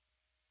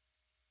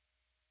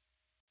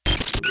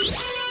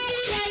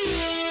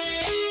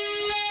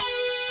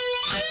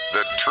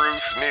The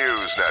Truth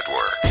News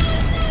Network.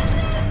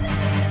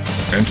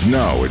 And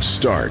now it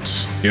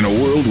starts. In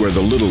a world where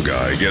the little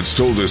guy gets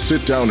told to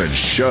sit down and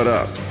shut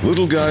up,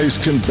 little guys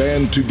can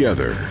band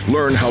together,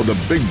 learn how the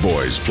big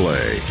boys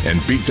play,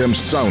 and beat them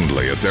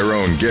soundly at their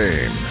own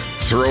game.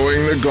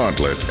 Throwing the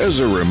gauntlet as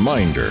a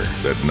reminder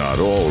that not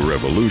all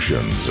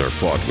revolutions are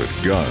fought with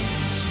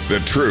guns.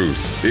 The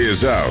truth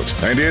is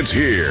out, and it's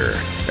here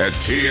at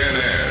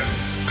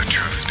TNN, the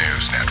Truth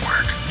News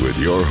Network, with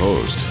your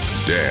host,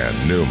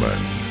 Dan Newman.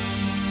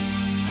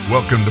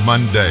 Welcome to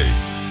Monday.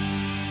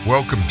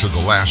 Welcome to the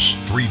last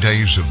 3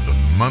 days of the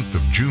month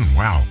of June.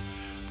 Wow.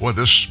 Boy,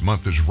 this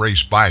month has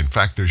raced by. In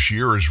fact, this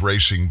year is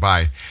racing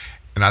by.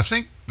 And I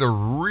think the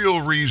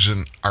real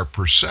reason our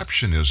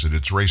perception is that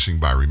it's racing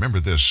by, remember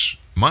this,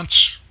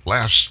 months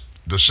last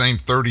the same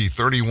 30,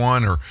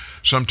 31, or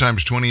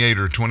sometimes 28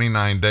 or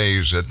 29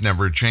 days. It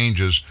never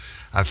changes.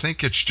 I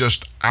think it's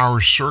just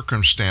our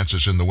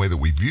circumstances and the way that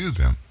we view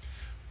them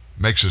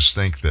makes us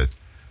think that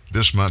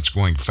this month's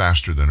going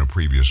faster than a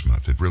previous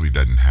month. It really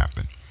doesn't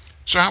happen.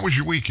 So how was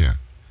your weekend?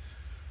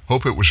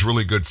 Hope it was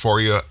really good for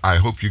you. I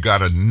hope you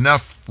got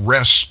enough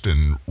rest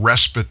and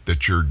respite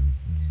that you're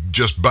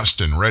just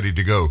busting, ready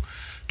to go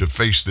to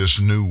face this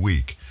new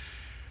week.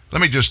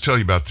 Let me just tell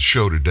you about the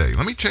show today.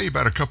 Let me tell you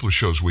about a couple of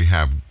shows we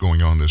have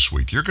going on this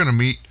week. You're going to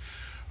meet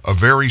a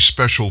very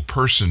special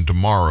person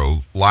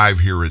tomorrow live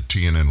here at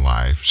TNN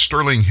Live.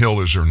 Sterling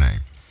Hill is her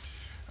name.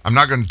 I'm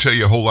not going to tell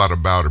you a whole lot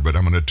about her, but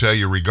I'm going to tell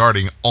you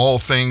regarding all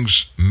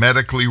things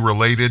medically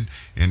related,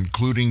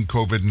 including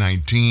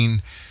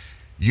COVID-19.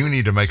 You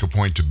need to make a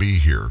point to be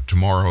here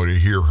tomorrow to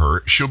hear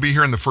her. She'll be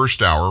here in the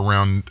first hour,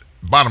 around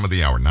bottom of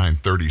the hour,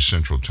 9:30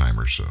 Central Time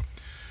or so.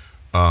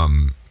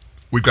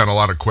 We've got a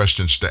lot of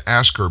questions to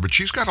ask her, but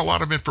she's got a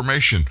lot of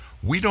information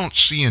we don't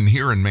see and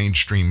hear in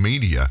mainstream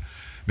media.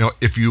 Now,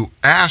 if you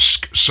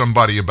ask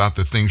somebody about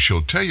the things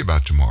she'll tell you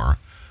about tomorrow,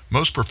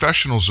 most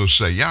professionals will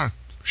say, yeah,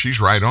 she's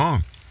right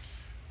on.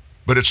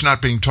 But it's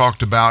not being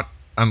talked about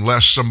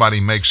unless somebody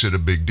makes it a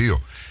big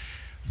deal.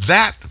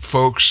 That,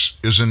 folks,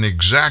 is an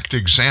exact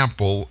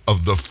example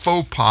of the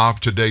faux pas of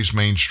today's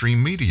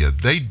mainstream media.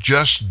 They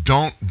just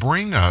don't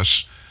bring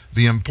us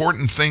the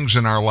important things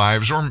in our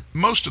lives, or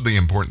most of the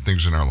important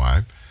things in our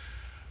life,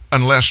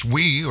 unless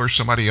we or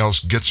somebody else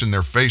gets in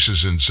their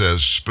faces and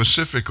says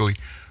specifically,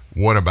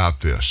 what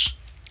about this?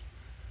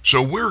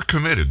 So we're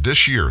committed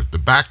this year, the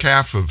back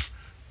half of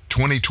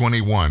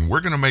 2021,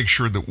 we're going to make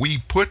sure that we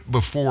put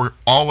before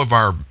all of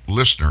our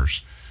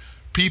listeners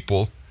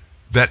people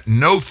that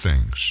know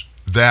things,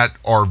 that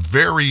are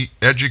very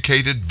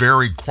educated,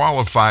 very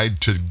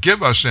qualified to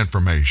give us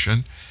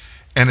information,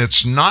 and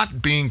it's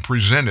not being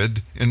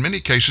presented in many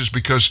cases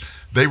because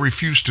they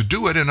refuse to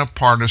do it in a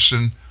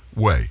partisan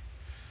way.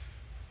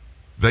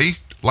 They,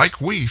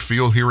 like we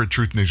feel here at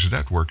Truth News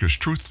Network, is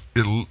truth.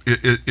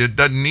 It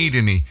doesn't need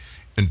any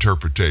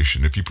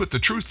interpretation. If you put the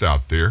truth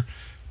out there,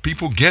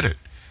 people get it.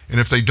 And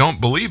if they don't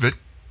believe it,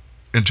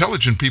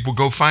 intelligent people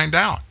go find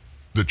out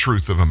the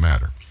truth of a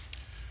matter.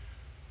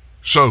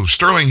 So,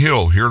 Sterling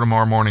Hill here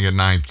tomorrow morning at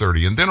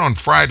 9:30. And then on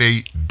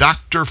Friday,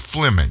 Dr.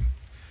 Fleming.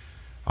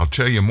 I'll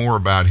tell you more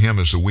about him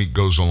as the week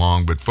goes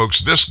along. But,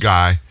 folks, this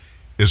guy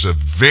is a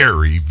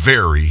very,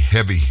 very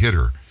heavy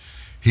hitter.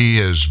 He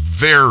is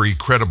very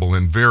credible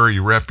and very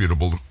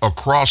reputable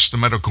across the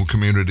medical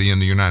community in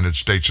the United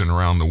States and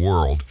around the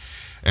world.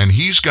 And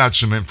he's got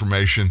some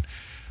information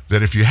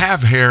that if you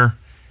have hair,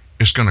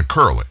 it's going to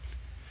curl it.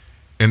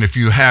 And if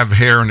you have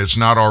hair and it's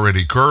not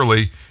already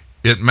curly,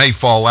 it may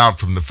fall out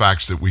from the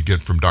facts that we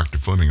get from Dr.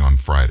 Fleming on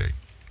Friday.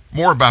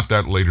 More about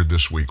that later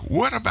this week.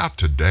 What about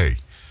today?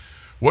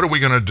 What are we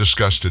going to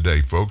discuss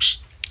today, folks?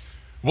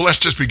 Well, let's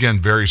just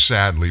begin very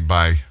sadly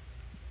by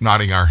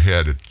nodding our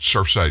head at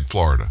Surfside,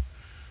 Florida.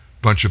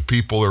 Bunch of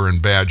people are in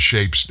bad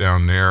shapes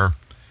down there.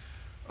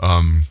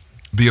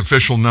 The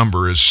official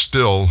number is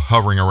still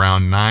hovering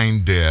around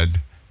 9 dead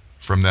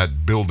from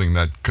that building,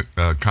 that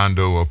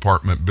condo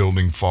apartment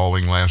building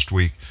falling last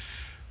week.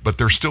 But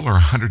there still are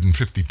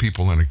 150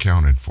 people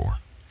unaccounted for.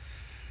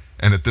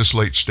 And at this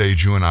late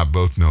stage, you and I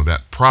both know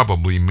that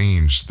probably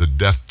means the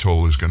death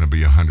toll is going to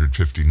be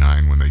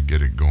 159 when they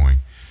get it going.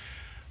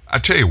 I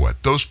tell you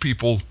what, those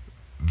people,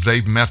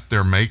 they've met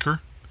their maker,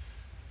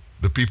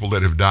 the people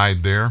that have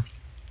died there,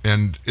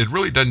 and it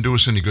really doesn't do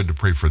us any good to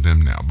pray for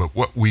them now. But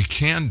what we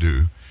can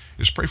do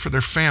is pray for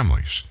their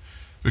families,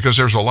 because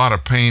there's a lot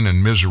of pain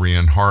and misery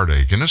and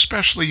heartache, and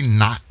especially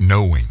not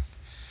knowing.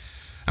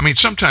 I mean,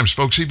 sometimes,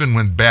 folks, even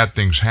when bad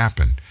things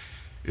happen,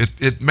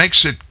 it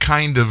makes it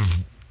kind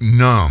of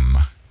numb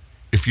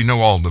if you know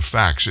all the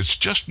facts. It's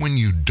just when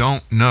you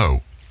don't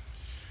know.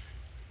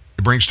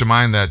 It brings to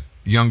mind that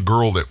young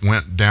girl that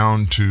went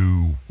down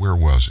to, where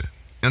was it?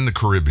 In the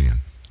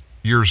Caribbean,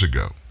 years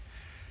ago.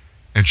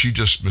 And she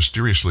just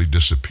mysteriously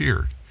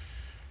disappeared.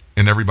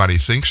 And everybody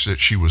thinks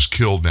that she was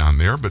killed down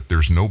there, but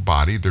there's no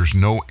body, there's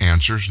no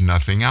answers,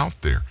 nothing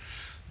out there.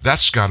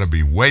 That's got to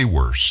be way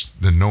worse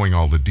than knowing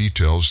all the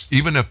details,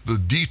 even if the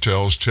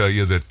details tell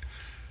you that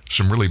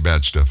some really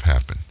bad stuff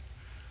happened.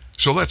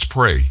 So let's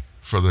pray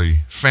for the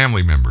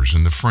family members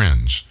and the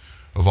friends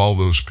of all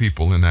those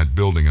people in that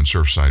building in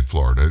Surfside,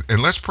 Florida.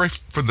 And let's pray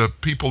for the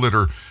people that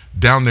are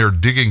down there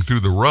digging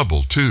through the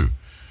rubble, too.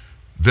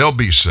 They'll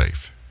be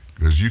safe,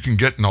 because you can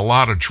get in a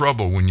lot of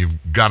trouble when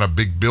you've got a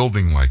big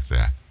building like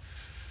that.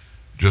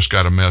 Just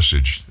got a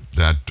message.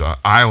 That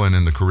island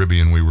in the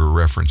Caribbean we were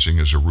referencing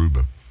is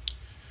Aruba.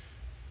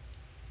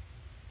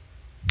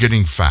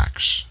 Getting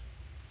facts.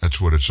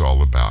 That's what it's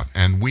all about.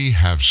 And we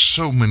have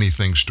so many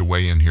things to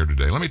weigh in here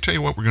today. Let me tell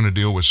you what we're going to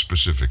deal with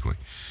specifically.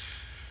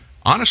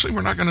 Honestly,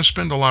 we're not going to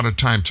spend a lot of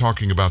time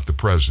talking about the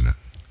president.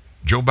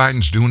 Joe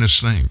Biden's doing his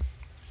thing.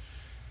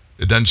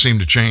 It doesn't seem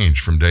to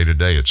change from day to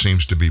day. It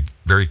seems to be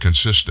very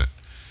consistent.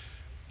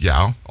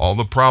 Yeah, all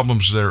the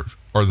problems there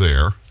are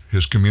there.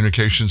 His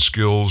communication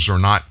skills are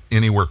not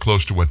anywhere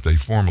close to what they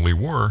formerly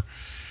were.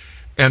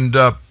 And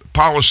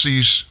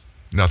policies,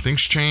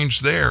 nothing's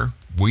changed there.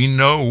 We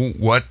know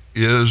what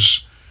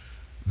is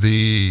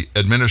the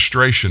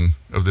administration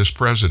of this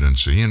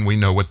presidency, and we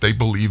know what they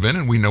believe in,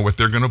 and we know what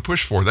they're going to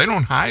push for. They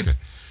don't hide it.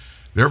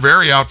 They're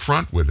very out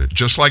front with it,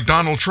 just like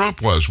Donald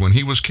Trump was when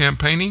he was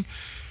campaigning.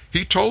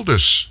 He told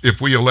us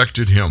if we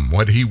elected him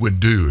what he would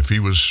do if he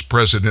was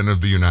president of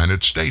the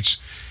United States.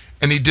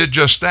 And he did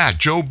just that.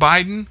 Joe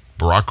Biden,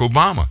 Barack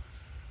Obama,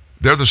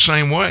 they're the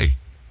same way.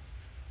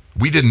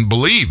 We didn't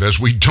believe, as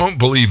we don't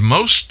believe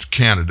most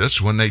candidates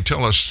when they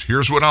tell us,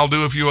 here's what I'll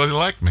do if you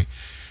elect me.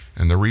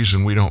 And the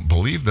reason we don't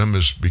believe them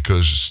is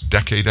because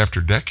decade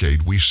after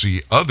decade, we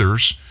see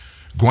others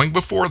going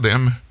before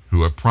them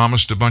who have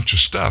promised a bunch of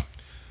stuff,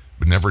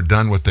 but never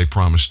done what they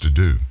promised to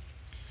do.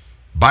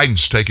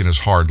 Biden's taken his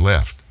hard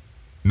left.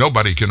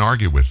 Nobody can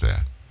argue with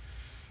that.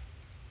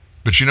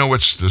 But you know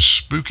what's the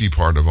spooky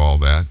part of all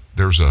that?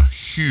 There's a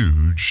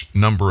huge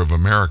number of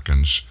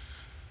Americans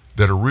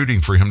that are rooting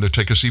for him to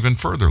take us even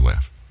further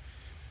left.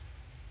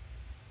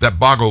 That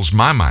boggles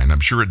my mind. I'm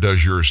sure it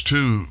does yours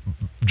too.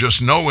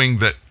 Just knowing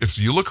that if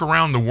you look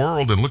around the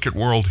world and look at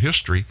world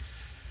history,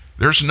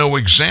 there's no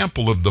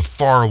example of the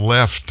far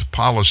left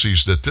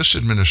policies that this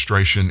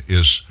administration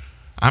is,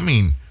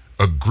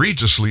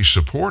 egregiously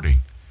supporting.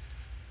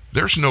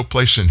 There's no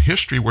place in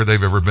history where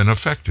they've ever been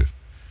effective.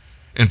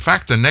 In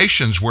fact, the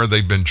nations where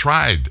they've been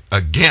tried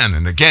again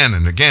and again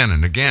and again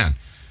and again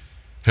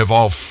have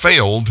all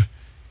failed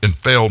and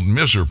failed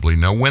miserably.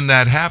 Now, when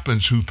that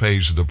happens, who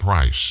pays the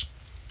price?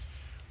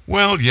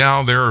 Well,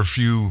 yeah, there are a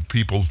few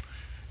people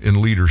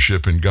in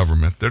leadership in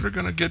government that are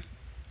going to get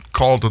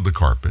called to the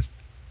carpet.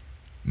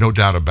 No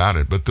doubt about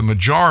it. But the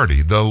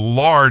majority, the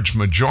large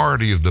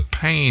majority of the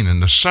pain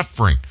and the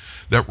suffering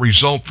that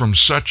result from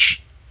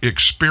such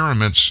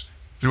experiments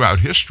throughout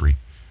history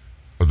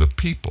are the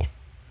people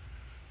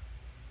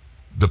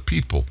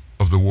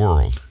of the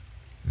world,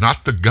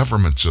 not the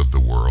governments of the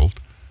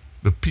world,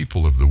 the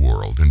people of the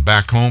world. And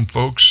back home,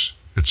 folks,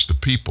 it's the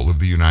people of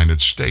the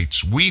United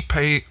States. We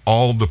pay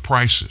all the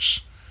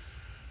prices.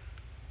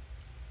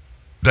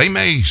 They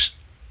may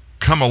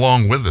come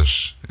along with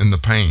us in the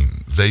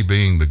pain, they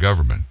being the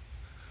government.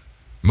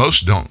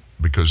 Most don't,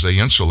 because they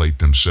insulate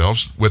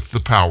themselves with the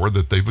power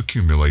that they've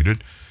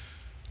accumulated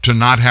to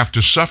not have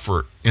to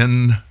suffer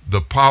in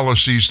the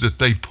policies that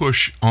they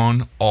push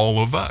on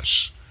all of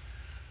us.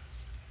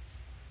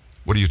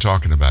 What are you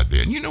talking about,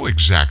 Dan? You know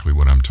exactly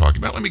what I'm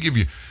talking about. Let me give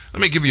you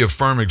a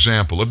firm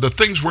example of the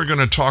things we're going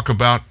to talk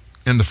about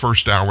in the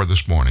first hour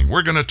this morning.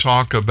 We're going to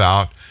talk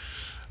about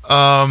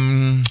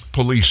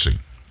policing.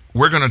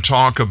 We're going to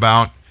talk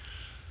about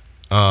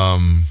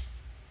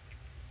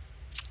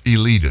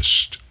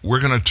elitist.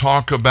 We're going to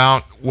talk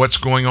about what's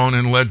going on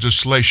in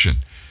legislation.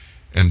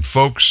 And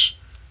folks,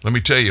 let me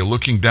tell you,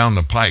 looking down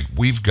the pike,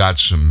 we've got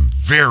some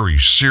very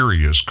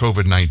serious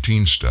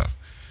COVID-19 stuff.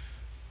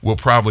 We'll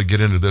probably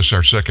get into this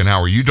our second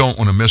hour. You don't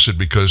want to miss it,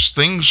 because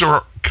things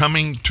are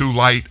coming to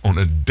light on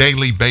a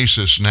daily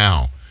basis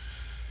now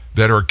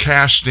that are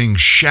casting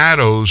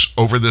shadows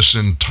over this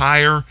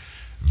entire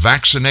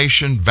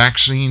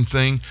vaccine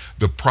thing,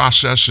 the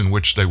process in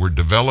which they were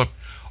developed,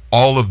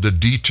 all of the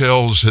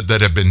details that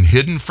have been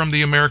hidden from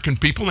the American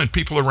people and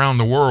people around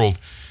the world.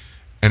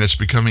 And it's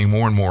becoming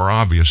more and more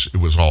obvious it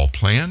was all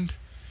planned.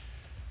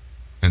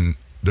 And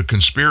the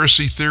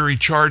conspiracy theory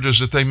charges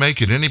that they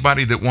make, and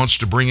anybody that wants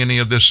to bring any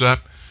of this up,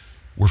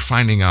 we're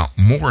finding out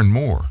more and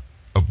more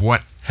of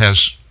what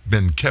has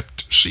been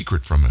kept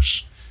secret from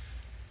us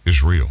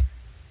is real.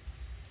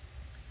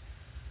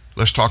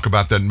 Let's talk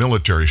about that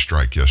military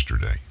strike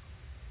yesterday.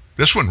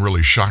 This one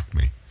really shocked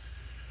me.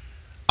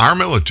 Our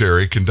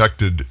military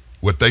conducted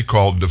what they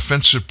called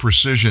defensive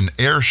precision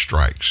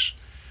airstrikes,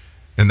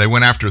 and they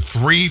went after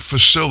 3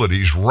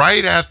 facilities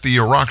right at the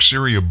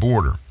Iraq-Syria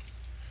border.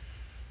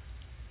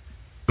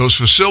 Those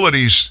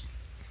facilities,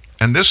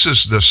 and this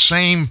is the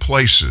same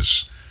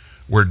places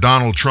where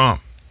Donald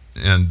Trump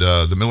and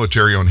the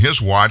military on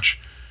his watch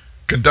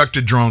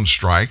conducted drone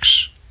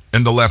strikes,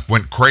 and the left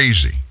went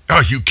crazy.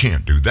 Oh, you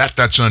can't do that.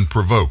 That's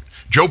unprovoked.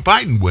 Joe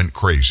Biden went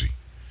crazy.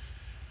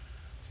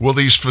 Well,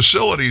 these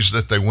facilities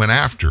that they went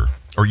after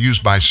are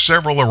used by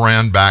several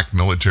Iran-backed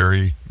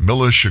military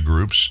militia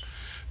groups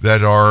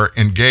that are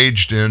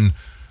engaged in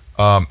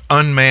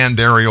unmanned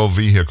aerial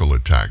vehicle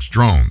attacks,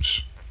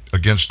 drones,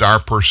 against our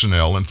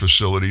personnel and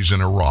facilities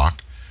in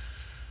Iraq.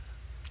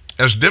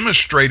 As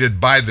demonstrated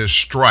by this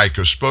strike,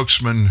 a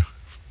spokesman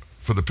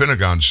for the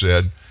Pentagon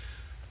said,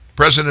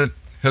 President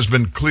has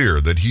been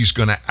clear that he's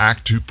going to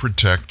act to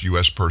protect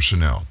U.S.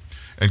 personnel.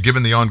 And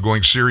given the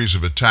ongoing series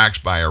of attacks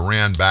by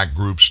Iran-backed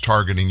groups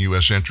targeting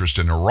U.S. interests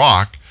in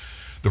Iraq,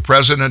 the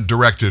President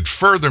directed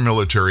further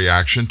military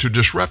action to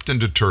disrupt and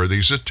deter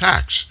these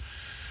attacks.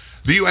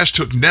 The U.S.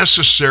 took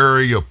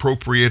necessary,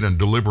 appropriate, and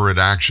deliberate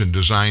action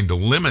designed to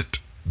limit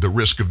the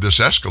risk of this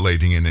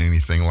escalating in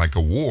anything like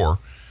a war,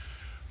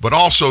 but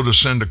also to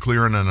send a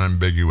clear and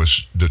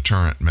unambiguous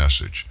deterrent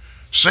message.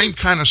 Same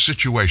kind of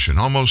situation,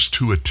 almost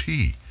to a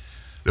T,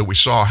 that we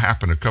saw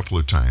happen a couple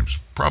of times,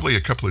 probably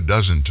a couple of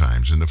dozen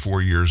times in the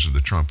 4 years of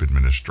the Trump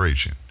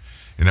administration.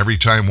 And every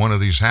time one of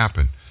these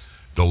happened,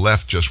 the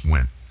left just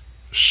went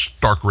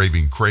stark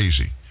raving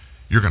crazy.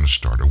 You're going to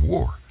start a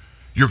war.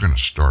 You're going to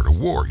start a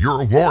war.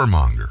 You're a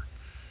warmonger.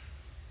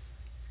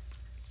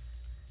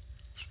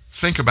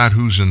 Think about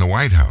who's in the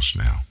White House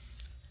now.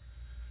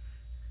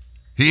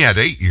 He had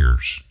 8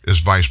 years as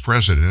vice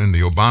president in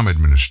the Obama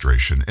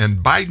administration,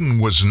 and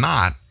Biden was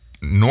not,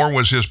 nor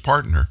was his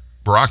partner,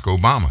 Barack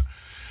Obama.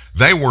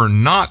 They were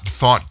not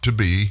thought to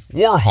be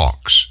war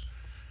hawks.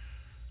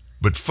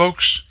 But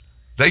folks,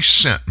 they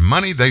sent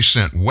money, they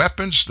sent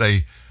weapons,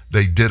 they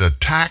did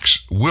attacks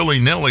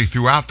willy-nilly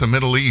throughout the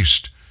Middle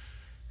East,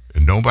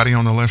 and nobody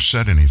on the left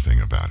said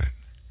anything about it.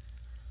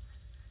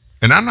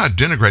 And I'm not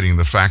denigrating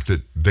the fact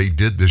that they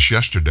did this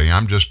yesterday.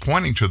 I'm just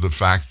pointing to the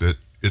fact that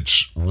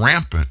it's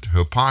rampant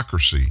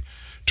hypocrisy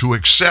to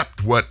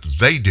accept what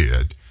they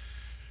did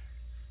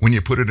when you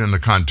put it in the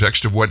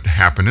context of what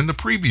happened in the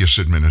previous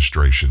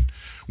administration,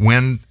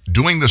 when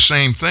doing the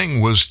same thing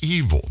was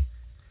evil.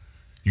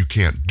 You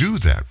can't do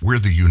that. We're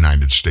the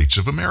United States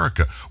of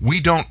America.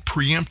 We don't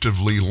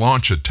preemptively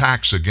launch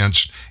attacks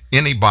against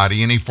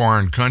anybody, any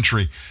foreign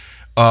country.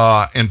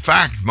 In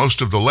fact,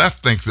 most of the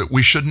left think that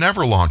we should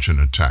never launch an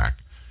attack.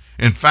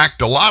 In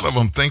fact, a lot of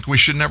them think we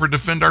should never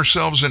defend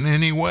ourselves in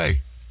any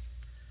way.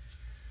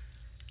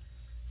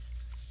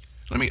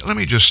 Let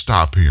me just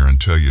stop here and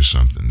tell you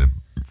something that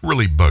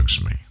really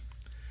bugs me.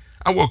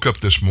 I woke up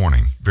this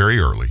morning very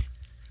early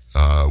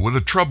with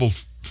a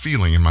troubled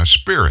feeling in my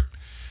spirit.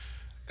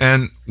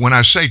 And when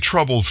I say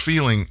troubled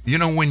feeling, you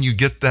know when you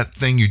get that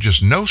thing, you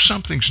just know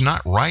something's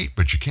not right,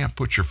 but you can't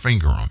put your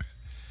finger on it.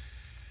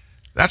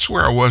 That's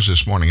where I was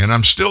this morning, and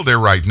I'm still there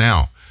right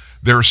now.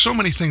 There are so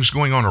many things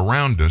going on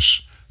around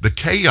us. The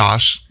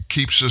chaos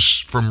keeps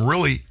us from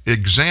really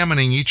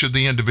examining each of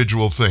the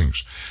individual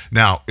things.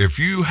 Now, if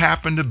you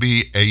happen to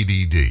be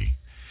ADD,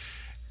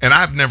 and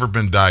I've never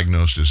been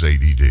diagnosed as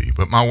ADD,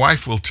 but my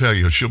wife will tell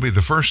you, she'll be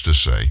the first to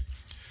say,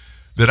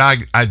 that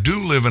I do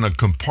live in a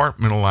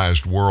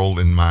compartmentalized world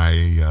in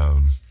my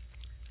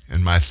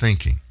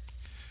thinking.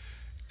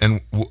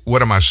 And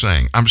what am I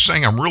saying? I'm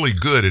saying I'm really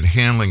good at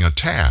handling a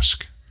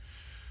task,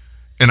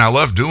 and I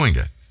love doing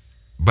it.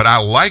 But I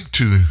like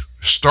to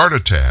start a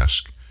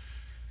task,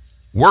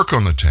 work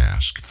on the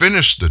task,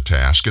 finish the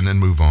task, and then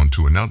move on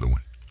to another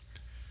one.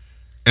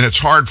 And it's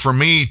hard for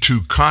me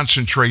to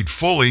concentrate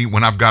fully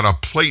when I've got a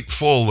plate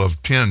full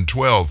of 10,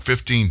 12,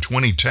 15,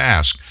 20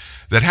 tasks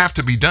that have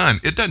to be done.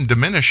 It doesn't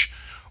diminish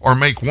or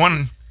make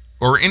one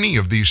or any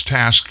of these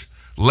tasks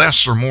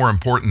less or more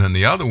important than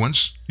the other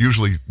ones.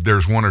 Usually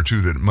there's one or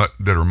two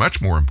that are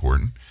much more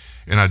important,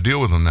 and I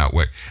deal with them that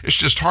way. It's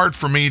just hard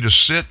for me to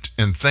sit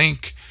and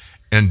think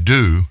and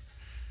do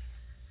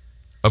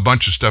a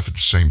bunch of stuff at the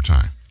same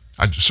time.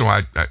 So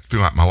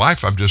throughout my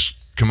life, I've just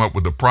come up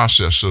with a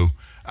process so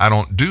I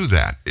don't do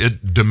that.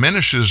 It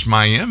diminishes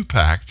my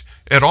impact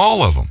at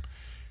all of them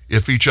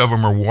if each of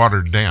them are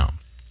watered down.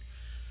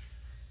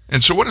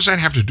 And so what does that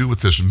have to do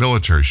with this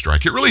military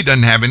strike? It really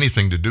doesn't have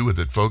anything to do with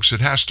it, folks. It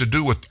has to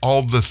do with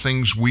all the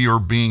things we are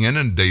being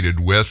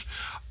inundated with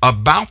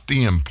about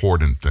the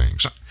important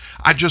things.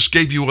 I just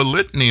gave you a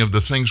litany of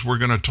the things we're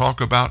going to talk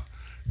about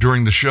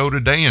during the show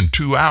today in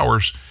 2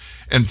 hours.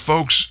 And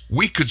folks,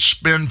 we could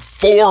spend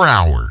 4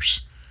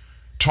 hours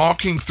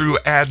talking through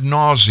ad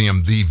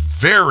nauseum the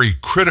very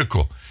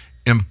critical,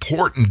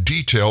 important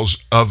details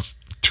of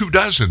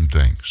 24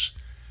 things.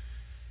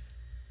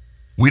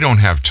 We don't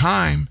have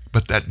time,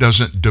 but that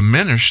doesn't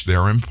diminish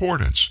their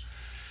importance.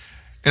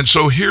 And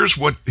so here's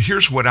what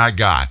I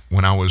got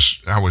when I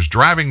was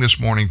driving this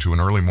morning to an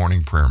early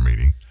morning prayer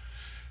meeting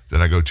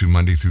that I go to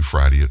Monday through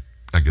Friday.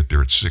 I get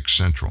there at 6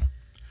 Central.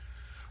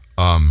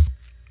 And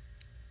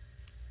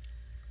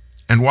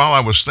while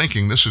I was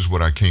thinking, this is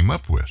what I came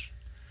up with.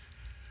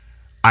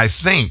 I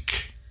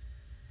think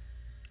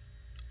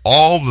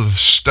all the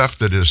stuff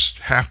that is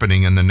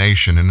happening in the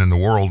nation and in the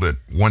world at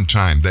one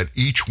time, that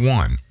each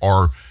one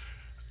are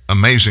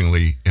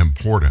amazingly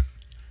important.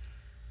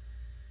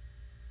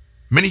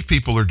 Many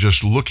people are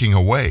just looking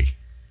away,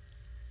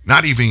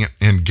 not even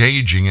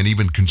engaging in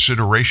even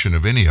consideration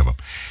of any of them.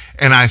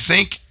 And I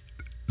think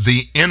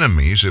the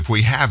enemies, if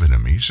we have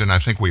enemies, and I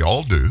think we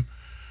all do,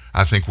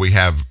 I think we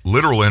have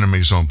literal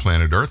enemies on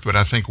planet Earth, but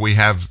I think we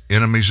have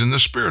enemies in the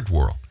spirit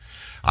world.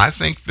 I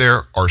think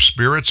there are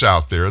spirits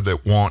out there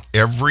that want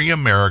every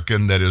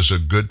American that is a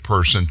good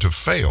person to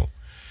fail.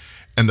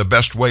 And the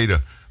best way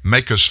to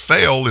make us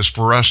fail is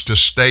for us to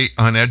stay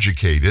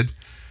uneducated,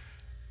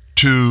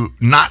 to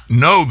not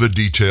know the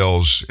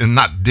details and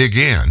not dig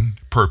in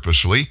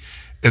purposely.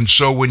 And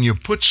so when you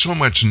put so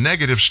much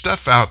negative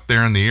stuff out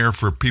there in the air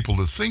for people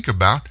to think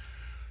about,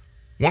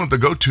 one of the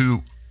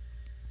go-to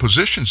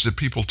positions that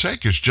people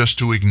take is just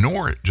to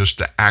ignore it, just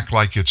to act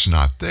like it's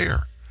not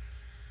there.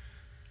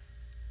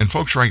 And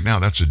folks, right now,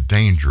 that's a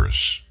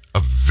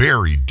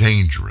very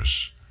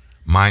dangerous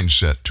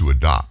mindset to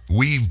adopt.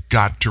 We've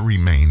got to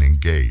remain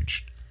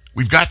engaged.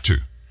 We've got to.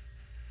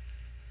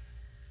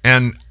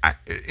 And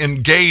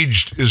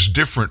engaged is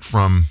different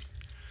from,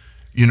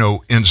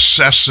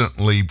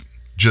 incessantly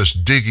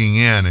just digging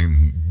in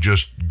and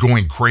just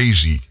going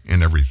crazy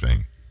and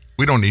everything.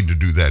 We don't need to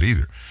do that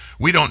either.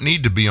 We don't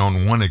need to be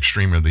on one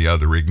extreme or the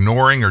other,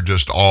 ignoring or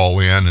just all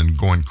in and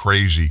going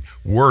crazy,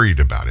 worried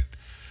about it.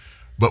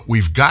 But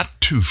we've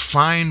got to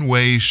find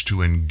ways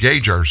to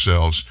engage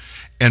ourselves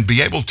and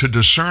be able to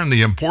discern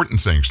the important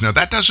things. Now,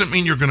 that doesn't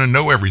mean you're going to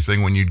know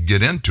everything when you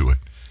get into it.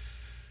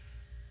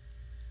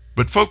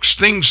 But folks,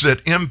 things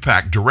that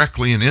impact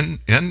directly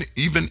and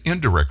even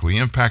indirectly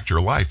impact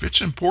your life,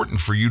 it's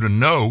important for you to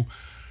know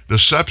the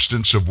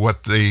substance of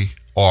what they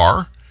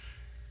are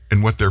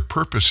and what their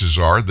purposes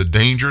are, the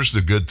dangers,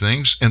 the good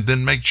things, and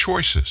then make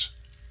choices.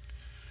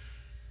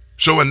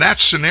 So in that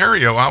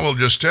scenario, I will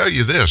just tell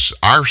you this.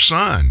 Our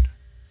son,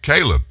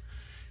 Caleb,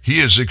 he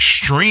is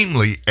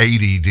extremely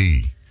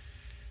ADD.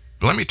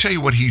 But let me tell you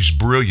what he's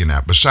brilliant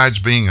at. Besides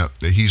being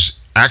he's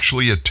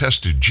actually a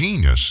tested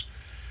genius.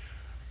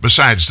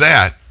 Besides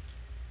that,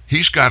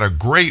 he's got a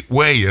great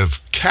way of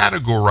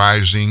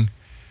categorizing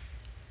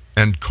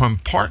and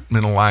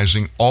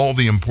compartmentalizing all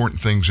the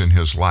important things in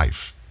his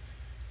life.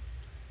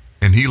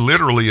 And he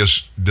literally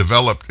has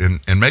developed,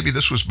 and maybe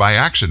this was by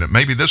accident,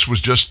 maybe this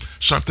was just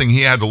something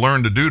he had to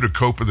learn to do to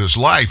cope with his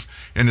life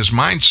and his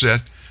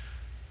mindset.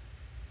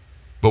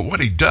 But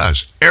what he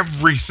does,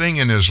 everything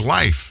in his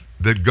life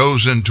that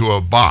goes into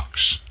a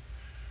box,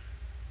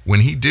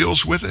 when he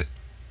deals with it,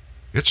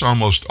 it's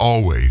almost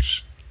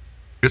always,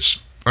 it's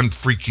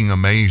unfreaking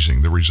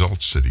amazing the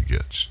results that he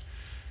gets.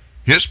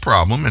 His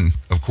problem, and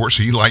of course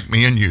he, like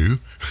me and you,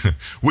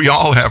 we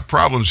all have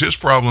problems. His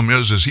problem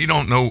is he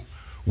don't know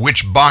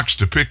which box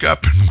to pick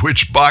up and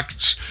which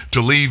box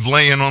to leave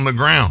laying on the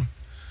ground.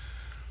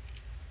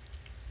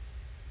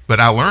 But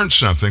I learned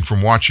something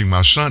from watching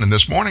my son, and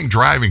this morning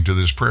driving to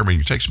this prayer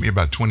meeting, it takes me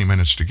about 20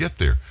 minutes to get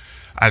there.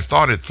 I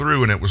thought it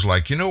through, and it was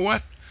like, you know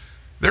what?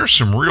 There's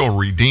some real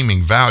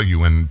redeeming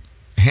value in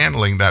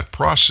handling that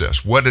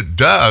process. What it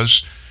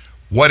does,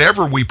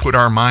 whatever we put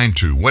our mind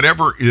to,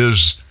 whatever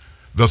is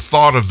the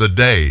thought of the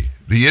day,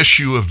 the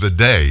issue of the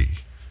day,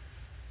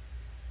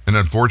 and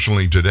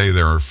unfortunately today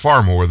there are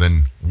far more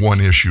than one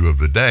issue of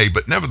the day,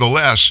 but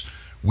nevertheless,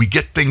 we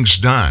get things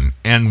done.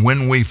 And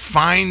when we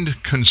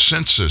find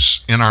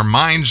consensus in our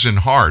minds and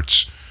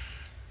hearts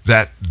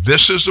that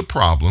this is the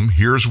problem,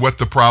 here's what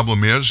the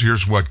problem is,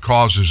 here's what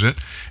causes it,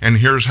 and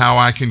here's how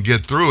I can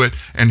get through it,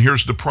 and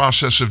here's the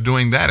process of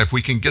doing that. If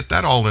we can get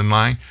that all in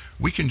line,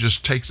 we can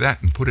just take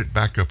that and put it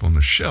back up on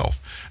the shelf.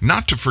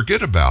 Not to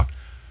forget about,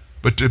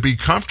 but to be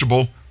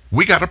comfortable,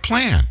 we got a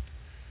plan.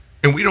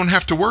 And we don't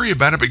have to worry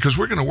about it because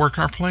we're going to work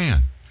our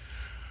plan.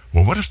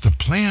 Well, what if the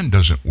plan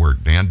doesn't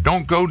work, Dan?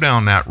 Don't go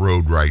down that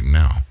road right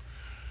now.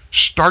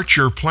 Start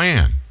your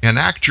plan.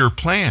 Enact your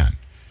plan.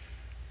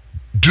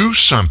 Do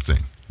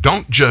something.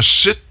 Don't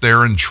just sit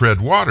there and tread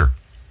water.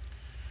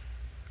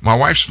 My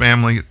wife's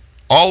family,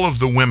 all of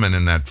the women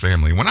in that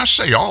family, when I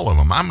say all of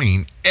them, I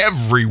mean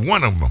every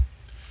one of them,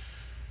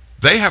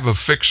 they have a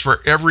fix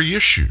for every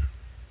issue.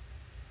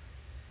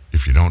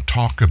 If you don't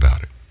talk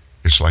about it,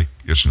 it's like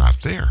it's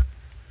not there.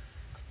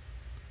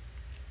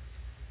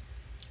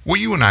 Well,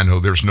 you and I know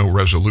there's no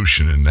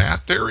resolution in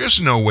that. There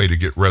is no way to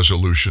get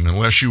resolution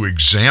unless you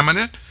examine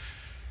it.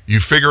 You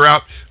figure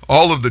out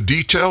all of the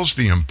details,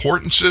 the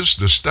importances,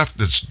 the stuff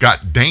that's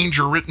got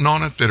danger written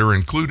on it that are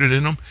included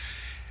in them.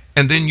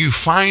 And then you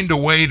find a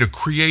way to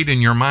create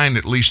in your mind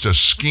at least a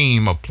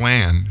scheme, a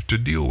plan to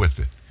deal with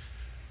it.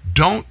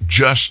 Don't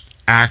just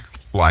act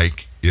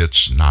like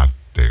it's not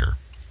there.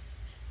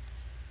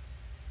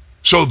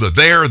 So the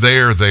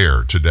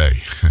there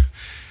today.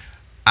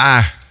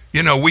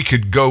 We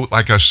could go,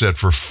 like I said,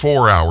 for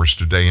 4 hours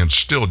today and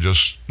still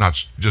just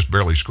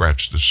barely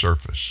scratch the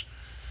surface.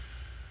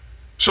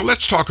 So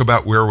let's talk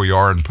about where we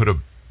are and put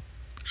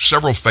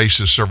several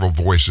faces, several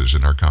voices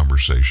in our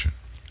conversation.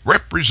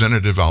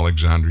 Representative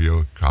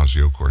Alexandria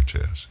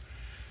Ocasio-Cortez.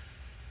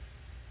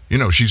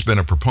 She's been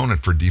a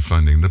proponent for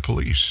defunding the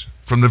police.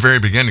 From the very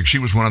beginning, she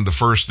was one of the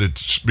first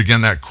that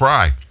began that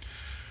cry.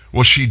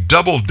 Well, she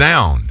doubled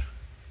down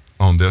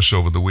on this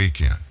over the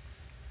weekend.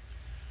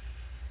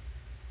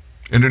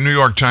 In the New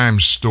York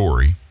Times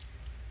story,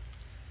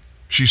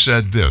 she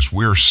said this: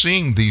 "We're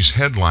seeing these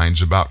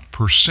headlines about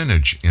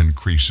percentage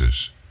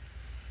increases."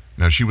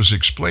 Now, she was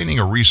explaining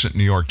a recent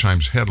New York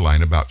Times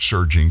headline about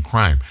surging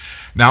crime.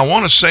 Now, I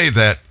want to say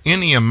that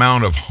any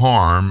amount of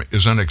harm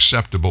is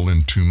unacceptable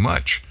and too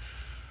much.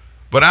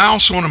 But I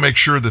also want to make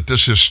sure that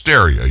this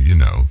hysteria,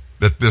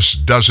 that this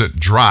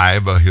doesn't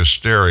drive a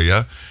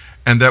hysteria,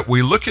 and that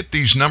we look at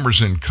these numbers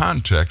in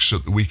context so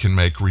that we can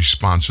make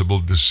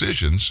responsible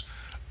decisions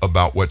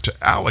about what to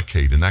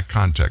allocate in that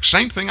context.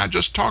 Same thing I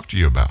just talked to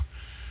you about.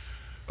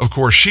 Of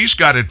course, she's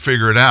got it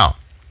figured out.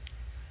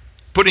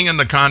 Putting in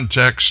the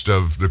context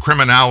of the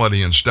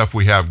criminality and stuff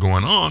we have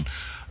going on,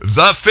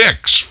 the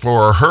fix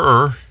for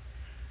her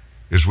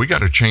is we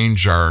got to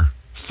change our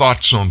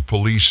thoughts on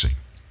policing.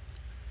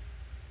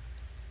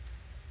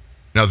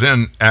 Now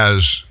then,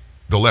 as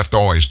the left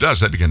always does,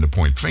 they begin to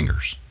point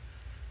fingers.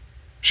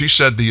 She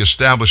said the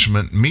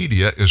establishment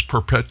media is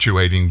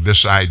perpetuating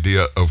this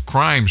idea of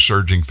crime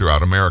surging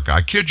throughout America.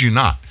 I kid you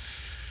not.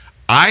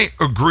 I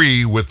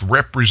agree with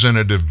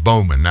Representative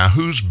Bowman. Now,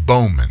 who's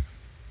Bowman?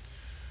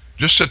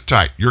 Just sit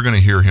tight. You're going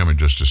to hear him in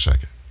just a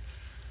second.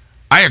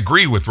 I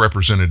agree with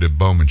Representative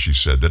Bowman, she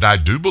said, that I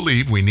do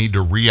believe we need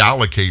to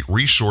reallocate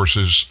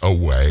resources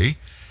away,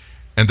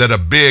 and that a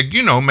big,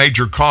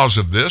 major cause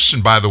of this,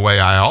 and by the way,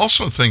 I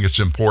also think it's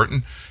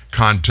important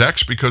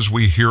context because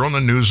we hear on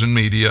the news and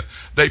media,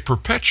 they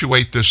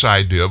perpetuate this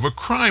idea of a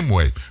crime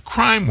wave,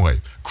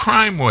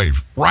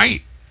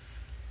 right?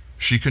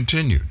 She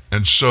continued.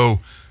 And so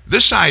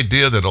this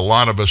idea that a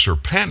lot of us are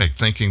panicked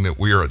thinking that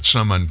we are at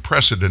some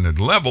unprecedented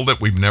level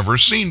that we've never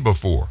seen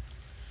before.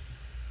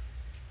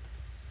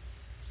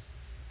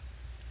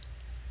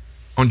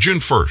 On June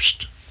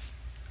 1st,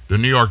 the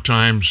New York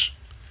Times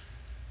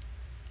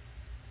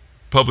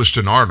published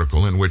an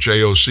article in which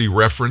AOC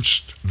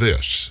referenced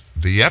this.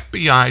 The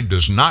FBI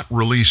does not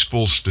release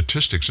full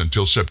statistics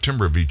until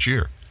September of each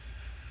year.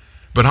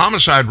 But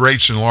homicide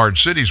rates in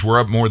large cities were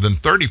up more than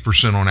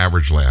 30% on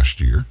average last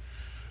year,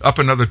 up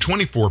another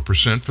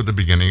 24% for the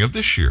beginning of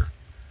this year.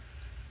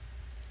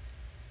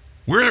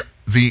 We're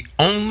the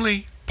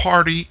only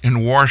party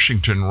in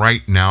Washington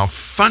right now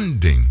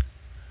funding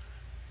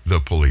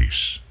the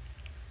police.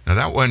 Now,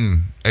 that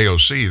wasn't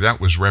AOC, that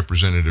was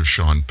Representative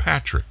Sean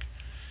Patrick,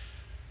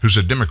 who's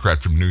a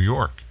Democrat from New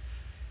York,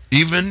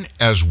 even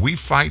as we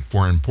fight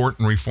for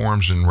important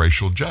reforms in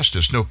racial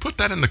justice. Now, put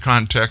that in the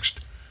context.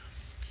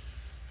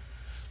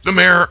 The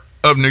mayor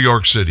of New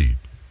York City,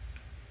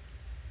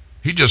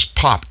 he just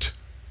popped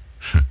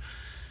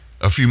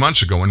a few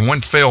months ago in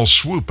one fell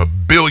swoop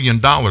 $1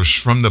 billion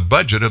from the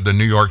budget of the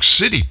New York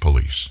City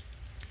police.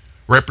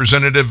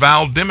 Representative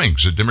Val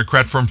Demings, a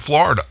Democrat from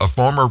Florida, a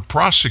former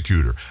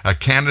prosecutor, a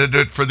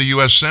candidate for the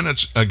U.S.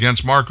 Senate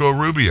against Marco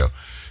Rubio.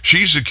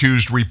 She's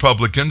accused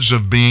Republicans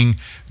of being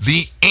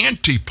the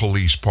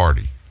anti-police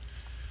party.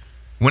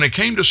 When it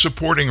came to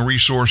supporting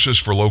resources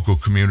for local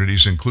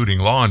communities, including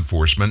law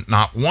enforcement,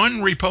 not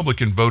one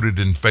Republican voted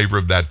in favor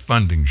of that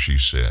funding, she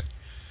said.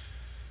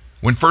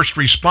 When first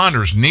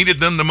responders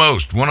needed them the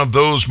most, one of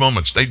those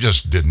moments, they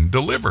just didn't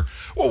deliver.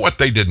 Well, what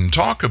they didn't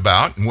talk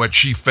about and what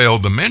she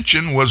failed to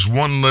mention was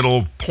one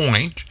little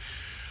point.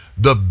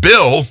 The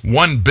bill,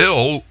 one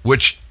bill,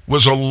 which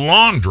was a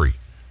laundry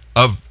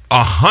of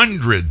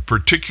 100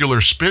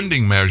 particular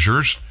spending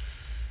measures,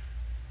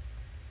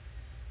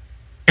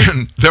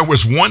 and there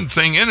was one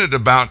thing in it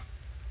about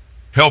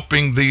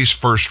helping these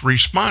first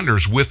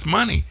responders with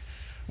money.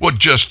 Well,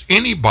 just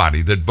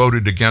anybody that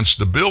voted against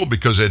the bill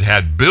because it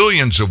had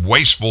billions of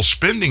wasteful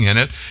spending in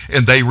it,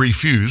 and they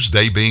refused,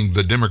 they being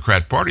the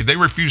Democrat Party, they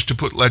refused to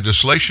put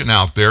legislation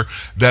out there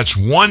that's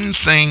one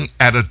thing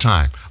at a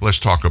time. Let's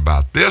talk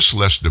about this,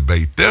 let's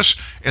debate this,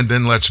 and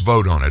then let's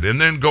vote on it, and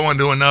then go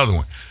into another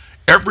one.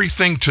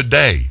 Everything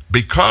today,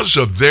 because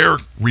of their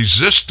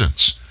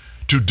resistance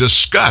to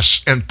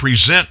discuss and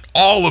present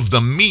all of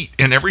the meat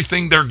and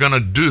everything they're going to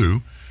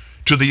do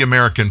to the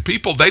American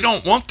people, they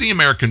don't want the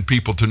American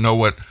people to know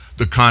what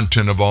the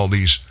content of all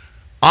these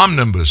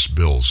omnibus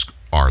bills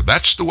are.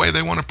 That's the way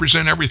they want to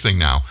present everything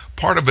now.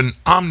 Part of an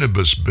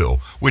omnibus bill,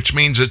 which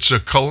means it's a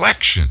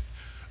collection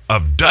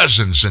of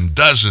dozens and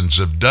dozens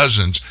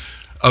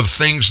of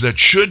things that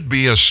should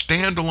be a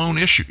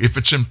standalone issue. If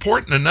it's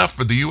important enough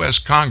for the U.S.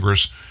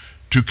 Congress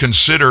to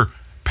consider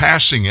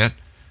passing it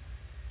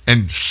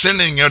and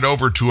sending it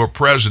over to a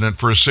president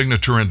for a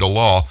signature into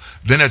law,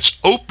 then it's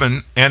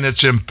open and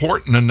it's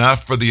important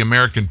enough for the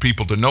American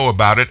people to know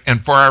about it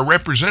and for our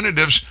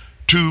representatives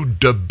to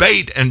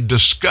debate and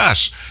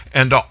discuss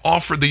and to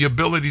offer the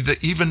ability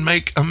to even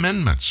make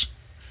amendments.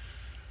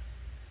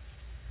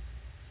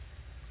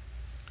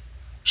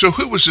 So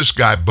who was this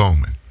guy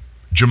Bowman?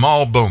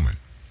 Jamal Bowman.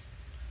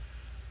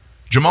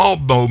 Jamal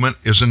Bowman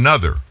is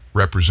another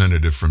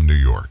representative from New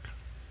York.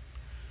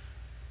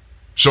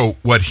 So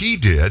what he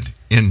did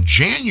in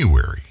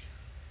January,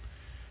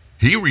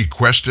 he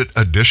requested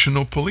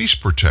additional police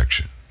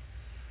protection.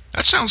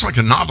 That sounds like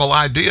a novel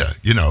idea.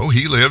 You know,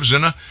 he lives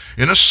in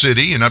a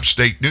city in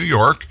upstate New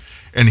York,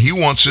 and he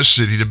wants his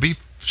city to be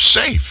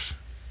safe.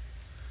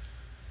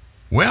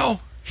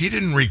 Well, he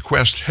didn't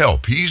request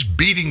help. He's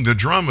beating the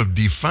drum of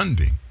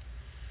defunding.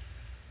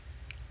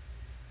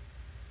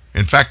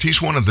 In fact,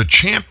 he's one of the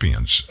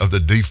champions of the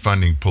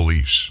defunding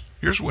police.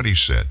 Here's what he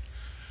said.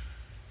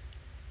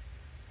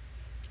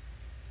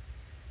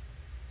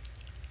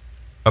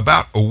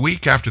 About a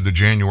week after the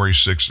January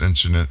 6th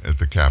incident at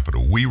the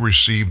Capitol, we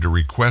received a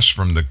request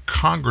from the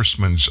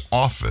congressman's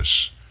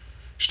office.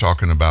 He's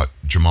talking about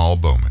Jamal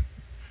Bowman.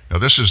 Now,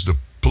 this is the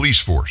police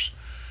force,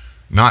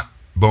 not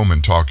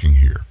Bowman talking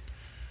here.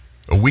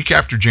 A week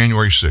after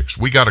January 6th,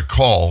 we got a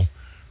call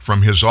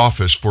from his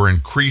office for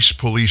increased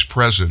police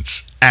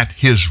presence at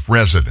his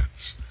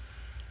residence.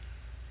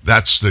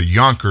 That's the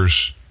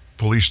Yonkers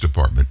Police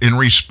Department. In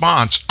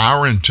response,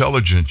 our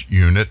intelligence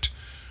unit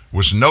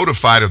was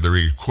notified of the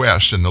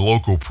request, and the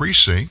local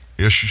precinct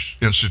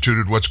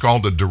instituted what's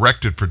called a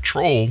directed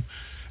patrol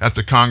at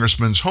the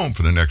congressman's home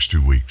for the next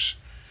 2 weeks.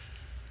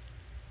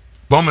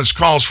 Bowman's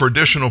calls for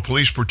additional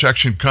police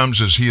protection comes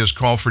as he has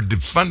called for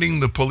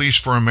defunding the police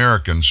for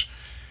Americans,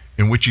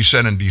 in which he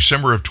said in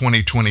December of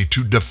 2020,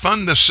 to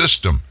defund the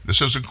system.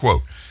 This is a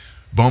quote.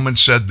 Bowman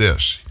said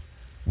this: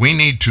 "We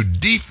need to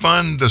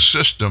defund the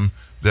system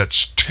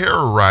that's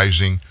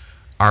terrorizing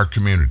our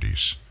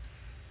communities.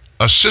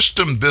 A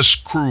system this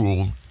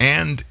cruel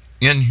and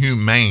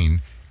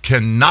inhumane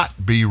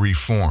cannot be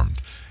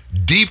reformed.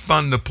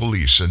 Defund the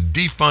police and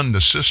defund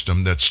the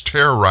system that's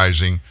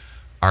terrorizing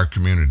our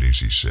communities,"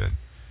 he said.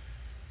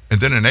 And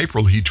then in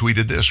April, he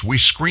tweeted this: "We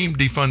screamed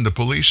defund the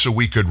police so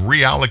we could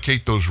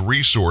reallocate those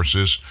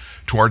resources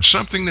towards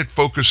something that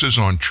focuses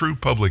on true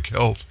public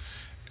health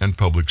and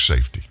public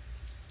safety."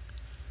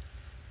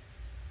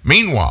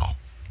 Meanwhile,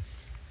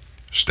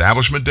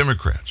 establishment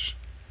Democrats,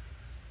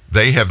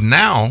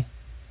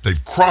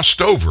 they've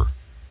crossed over,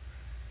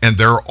 and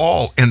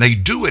they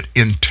do it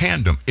in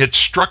tandem. It's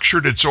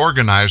structured, it's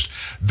organized.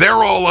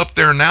 They're all up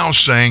there now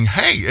saying,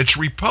 hey, it's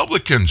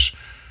Republicans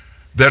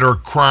that are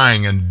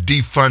crying and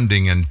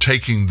defunding and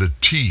taking the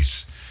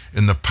teeth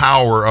in the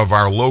power of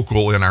our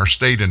local and our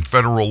state and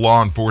federal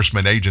law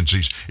enforcement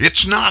agencies.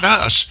 It's not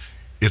us.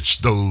 It's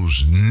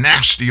those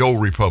nasty old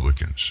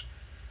Republicans.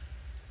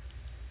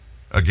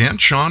 Again,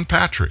 Sean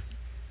Patrick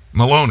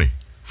Maloney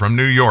from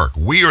New York.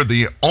 We are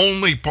the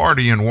only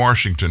party in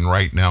Washington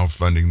right now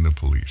funding the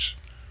police.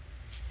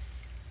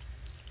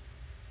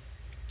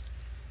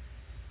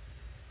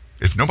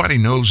 If nobody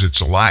knows, it's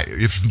a lie.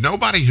 If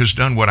nobody has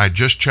done what I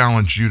just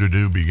challenged you to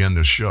do to begin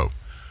this show,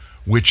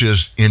 which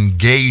is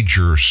engage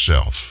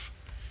yourself.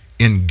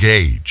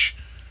 Engage.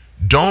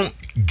 Don't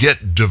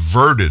get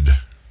diverted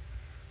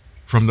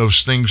from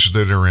those things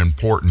that are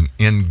important.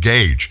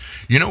 Engage.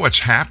 You know what's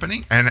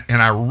happening? And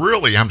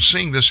I'm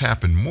seeing this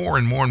happen more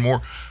and more and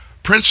more.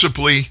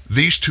 Principally,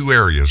 these two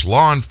areas,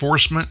 law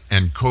enforcement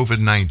and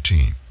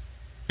COVID-19,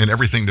 and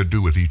everything to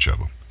do with each of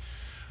them.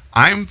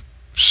 I'm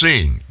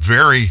seeing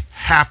very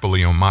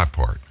happily on my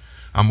part,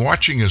 I'm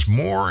watching as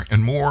more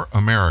and more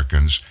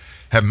Americans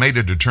have made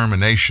a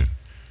determination.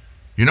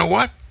 You know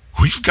what?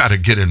 We've got to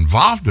get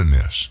involved in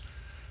this.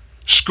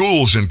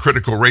 Schools in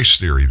critical race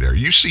theory there.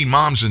 You see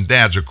moms and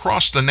dads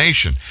across the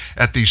nation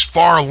at these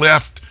far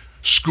left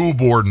school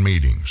board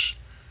meetings,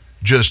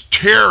 just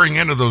tearing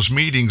into those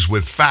meetings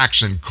with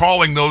facts and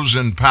calling those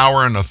in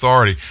power and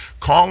authority,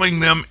 calling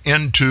them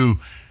into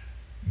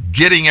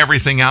getting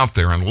everything out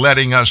there and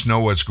letting us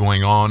know what's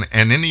going on,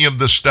 and any of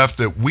the stuff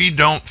that we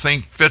don't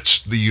think fits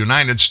the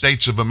United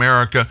States of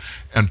America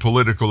and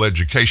political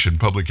education,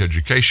 public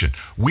education.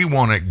 We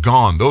want it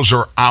gone. Those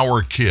are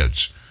our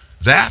kids.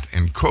 That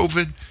and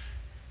COVID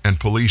and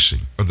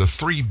policing are the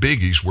three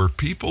biggies where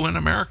people in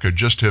America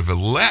just have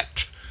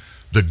let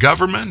the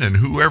government and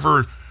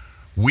whoever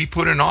we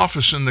put in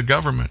office in the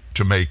government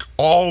to make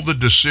all the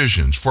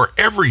decisions for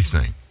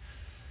everything.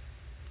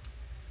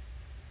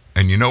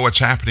 And you know what's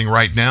happening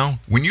right now?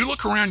 When you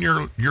look around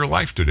your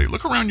life today,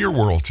 look around your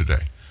world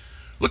today.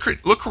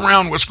 Look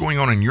around what's going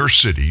on in your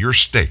city, your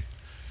state,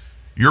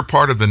 your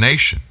part of the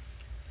nation.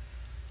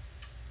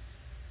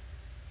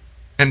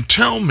 And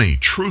tell me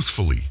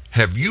truthfully,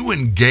 have you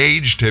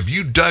engaged, have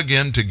you dug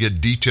in to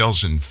get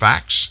details and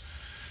facts?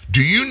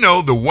 Do you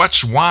know the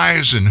what's,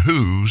 whys, and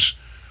who's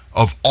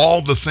of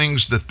all the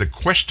things that the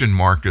question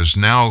mark is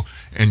now?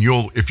 And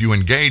if you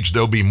engage,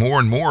 there'll be more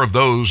and more of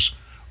those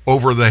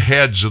over the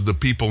heads of the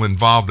people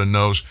involved in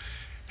those.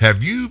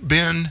 Have you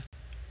been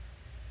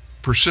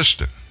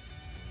persistent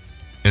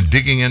in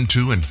digging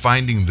into and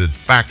finding the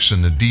facts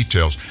and the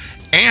details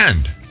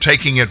and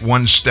taking it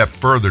one step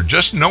further?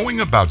 Just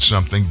knowing about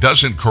something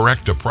doesn't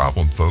correct a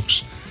problem,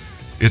 folks.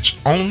 It's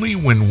only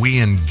when we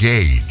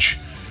engage,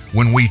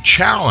 when we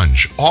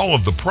challenge all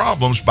of the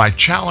problems by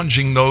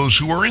challenging those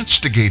who are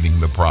instigating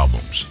the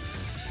problems.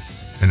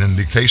 And in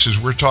the cases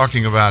we're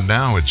talking about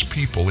now, it's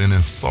people in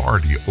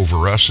authority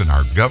over us and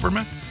our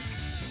government,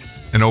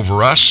 and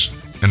over us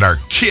and our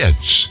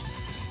kids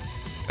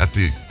at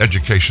the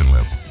education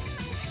level.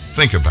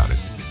 Think about it.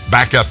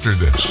 Back after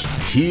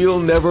this. He'll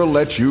never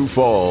let you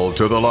fall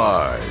to the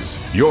lies.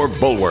 Your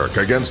bulwark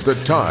against the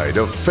tide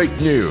of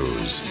fake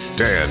news.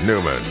 Dan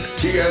Newman,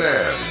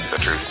 TNN, The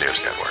Truth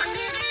News Network.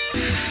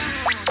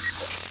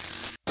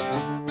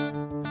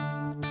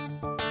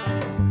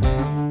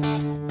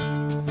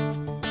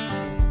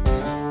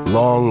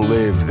 Long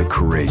live the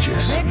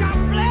courageous,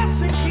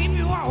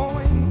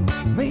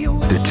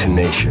 the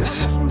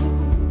tenacious,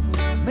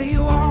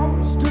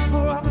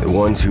 the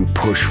ones who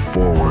push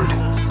forward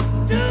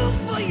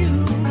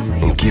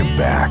and give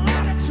back.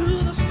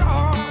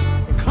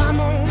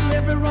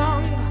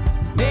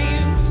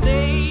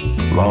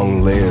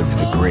 Long live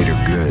the greater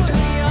good,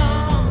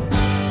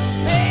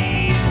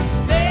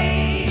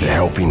 the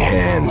helping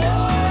hand,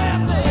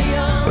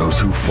 those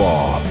who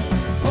fall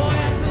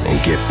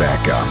and get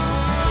back up.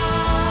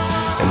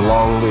 And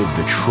long live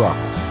the truck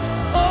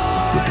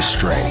with the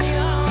strength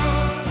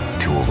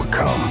to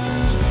overcome,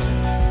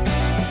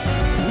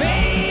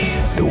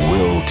 the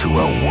will to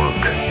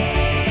outwork,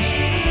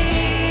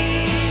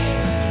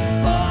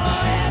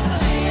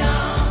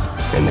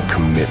 and the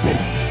commitment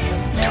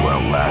to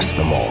outlast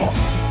them all.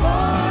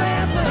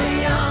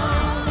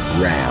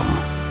 Ram,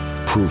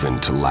 proven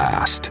to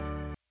last.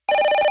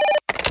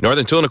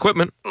 Northern Tool and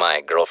Equipment.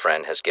 My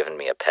girlfriend has given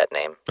me a pet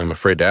name. I'm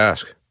afraid to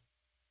ask.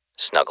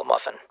 Snuggle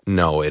Muffin.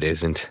 No, it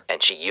isn't.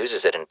 And she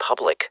uses it in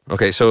public.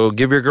 Okay, so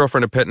give your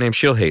girlfriend a pet name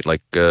she'll hate,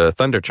 like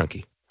Thunder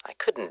Chunky. I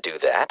couldn't do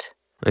that.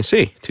 I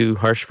see. Too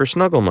harsh for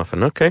Snuggle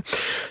Muffin. Okay.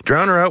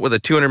 Drown her out with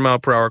a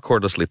 200-mile-per-hour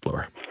cordless leaf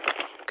blower.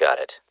 Got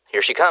it.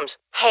 Here she comes.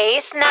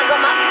 Hey, Snuggle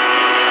Muffin.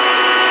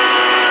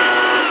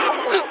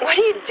 What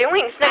are you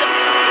doing, Snuggle?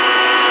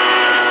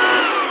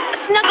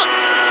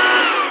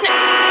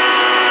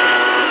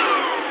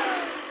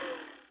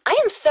 I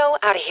am so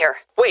out of here.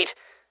 Wait!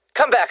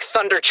 Come back,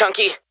 Thunder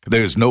Chunky!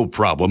 There's no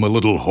problem a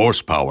little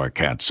horsepower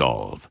can't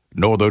solve.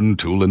 Northern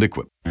Tool and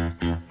Equipment.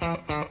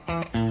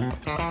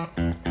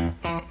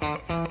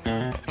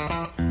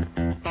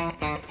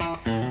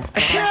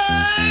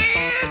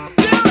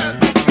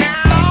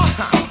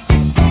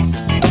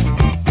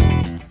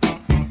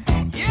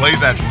 Play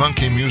that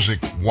funky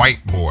music,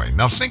 White Boy.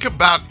 Now think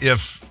about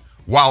if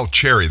Wild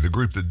Cherry, the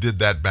group that did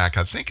that back,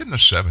 I think in the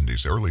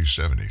 70s, early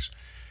 70s,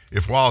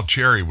 if Wild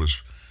Cherry was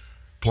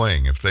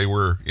playing, if they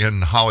were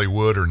in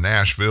Hollywood or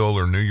Nashville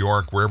or New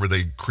York, wherever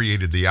they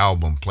created the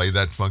album, Play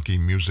That Funky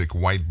Music,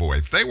 White Boy.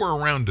 If they were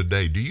around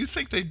today, do you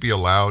think they'd be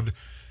allowed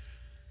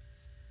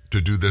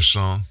to do this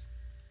song?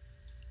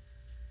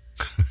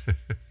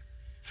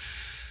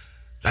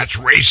 That's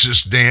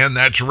racist, Dan.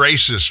 That's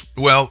racist.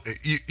 Well,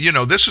 you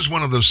know, this is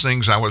one of those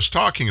things I was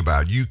talking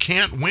about. You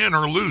can't win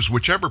or lose.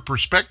 Whichever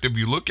perspective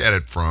you look at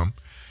it from,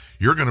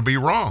 you're going to be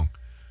wrong.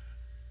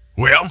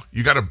 Well,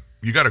 you got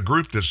a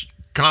group that's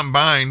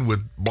combined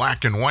with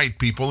black and white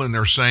people, and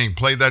they're saying,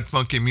 play that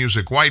funky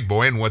music, white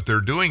boy. And what they're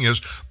doing is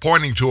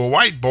pointing to a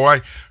white boy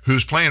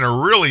who's playing a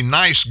really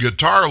nice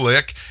guitar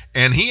lick,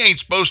 and he ain't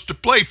supposed to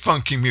play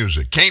funky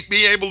music. Can't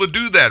be able to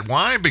do that.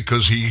 Why?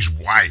 Because he's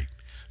white.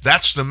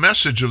 That's the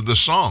message of the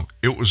song.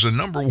 It was a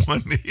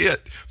 #1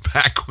 hit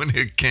back when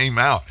it came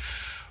out.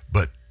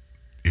 But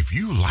if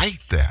you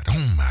like that,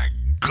 oh my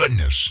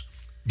goodness,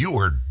 you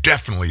are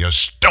definitely a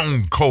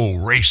stone cold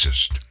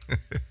racist.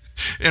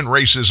 And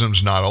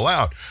racism's not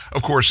allowed.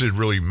 Of course, it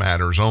really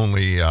matters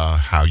only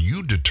how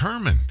you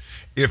determine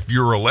if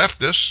you're a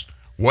leftist,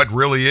 what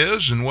really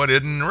is and what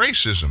isn't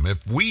racism.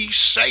 If we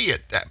say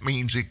it, that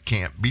means it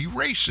can't be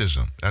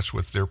racism. That's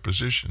what their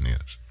position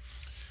is.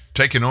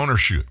 Taking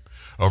ownership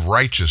of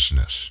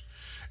righteousness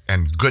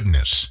and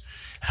goodness.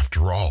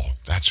 After all,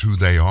 that's who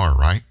they are,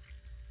 right?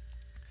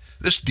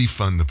 This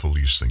defund the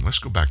police thing, let's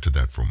go back to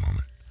that for a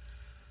moment.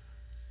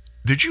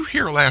 Did you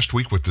hear last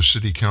week what the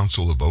City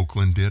Council of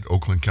Oakland did,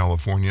 Oakland,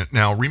 California?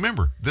 Now,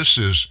 remember, this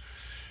is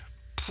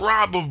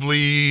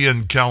probably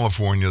in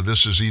California,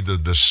 this is either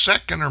the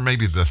second or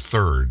maybe the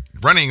third,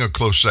 running a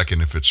close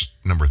second if it's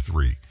number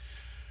 3.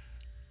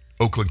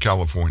 Oakland,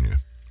 California.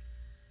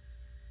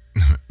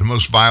 The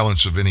most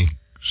violence of any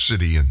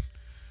city in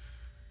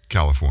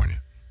California.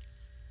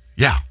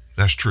 Yeah,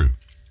 that's true.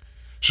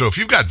 So if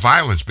you've got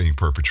violence being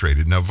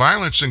perpetrated, now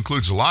violence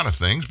includes a lot of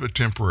things, but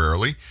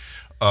temporarily,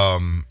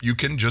 you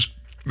can just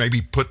maybe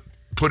put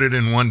it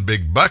in one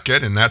big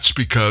bucket, and that's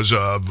because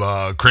of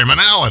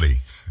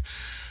criminality.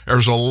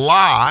 There's a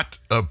lot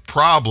of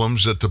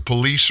problems that the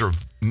police are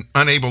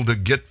unable to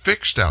get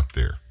fixed out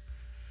there.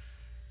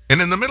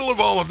 And in the middle of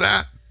all of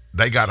that,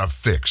 they got to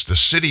fix. The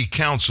City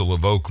Council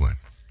of Oakland,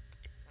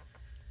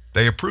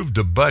 they approved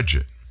a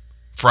budget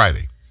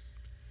Friday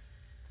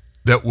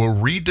that will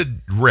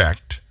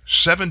redirect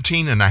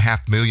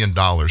 $17.5 million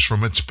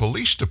from its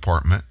police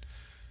department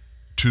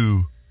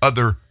to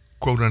other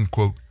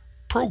quote-unquote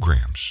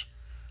programs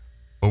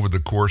over the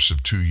course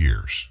of 2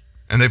 years.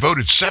 And they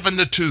voted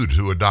 7-2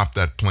 to adopt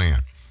that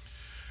plan.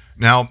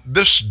 Now,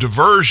 this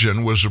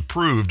diversion was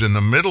approved in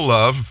the middle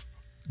of,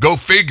 go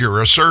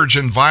figure, a surge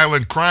in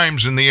violent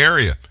crimes in the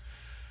area.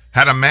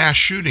 Had a mass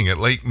shooting at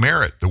Lake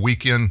Merritt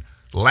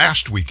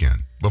last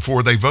weekend,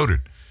 before they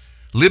voted.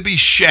 Libby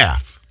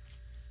Schaaf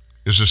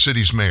is the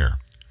city's mayor.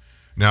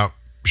 Now,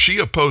 she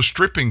opposed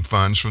stripping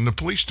funds from the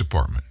police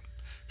department.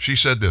 She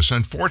said this,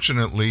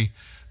 unfortunately,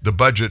 the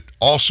budget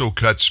also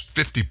cuts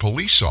 50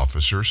 police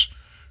officers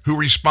who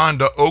respond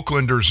to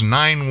Oaklanders'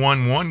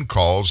 911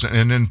 calls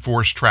and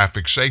enforce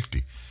traffic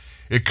safety.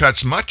 It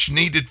cuts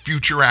much-needed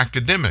future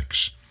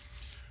academics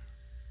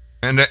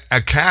and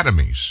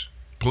academies,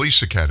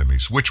 police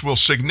academies, which will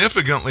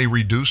significantly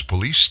reduce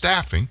police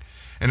staffing,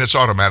 and it's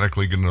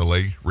automatically going to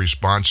delay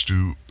response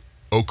to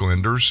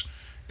Oaklanders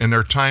in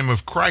their time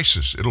of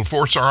crisis. It'll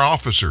force our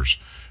officers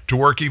to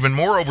work even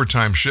more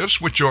overtime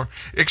shifts, which are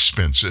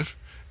expensive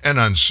and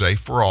unsafe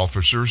for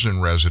officers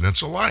and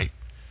residents alike.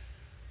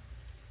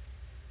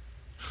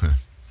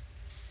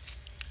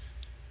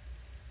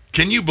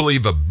 Can you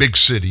believe a big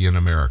city in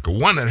America,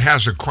 one that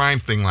has a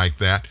crime thing like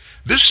that?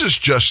 This is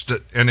just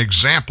an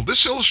example.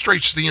 This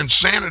illustrates the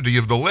insanity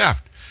of the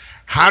left.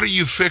 How do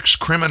you fix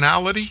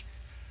criminality?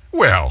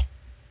 Well,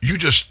 you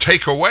just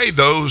take away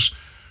those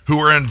who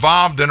are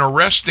involved in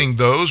arresting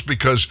those,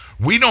 because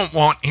we don't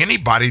want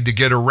anybody to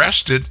get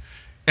arrested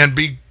and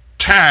be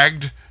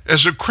tagged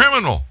as a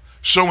criminal.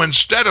 So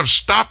instead of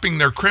stopping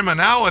their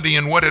criminality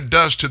and what it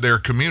does to their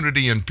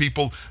community and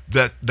people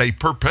that they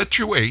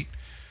perpetuate,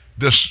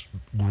 this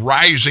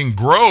rising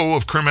grow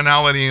of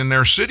criminality in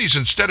their cities,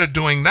 instead of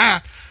doing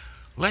that,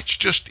 let's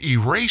just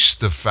erase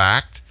the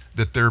fact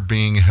that they're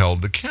being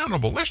held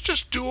accountable. Let's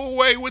just do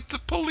away with the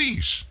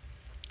police.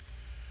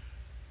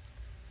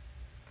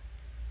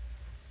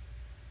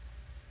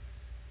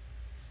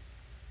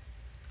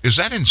 Is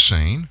that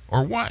insane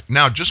or what?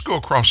 Now just go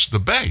across the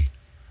bay.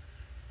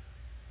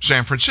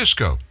 San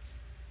Francisco.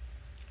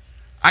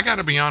 I got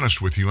to be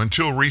honest with you,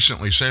 until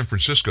recently, San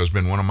Francisco has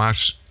been one of my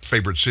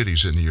favorite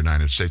cities in the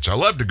United States. I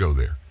love to go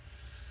there.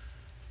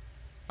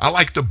 I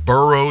like the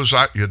boroughs.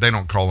 They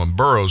don't call them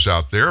boroughs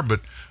out there,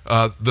 but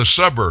the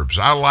suburbs.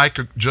 I like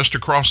just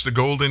across the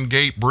Golden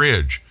Gate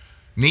Bridge.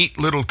 Neat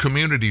little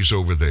communities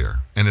over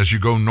there. And as you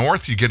go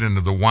north, you get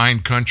into the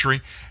wine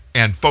country.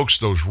 And folks,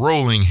 those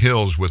rolling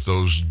hills with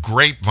those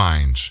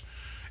grapevines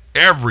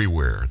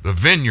everywhere, the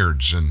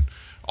vineyards and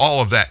all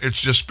of that,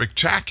 it's just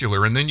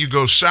spectacular. And then you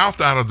go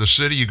south out of the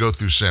city, you go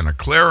through Santa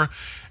Clara,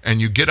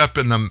 and you get up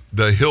in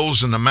the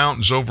hills and the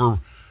mountains over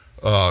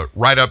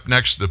right up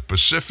next to the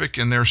Pacific,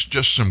 and there's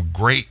just some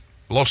great,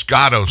 Los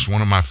Gatos,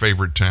 one of my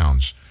favorite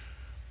towns.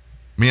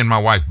 Me and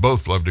my wife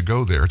both love to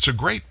go there. It's a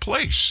great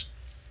place.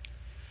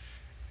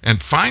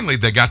 And finally,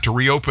 they got to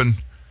reopen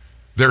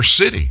their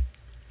city.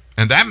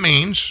 And that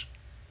means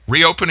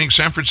reopening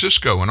San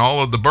Francisco and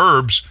all of the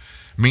burbs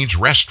means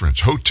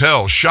restaurants,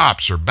 hotels,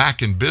 shops are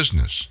back in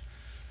business.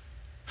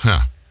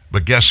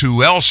 But guess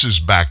who else is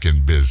back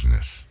in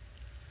business?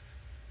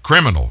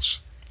 Criminals.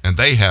 And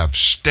they have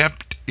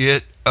stepped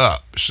it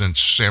up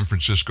since San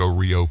Francisco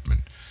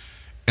reopened.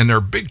 And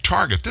their big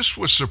target, this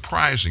was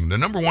surprising, the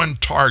number one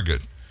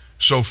target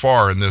so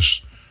far in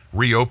this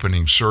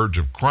reopening surge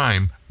of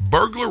crime,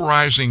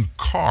 burglarizing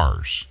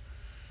cars.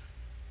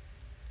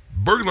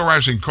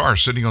 Burglarizing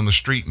cars sitting on the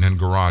street and in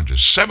garages.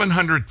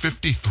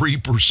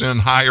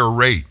 753% higher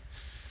rate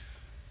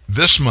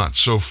this month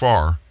so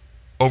far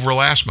over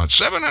last month.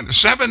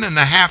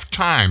 7.5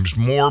 times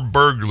more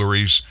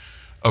burglaries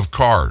of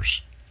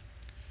cars.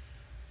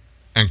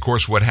 And of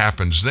course, what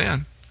happens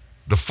then?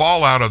 The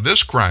fallout of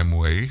this crime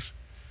wave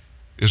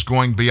is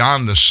going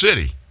beyond the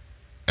city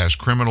as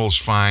criminals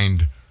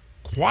find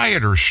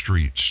quieter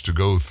streets to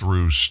go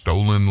through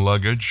stolen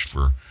luggage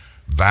for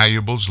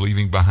valuables,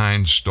 leaving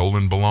behind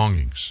stolen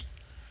belongings.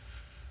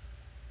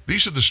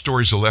 These are the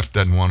stories the left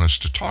doesn't want us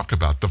to talk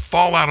about. The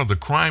fallout of the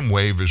crime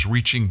wave is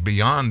reaching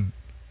beyond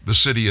the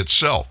city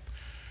itself.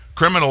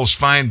 Criminals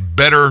find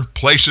better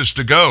places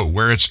to go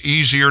where it's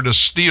easier to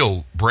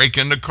steal, break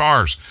into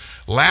cars.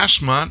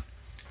 Last month,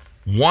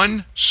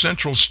 one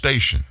central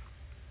station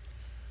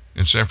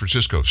in San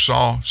Francisco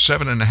saw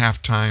 7.5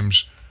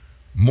 times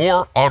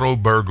more auto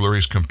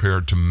burglaries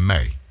compared to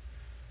May.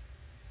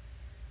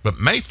 But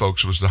May,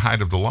 folks, was the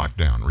height of the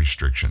lockdown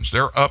restrictions.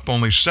 They're up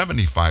only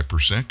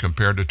 75%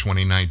 compared to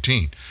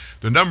 2019.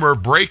 The number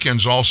of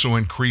break-ins also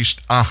increased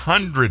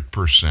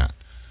 100%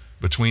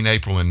 between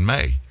April and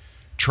May,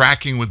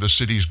 tracking with the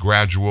city's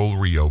gradual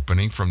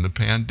reopening from the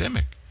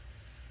pandemic.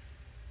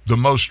 The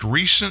most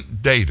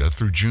recent data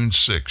through June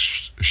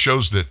 6th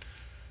shows that,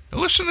 now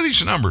listen to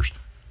these numbers,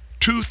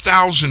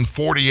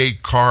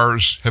 2,048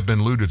 cars have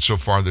been looted so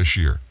far this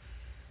year.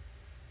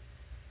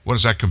 What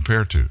does that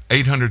compare to?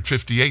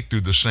 858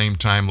 through the same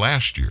time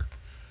last year.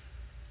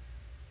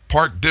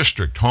 Park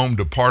District, home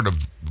to part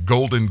of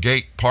Golden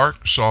Gate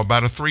Park, saw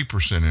about a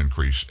 3%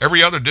 increase.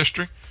 Every other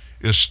district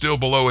is still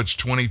below its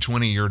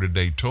 2020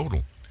 year-to-date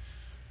total.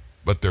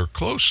 But they're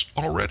close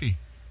already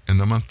in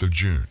the month of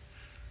June.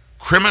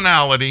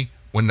 Criminality,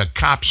 when the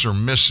cops are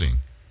missing,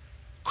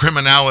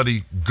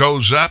 criminality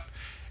goes up,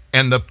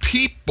 and the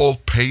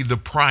people pay the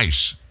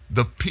price.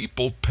 The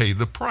people pay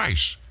the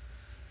price.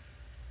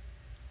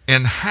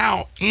 And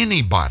how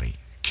anybody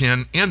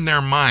can, in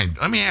their mind,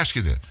 let me ask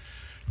you this.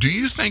 Do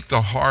you think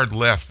the hard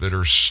left that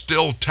are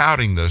still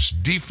touting this,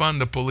 defund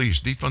the police,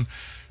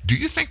 do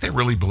you think they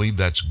really believe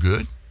that's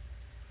good?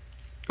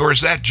 Or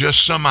is that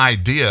just some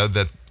idea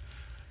that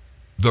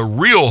the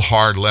real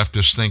hard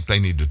leftists think they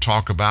need to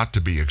talk about to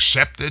be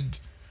accepted?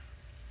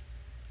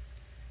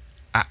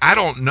 I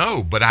don't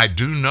know, but I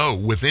do know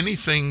with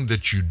anything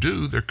that you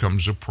do, there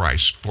comes a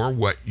price for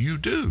what you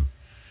do.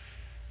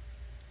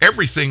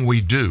 Everything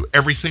we do,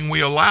 everything we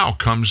allow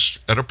comes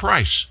at a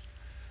price.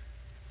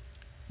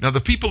 Now,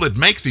 the people that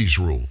make these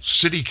rules,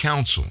 city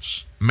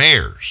councils,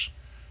 mayors,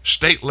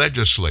 state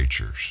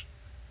legislatures,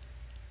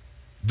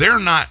 they're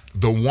not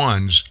the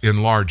ones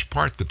in large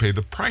part that pay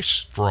the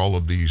price for all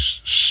of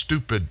these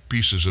stupid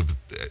pieces of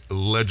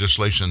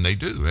legislation they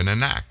do and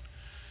enact.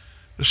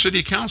 The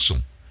city council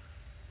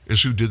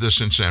is who did this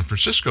in San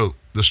Francisco.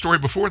 The story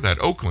before that,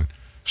 Oakland,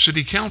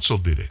 city council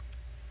did it.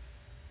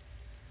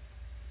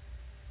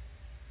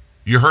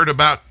 You heard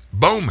about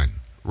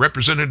Bowman,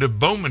 Representative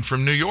Bowman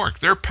from New York.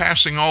 They're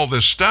passing all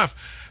this stuff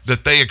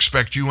that they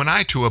expect you and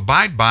I to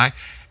abide by.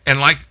 And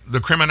like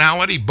the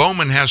criminality,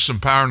 Bowman has some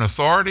power and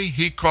authority.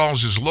 He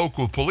calls his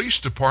local police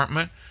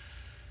department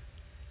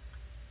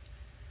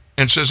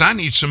and says, I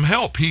need some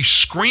help. He's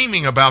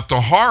screaming about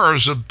the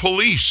horrors of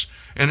police,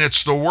 and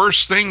it's the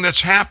worst thing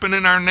that's happened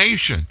in our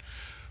nation.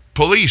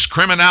 Police,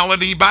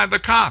 criminality by the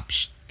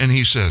cops. And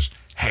he says,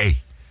 hey,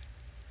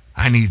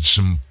 I need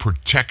some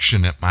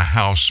protection at my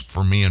house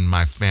for me and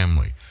my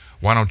family.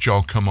 Why don't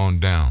y'all come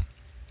on down?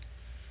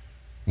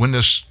 When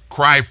this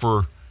cry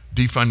for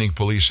defunding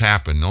police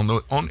happened,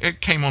 it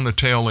came on the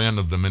tail end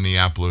of the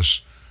Minneapolis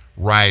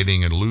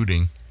rioting and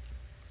looting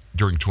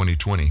during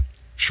 2020,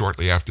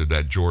 shortly after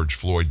that George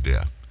Floyd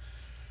death.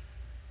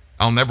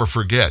 I'll never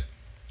forget,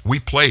 we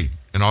played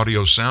an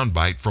audio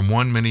soundbite from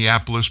one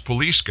Minneapolis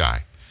police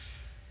guy,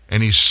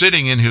 and he's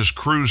sitting in his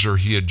cruiser.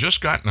 He had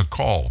just gotten a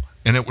call,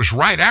 and it was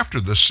right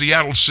after the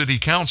Seattle City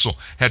Council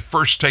had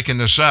first taken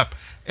this up,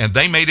 and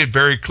they made it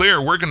very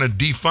clear, we're going to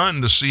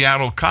defund the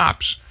Seattle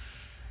cops.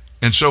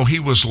 And so he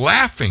was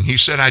laughing. He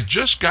said, I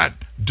just got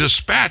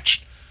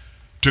dispatched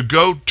to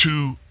go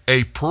to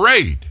a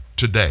parade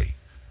today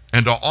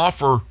and to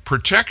offer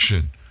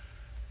protection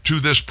to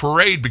this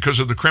parade because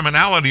of the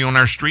criminality on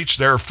our streets.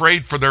 They're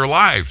afraid for their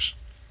lives.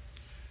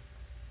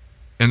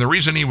 And the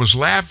reason he was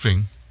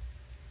laughing,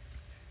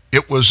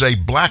 it was a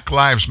Black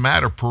Lives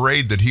Matter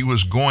parade that he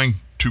was going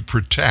to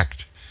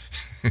protect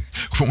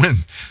when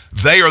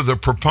they are the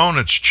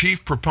proponents,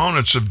 chief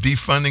proponents of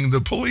defunding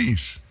the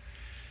police.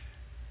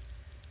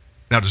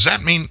 Now, does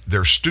that mean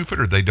they're stupid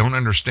or they don't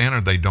understand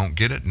or they don't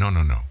get it? No.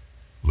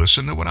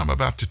 Listen to what I'm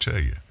about to tell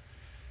you.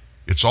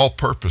 It's all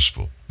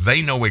purposeful.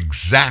 They know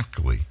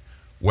exactly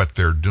what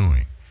they're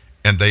doing.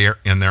 And they are,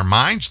 in their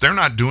minds, they're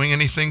not doing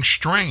anything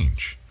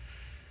strange.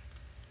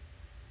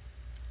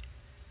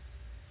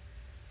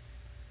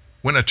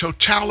 When a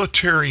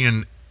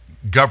totalitarian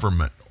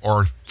government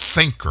or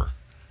thinker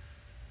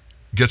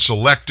gets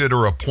elected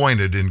or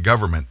appointed in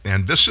government,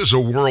 and this is a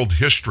world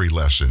history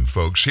lesson,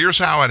 folks, here's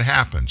how it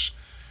happens.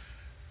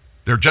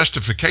 Their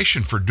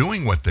justification for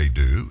doing what they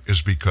do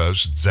is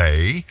because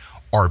they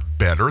are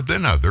better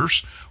than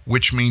others,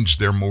 which means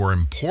they're more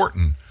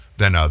important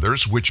than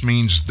others, which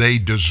means they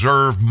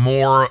deserve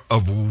more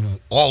of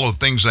all the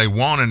things they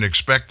want and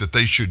expect that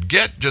they should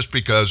get just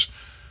because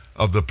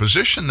of the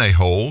position they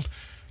hold.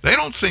 They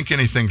don't think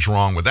anything's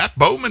wrong with that.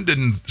 Bowman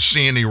didn't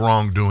see any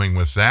wrongdoing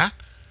with that.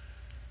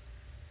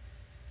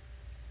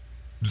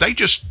 They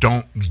just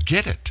don't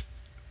get it.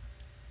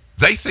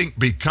 They think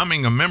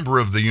becoming a member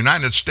of the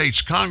United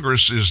States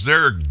Congress is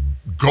their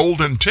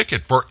golden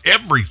ticket for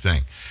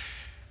everything.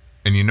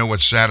 And you know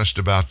what's saddest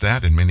about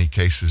that? In many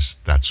cases,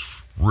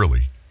 that's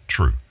really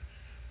true.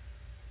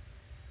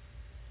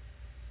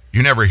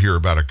 You never hear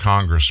about a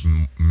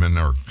congressman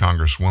or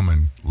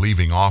congresswoman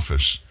leaving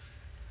office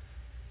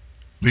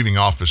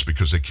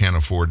because they can't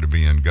afford to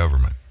be in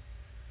government.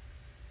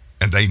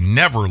 And they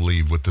never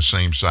leave with the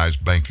same size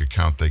bank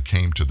account they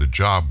came to the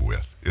job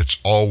with. It's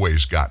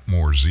always got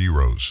more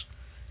zeros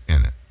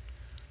in it.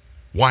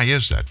 Why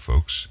is that,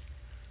 folks?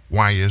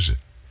 Why is it?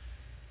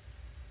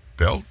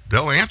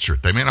 They'll answer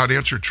it. They may not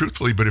answer it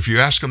truthfully, but if you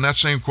ask them that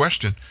same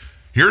question,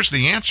 here's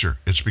the answer.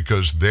 It's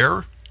because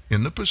they're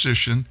in the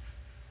position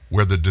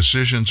where the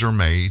decisions are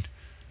made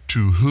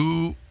to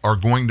who are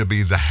going to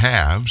be the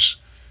haves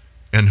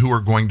and who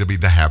are going to be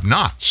the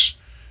have-nots.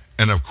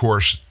 And of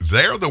course,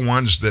 they're the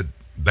ones that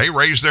they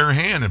raise their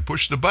hand and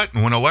push the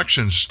button when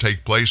elections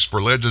take place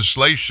for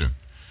legislation.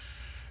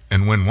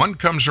 And when one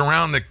comes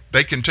around that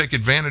they can take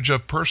advantage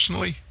of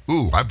personally,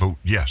 I vote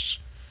yes.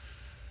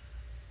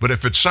 But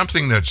if it's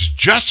something that's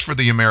just for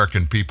the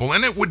American people,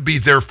 and it would be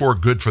therefore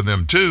good for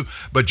them too,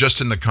 but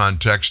just in the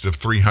context of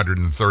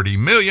 330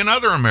 million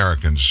other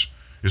Americans,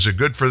 is it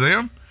good for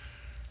them?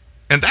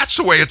 And that's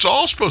the way it's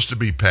all supposed to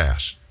be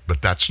passed.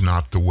 But that's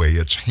not the way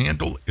it's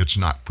handled. It's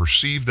not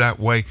perceived that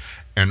way.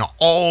 And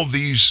all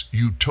these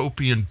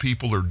utopian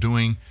people are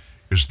doing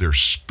is they're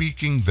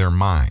speaking their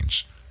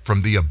minds.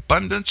 From the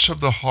abundance of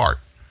the heart,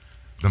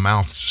 the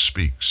mouth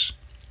speaks.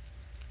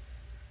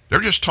 They're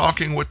just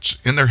talking what's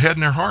in their head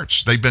and their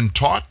hearts. They've been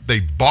taught,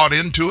 they've bought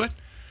into it.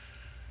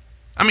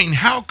 I mean,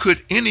 how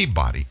could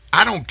anybody,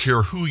 I don't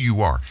care who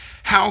you are,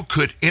 how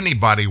could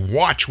anybody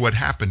watch what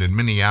happened in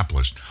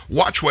Minneapolis,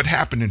 watch what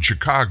happened in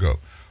Chicago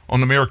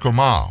on the Miracle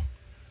Mile,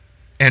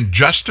 and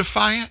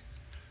justify it?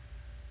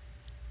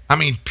 I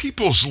mean,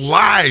 people's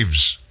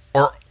lives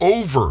are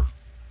over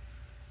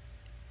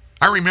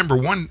I remember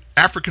one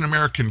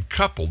African-American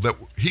couple that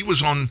he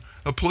was on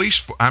a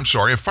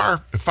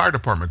fire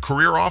department,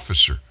 career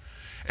officer.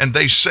 And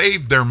they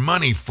saved their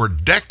money for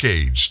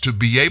decades to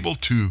be able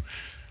to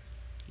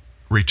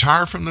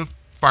retire from the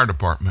fire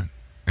department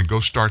and go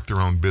start their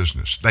own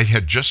business. They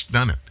had just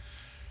done it.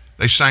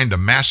 They signed a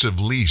massive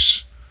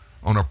lease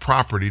on a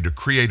property to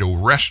create a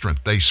restaurant.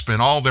 They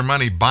spent all their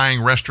money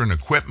buying restaurant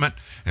equipment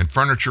and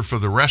furniture for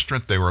the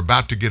restaurant. They were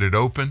about to get it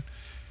open.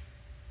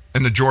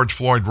 And the George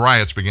Floyd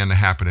riots began to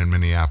happen in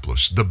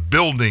Minneapolis. The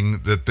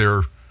building that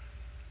their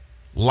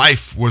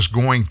life was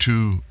going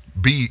to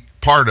be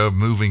part of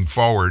moving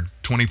forward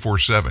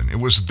 24/7. It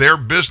was their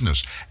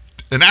business.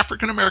 An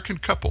African-American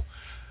couple.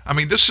 I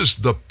mean, this is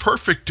the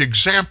perfect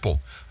example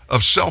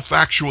of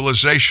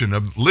self-actualization,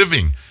 of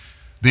living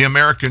the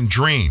American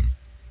dream.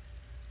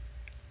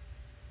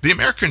 The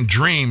American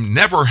dream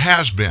never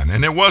has been,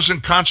 and it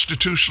wasn't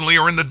constitutionally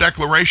or in the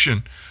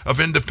Declaration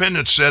of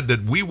Independence said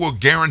that we will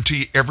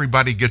guarantee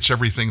everybody gets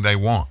everything they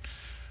want.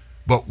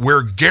 But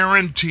we're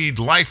guaranteed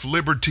life,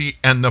 liberty,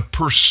 and the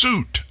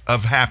pursuit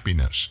of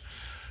happiness.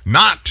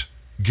 Not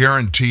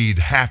guaranteed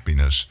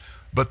happiness,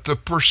 but the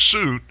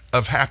pursuit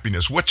of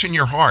happiness. What's in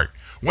your heart?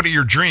 What are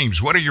your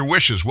dreams? What are your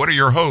wishes? What are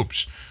your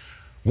hopes?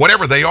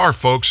 Whatever they are,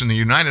 folks, in the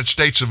United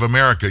States of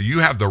America, you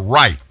have the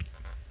right.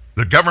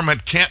 The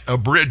government can't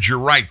abridge your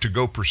right to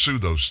go pursue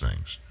those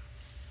things.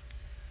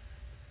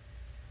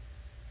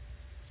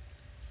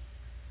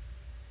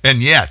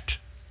 And yet,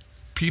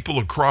 people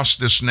across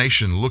this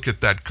nation look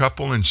at that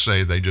couple and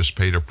say they just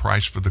paid a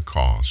price for the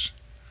cause.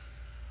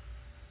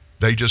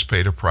 They just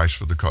paid a price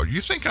for the cause.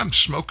 You think I'm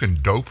smoking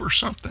dope or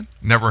something?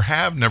 Never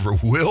have, never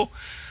will.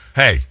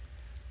 Hey,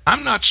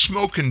 I'm not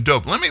smoking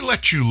dope. Let me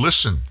let you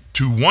listen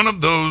to one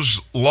of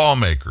those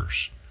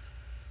lawmakers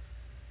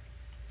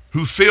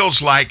who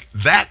feels like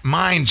that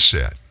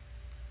mindset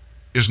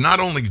is not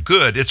only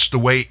good, it's the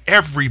way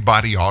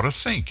everybody ought to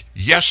think.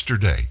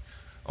 Yesterday,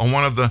 on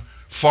one of the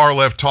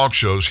far-left talk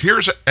shows,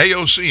 here's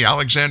AOC,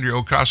 Alexandria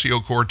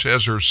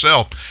Ocasio-Cortez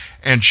herself,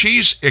 and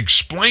she's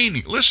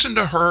explaining, listen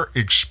to her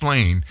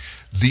explain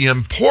the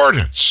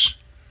importance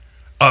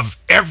of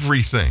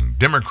everything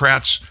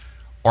Democrats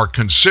are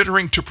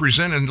considering to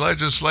present in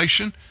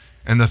legislation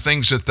and the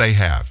things that they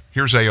have.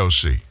 Here's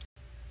AOC.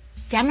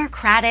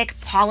 Democratic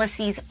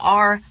policies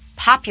are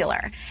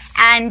popular,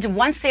 and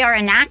once they are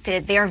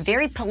enacted, they are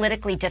very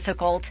politically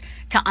difficult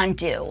to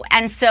undo.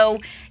 And so,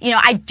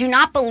 I do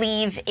not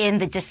believe in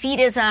the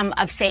defeatism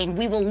of saying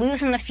we will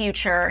lose in the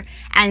future,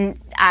 and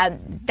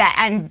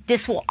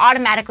this will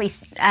automatically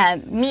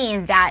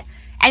mean that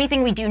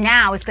anything we do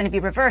now is going to be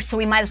reversed, so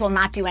we might as well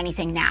not do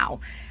anything now.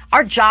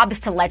 Our job is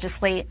to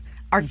legislate.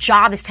 Our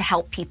job is to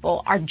help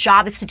people. Our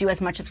job is to do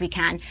as much as we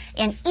can.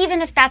 And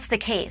even if that's the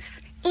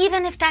case,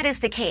 even if that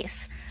is the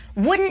case,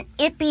 wouldn't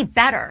it be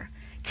better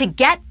to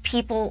get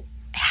people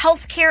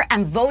health care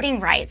and voting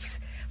rights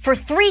for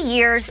 3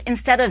 years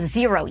instead of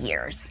 0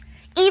 years?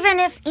 Even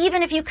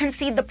if you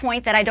concede the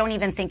point that I don't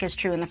even think is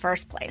true in the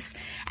first place.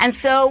 And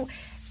so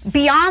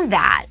beyond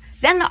that,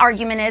 then the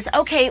argument is,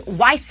 okay,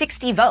 why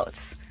 60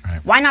 votes?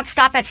 Right. Why not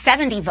stop at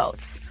 70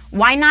 votes?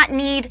 Why not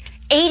need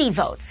 80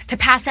 votes to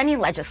pass any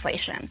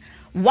legislation?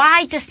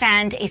 Why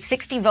defend a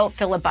 60-vote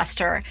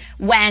filibuster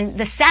when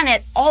the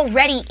Senate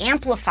already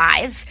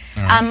amplifies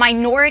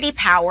minority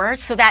power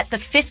so that the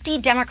 50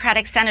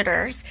 Democratic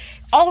senators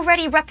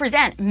already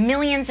represent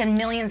millions and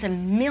millions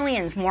and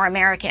millions more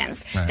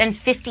Americans than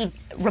 50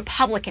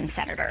 Republican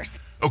senators?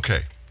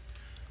 Okay.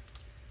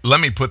 Let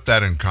me put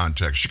that in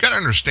context. You got to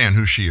understand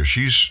who she is.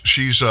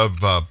 She's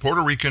of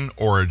Puerto Rican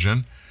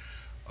origin.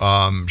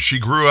 She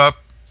grew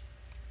up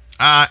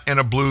in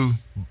a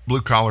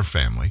blue-collar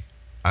family.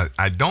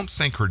 I don't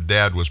think her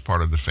dad was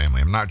part of the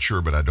family. I'm not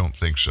sure, but I don't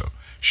think so.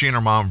 She and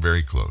her mom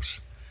very close.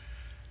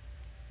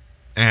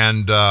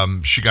 And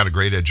she got a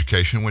great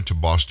education, went to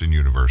Boston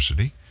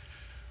University.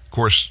 Of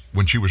course,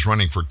 when she was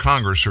running for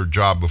Congress, her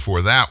job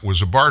before that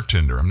was a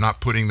bartender. I'm not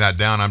putting that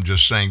down. I'm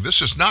just saying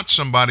this is not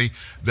somebody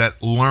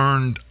that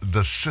learned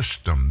the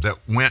system, that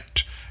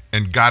went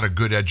and got a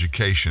good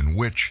education,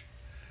 which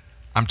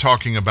I'm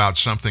talking about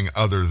something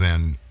other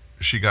than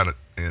she got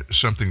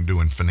something to do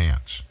in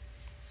finance.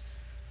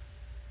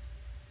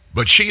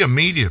 But she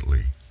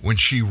immediately, when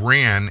she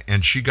ran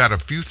and she got a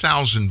few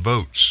thousand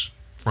votes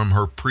from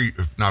her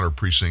not her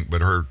precinct,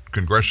 but her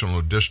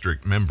congressional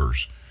district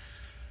members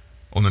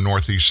on the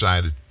northeast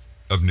side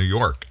of New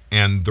York.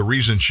 And the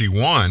reason she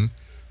won,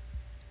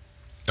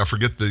 I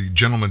forget the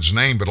gentleman's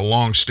name, but a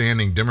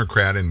long-standing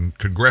Democrat in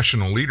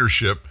congressional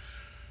leadership,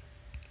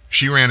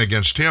 she ran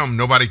against him.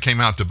 Nobody came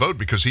out to vote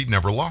because he'd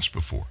never lost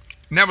before.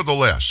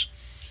 Nevertheless,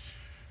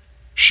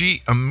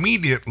 she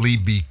immediately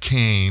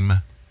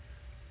became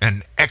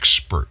an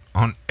expert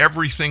on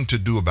everything to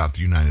do about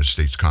the United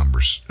States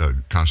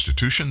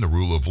Constitution, the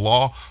rule of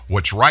law,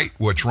 what's right,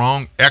 what's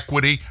wrong,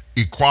 equity,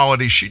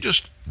 equality.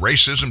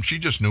 Racism, she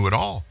just knew it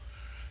all.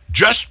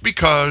 Just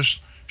because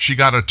she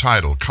got a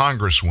title,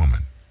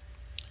 Congresswoman.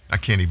 I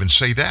can't even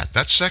say that.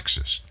 That's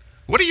sexist.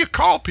 What do you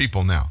call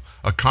people now?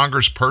 A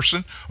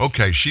congressperson?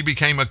 Okay, she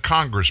became a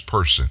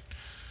congressperson.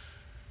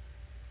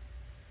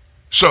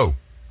 So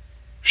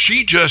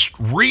she just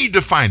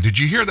redefined. Did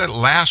you hear that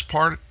last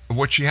part of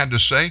what she had to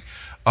say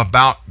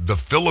about the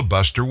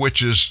filibuster,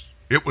 which is,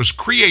 it was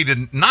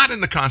created not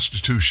in the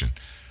Constitution,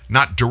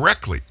 not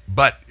directly,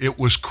 but it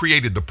was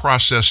created, the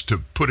process to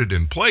put it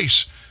in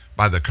place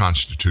by the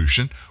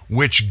Constitution,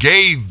 which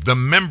gave the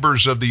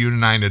members of the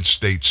United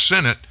States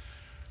Senate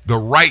the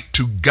right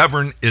to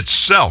govern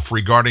itself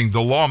regarding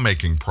the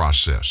lawmaking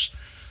process.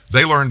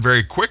 They learned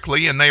very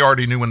quickly, and they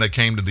already knew when they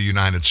came to the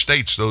United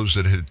States, those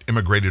that had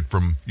immigrated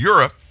from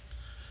Europe,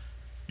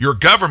 your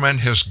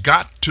government has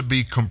got to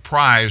be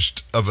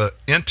comprised of an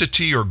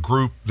entity or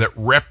group that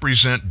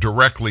represent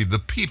directly the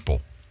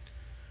people.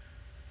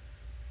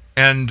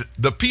 And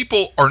the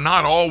people are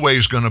not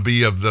always going to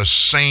be of the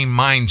same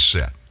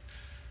mindset.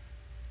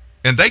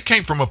 And they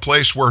came from a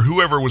place where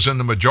whoever was in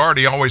the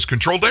majority always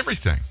controlled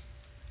everything.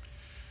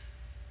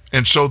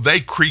 And so they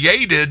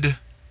created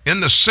in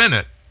the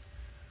Senate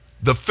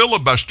the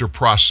filibuster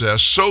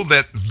process so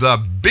that the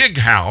big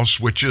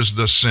house, which is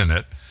the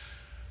Senate,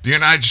 the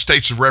United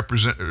States of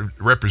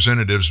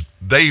Representatives,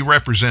 they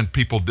represent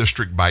people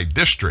district by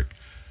district.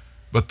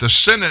 But the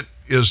Senate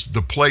is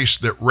the place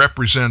that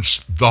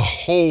represents the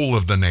whole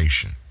of the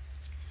nation.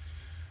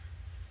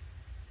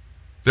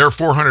 There are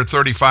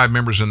 435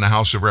 members in the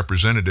House of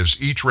Representatives.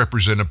 Each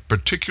represent a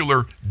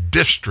particular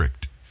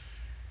district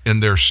in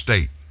their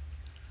state.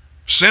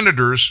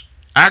 Senators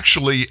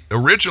actually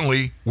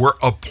originally were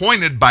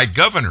appointed by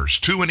governors,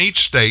 2 in each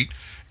state,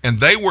 and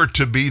they were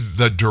to be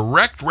the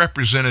direct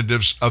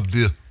representatives of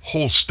the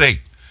whole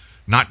state,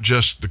 not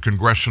just the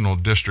congressional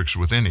districts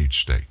within each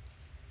state.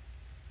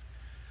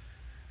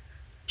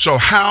 So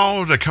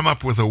how to come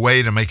up with a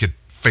way to make it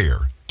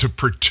fair, to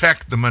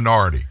protect the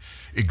minority?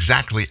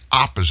 Exactly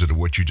opposite of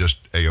what you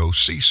just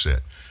AOC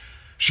said.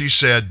 She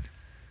said,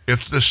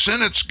 if the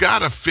Senate's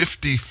got a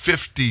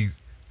 50-50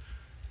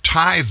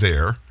 tie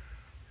there,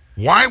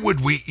 why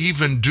would we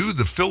even do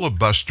the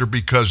filibuster?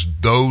 Because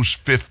those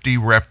 50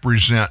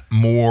 represent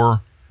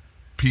more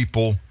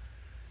people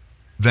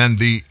than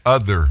the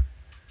other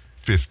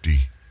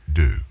 50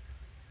 do.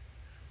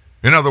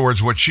 In other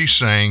words, what she's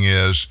saying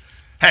is,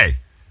 hey,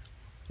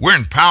 we're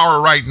in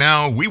power right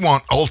now. We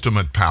want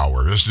ultimate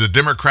power. As the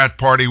Democrat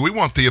Party, we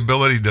want the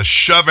ability to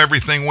shove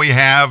everything we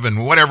have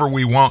and whatever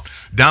we want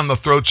down the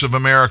throats of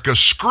America.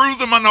 Screw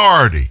the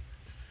minority.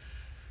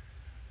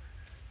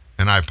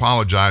 And I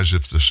apologize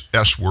if the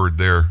S word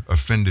there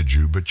offended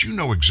you, but you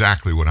know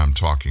exactly what I'm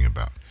talking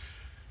about.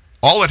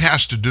 All it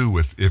has to do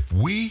with, if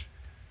we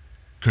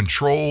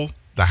control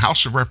the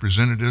House of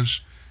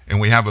Representatives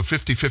and we have a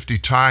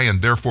 50-50 tie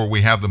and therefore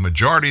we have the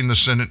majority in the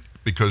Senate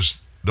because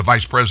the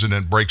vice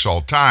president breaks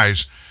all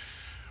ties,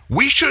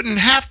 we shouldn't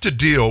have to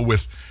deal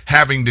with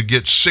having to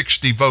get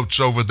 60 votes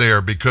over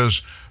there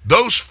because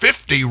those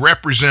 50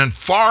 represent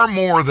far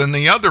more than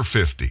the other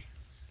 50.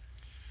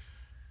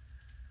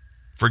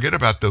 Forget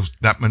about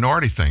that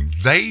minority thing.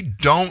 They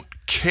don't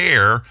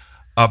care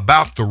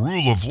about the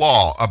rule of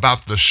law,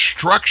 about the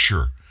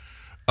structure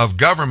of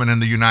government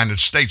in the United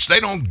States. They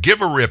don't give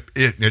a rip.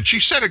 And she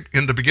said it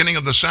in the beginning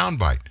of the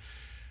soundbite.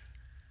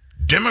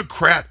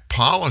 Democrat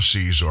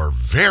policies are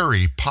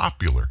very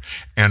popular,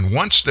 and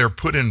once they're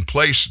put in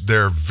place,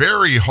 they're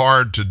very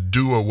hard to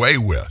do away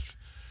with.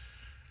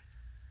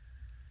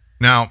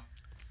 Now,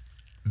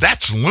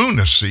 that's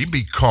lunacy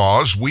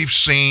because we've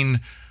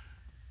seen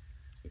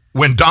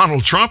when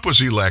Donald Trump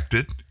was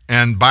elected,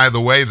 and by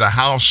the way, the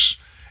House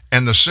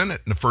and the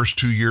Senate in the first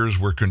 2 years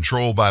were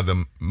controlled by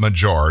the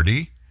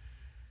majority,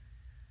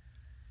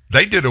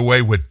 they did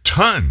away with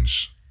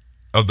tons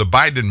of the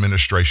Biden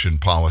administration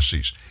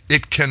policies.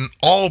 It can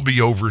all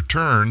be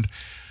overturned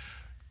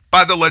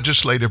by the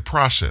legislative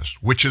process,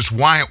 which is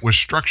why it was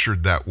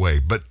structured that way.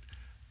 But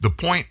the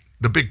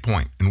big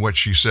point in what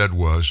she said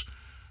was,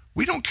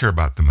 we don't care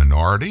about the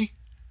minority.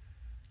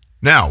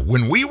 Now,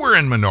 when we were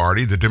in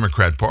minority, the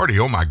Democrat Party,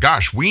 oh my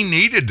gosh, we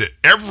needed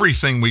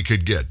everything we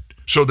could get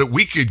so that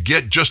we could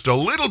get just a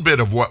little bit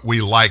of what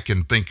we like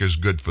and think is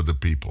good for the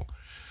people.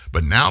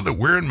 But now that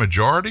we're in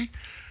majority,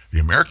 the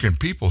American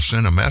people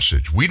sent a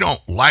message. We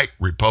don't like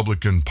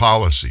Republican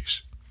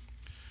policies.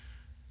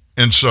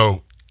 And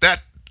so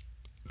that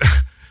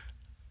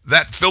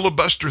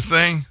filibuster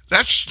thing,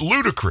 that's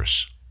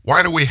ludicrous.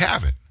 Why do we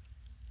have it?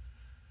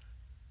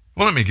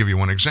 Well, let me give you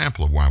one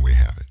example of why we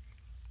have it.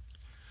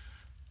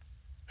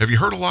 Have you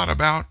heard a lot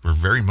about, or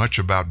very much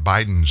about,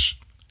 Biden's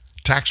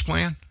tax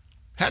plan?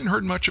 Hadn't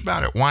heard much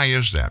about it. Why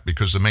is that?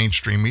 Because the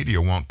mainstream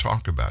media won't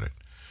talk about it.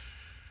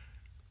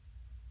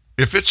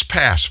 If it's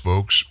passed,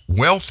 folks,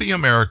 wealthy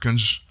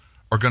Americans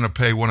are going to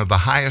pay one of the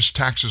highest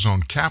taxes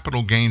on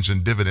capital gains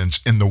and dividends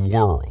in the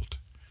world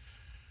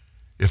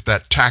if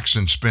that tax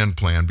and spend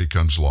plan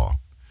becomes law.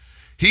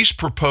 He's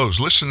proposed,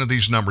 listen to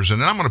these numbers,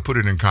 and I'm going to put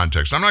it in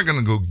context. I'm not going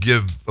to go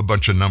give a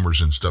bunch of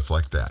numbers and stuff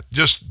like that.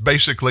 Just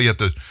basically at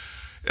the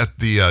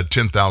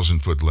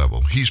 10,000-foot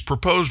level. He's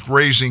proposed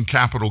raising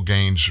capital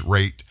gains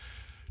rate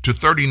to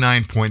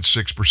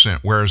 39.6%.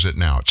 Where is it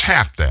now? It's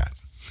half that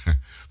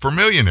for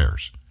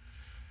millionaires.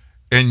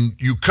 And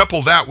you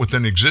couple that with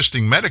an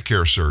existing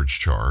Medicare surge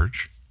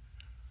charge,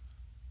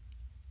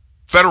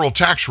 Federal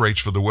tax rates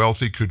for the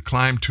wealthy could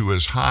climb to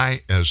as high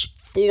as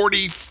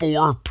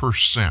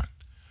 44%.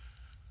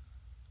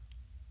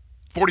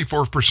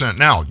 44%.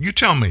 Now, you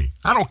tell me,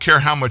 I don't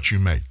care how much you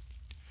make.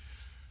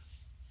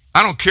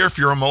 I don't care if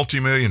you're a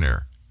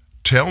multimillionaire.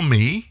 Tell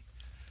me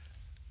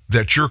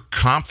that you're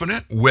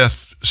confident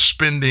with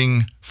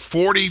spending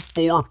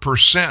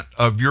 44%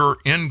 of your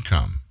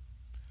income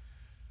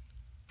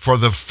for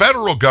the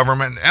federal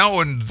government.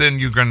 Oh, and then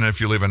you're going to,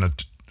 if you live in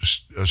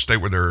a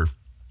state where there are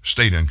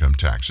state income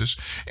taxes,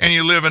 and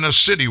you live in a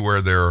city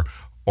where there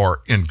are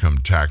income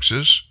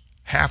taxes,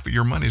 half of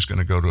your money is going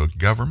to go to a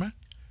government.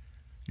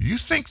 You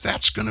think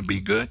that's going to be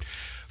good?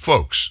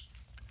 Folks,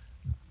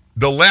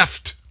 the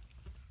left,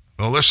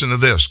 now listen to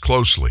this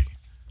closely.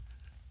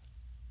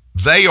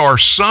 They are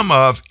some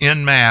of,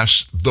 en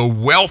masse, the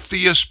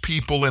wealthiest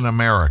people in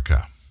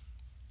America.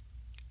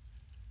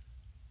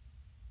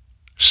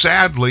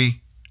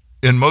 Sadly,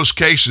 in most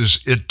cases,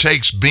 it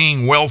takes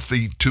being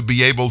wealthy to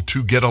be able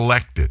to get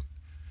elected.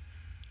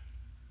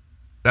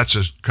 That's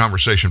a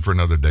conversation for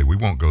another day. We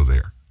won't go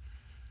there.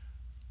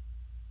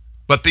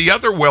 But the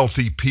other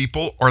wealthy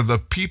people are the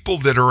people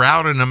that are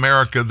out in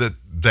America that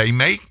they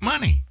make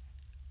money.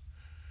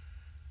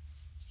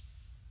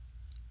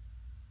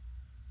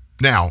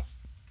 Now,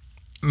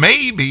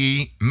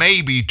 maybe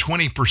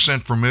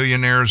 20% for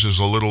millionaires is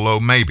a little low,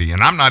 maybe.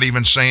 And I'm not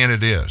even saying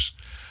it is.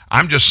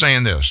 I'm just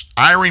saying this.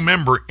 I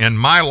remember in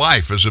my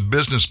life as a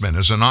businessman,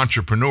 as an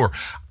entrepreneur,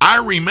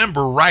 I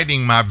remember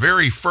writing my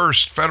very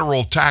first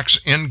federal tax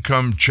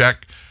income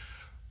check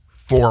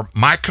for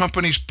my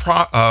company's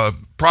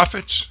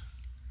profits,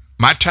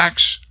 my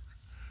tax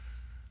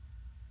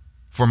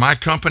for my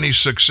company's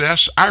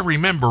success. I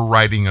remember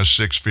writing a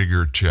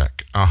six-figure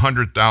check,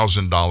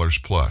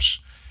 $100,000 plus.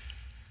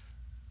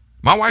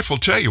 My wife will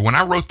tell you, when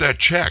I wrote that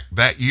check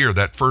that year,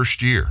 that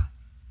first year,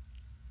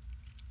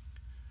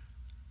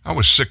 I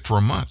was sick for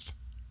a month.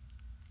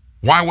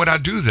 Why would I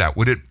do that?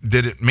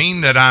 Did it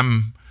mean that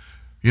I'm,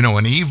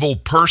 an evil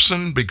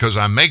person because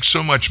I make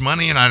so much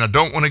money and I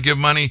don't want to give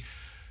money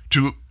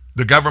to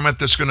the government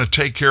that's going to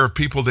take care of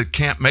people that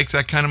can't make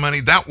that kind of money?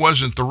 That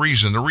wasn't the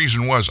reason. The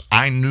reason was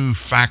I knew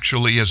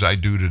factually, as I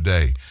do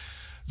today,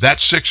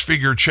 that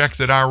six-figure check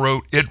that I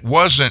wrote, it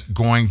wasn't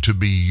going to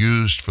be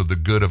used for the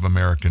good of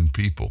American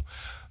people.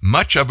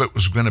 Much of it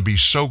was going to be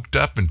soaked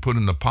up and put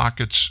in the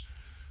pockets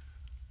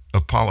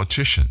of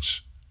politicians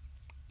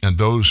and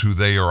those who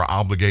they are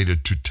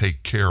obligated to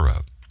take care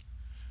of.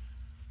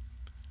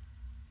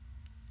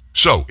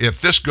 So, if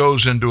this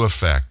goes into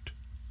effect,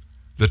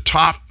 the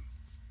top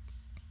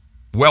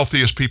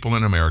wealthiest people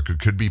in America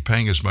could be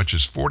paying as much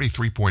as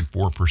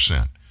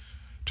 43.4%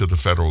 to the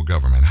federal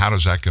government. How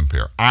does that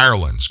compare?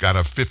 Ireland's got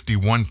a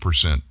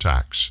 51%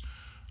 tax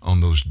on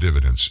those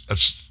dividends.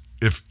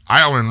 If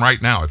Ireland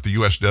right now, if the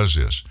U.S. does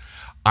this,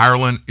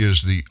 Ireland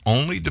is the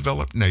only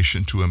developed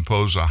nation to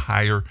impose a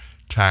higher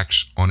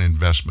tax on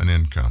investment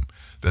income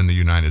than the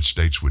United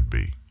States would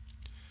be.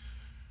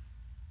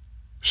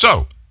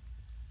 So,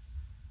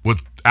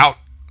 without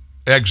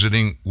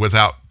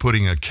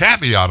putting a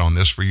caveat on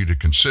this for you to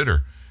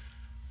consider,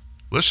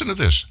 listen to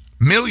this.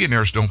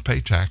 Millionaires don't pay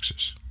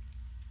taxes.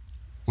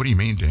 What do you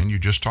mean, Dan? You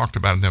just talked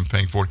about them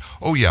paying for it.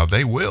 Oh, yeah,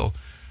 they will.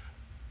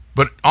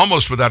 But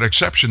almost without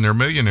exception, they're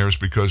millionaires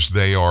because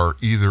they are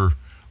either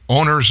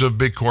owners of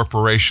big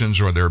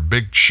corporations or they're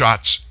big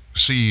shots,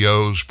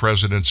 CEOs,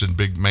 presidents in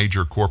big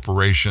major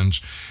corporations.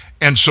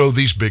 And so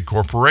these big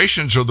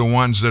corporations are the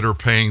ones that are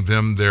paying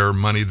them their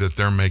money that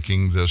they're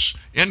making this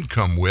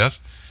income with.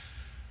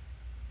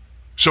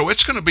 So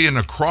it's going to be an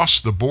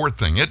across-the-board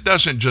thing. It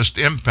doesn't just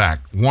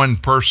impact one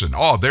person.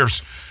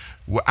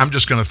 I'm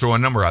just going to throw a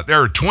number out.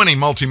 There are 20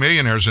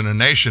 multimillionaires in a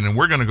nation, and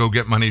we're going to go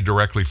get money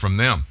directly from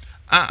them.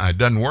 It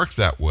doesn't work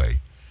that way.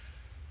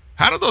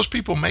 How do those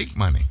people make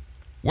money?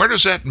 Where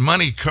does that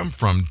money come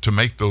from to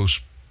make those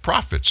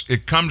profits?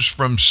 It comes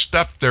from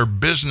stuff their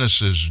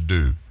businesses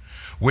do,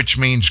 which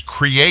means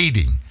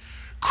creating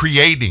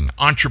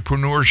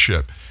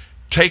entrepreneurship,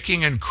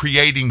 taking and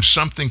creating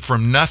something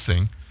from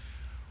nothing,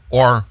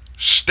 or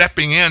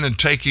stepping in and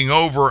taking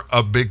over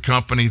a big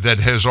company that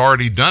has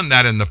already done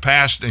that in the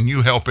past, and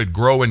you help it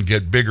grow and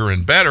get bigger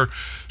and better.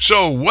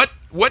 So what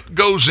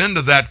goes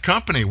into that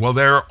company? Well,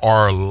 there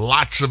are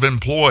lots of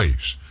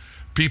employees,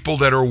 people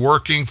that are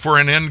working for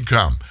an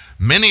income.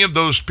 Many of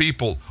those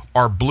people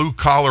are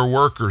blue-collar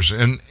workers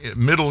and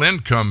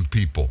middle-income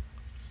people.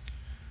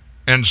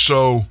 And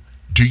so,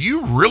 do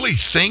you really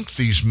think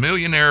these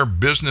millionaire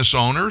business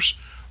owners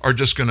are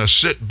just going to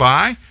sit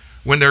by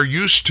when they're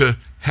used to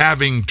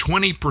having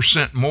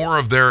 20% more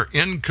of their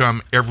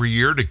income every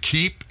year to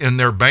keep in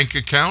their bank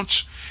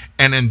accounts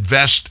and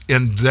invest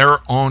in their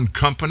own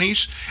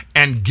companies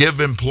and give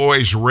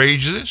employees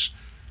raises?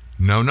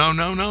 No.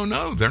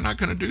 They're not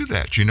going to do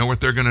that. You know what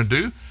they're going to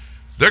do?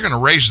 They're going to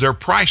raise their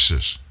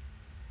prices.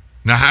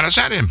 Now, how does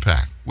that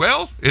impact?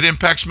 Well, it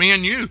impacts me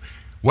and you.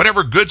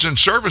 Whatever goods and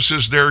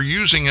services they're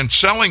using and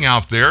selling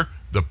out there,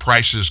 the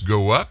prices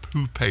go up.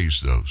 Who pays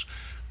those?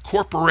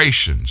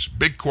 Corporations,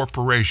 big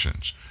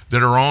corporations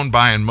that are owned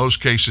by, in most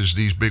cases,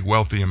 these big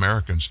wealthy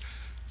Americans.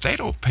 they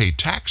don't pay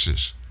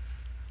taxes.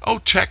 Oh,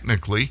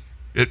 technically,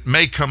 it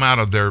may come out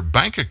of their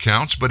bank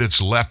accounts, but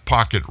it's left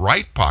pocket,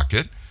 right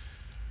pocket.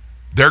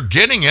 They're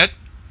getting it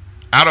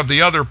out of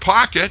the other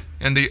pocket.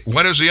 And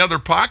what is the other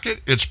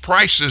pocket? It's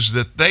prices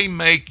that they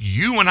make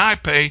you and I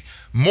pay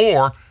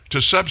more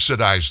to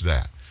subsidize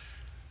that.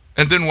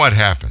 And then what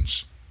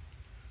happens?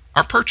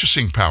 Our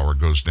purchasing power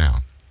goes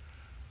down.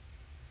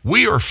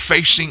 We are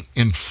facing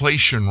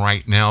inflation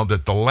right now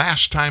that the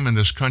last time in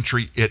this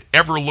country it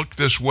ever looked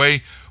this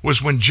way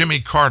was when Jimmy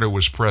Carter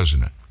was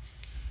president.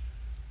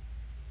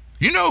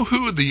 You know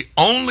who the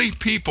only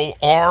people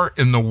are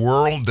in the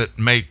world that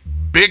make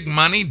big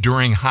money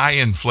during high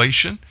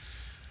inflation?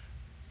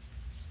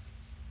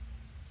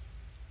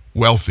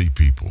 Wealthy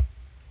people.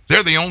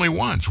 They're the only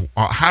ones.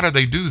 How do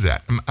they do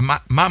that?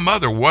 My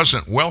mother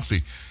wasn't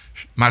wealthy.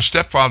 My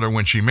stepfather,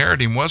 when she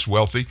married him, was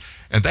wealthy,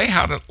 and they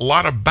had a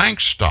lot of bank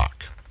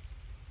stock.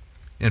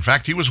 In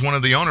fact, he was one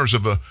of the owners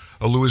of a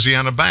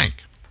Louisiana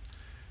bank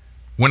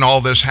when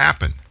all this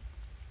happened.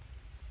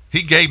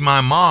 He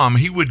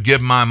would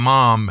give my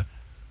mom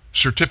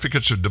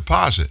certificates of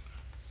deposit.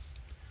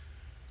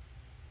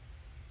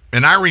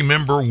 And I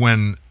remember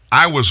when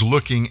I was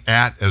looking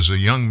at, as a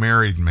young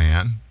married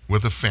man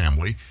with a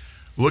family,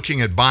 looking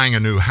at buying a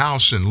new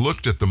house and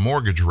looked at the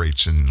mortgage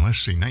rates in,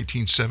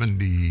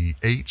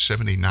 1978,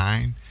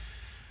 79,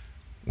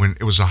 when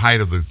it was the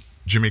height of the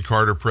Jimmy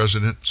Carter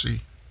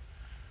presidency.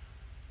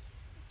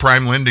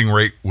 Prime lending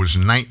rate was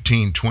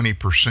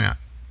 19-20%.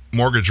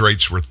 Mortgage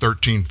rates were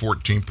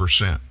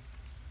 13-14%.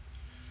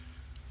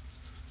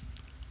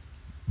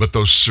 But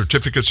those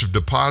certificates of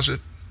deposit,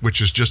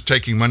 which is just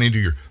taking money to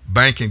your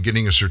bank and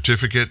getting a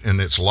certificate, and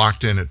it's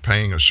locked in at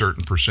paying a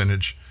certain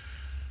percentage,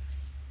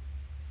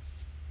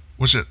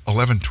 was it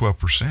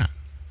 11-12%?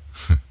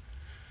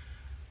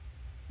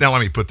 Now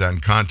let me put that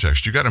in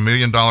context. You got $1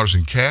 million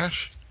in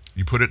cash,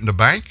 you put it in the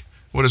bank,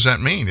 what does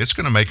that mean? It's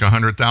going to make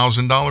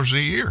 $100,000 a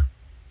year.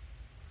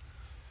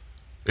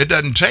 It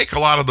doesn't take a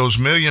lot of those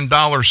 $1 million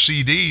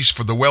CDs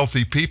for the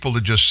wealthy people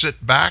to just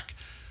sit back,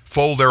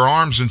 fold their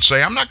arms, and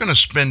say, I'm not going to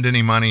spend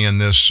any money in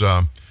this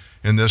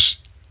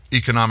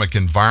economic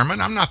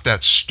environment. I'm not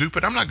that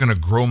stupid. I'm not going to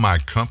grow my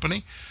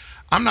company.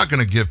 I'm not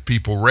going to give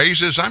people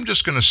raises. I'm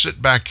just going to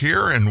sit back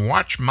here and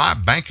watch my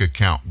bank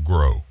account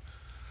grow.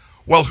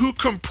 Well, who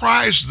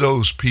comprise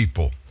those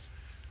people?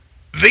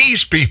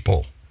 These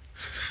people.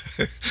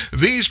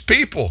 These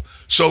people.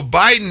 So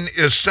Biden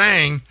is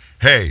saying,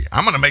 hey,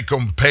 I'm going to make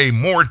them pay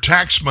more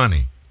tax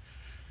money.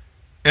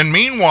 And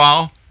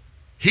meanwhile,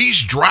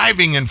 he's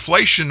driving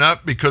inflation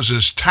up because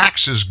his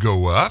taxes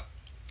go up.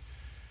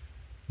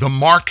 The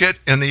market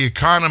and the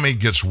economy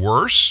gets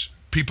worse.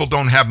 People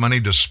don't have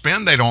money to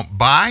spend. They don't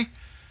buy.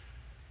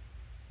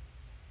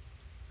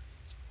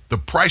 The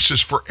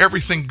prices for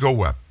everything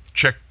go up.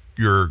 Check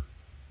your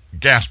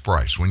gas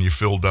price when you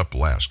filled up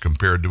last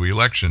compared to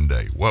election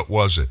day. What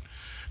was it?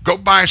 Go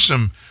buy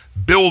some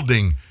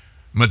building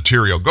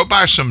material. Go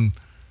buy some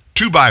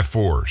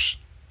 2x4s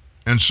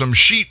and some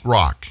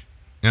sheetrock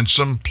and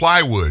some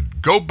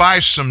plywood. Go buy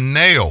some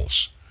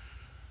nails.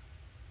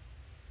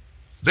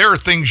 There are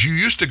things you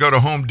used to go to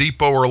Home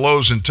Depot or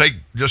Lowe's and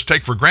just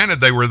take for granted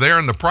they were there,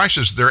 and the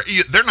prices,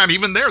 they're not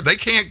even there. They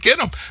can't get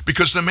them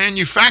because the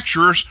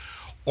manufacturers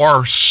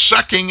are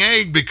sucking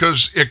egg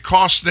because it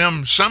costs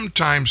them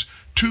sometimes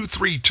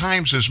 2-3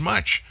 times as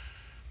much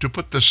to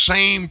put the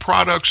same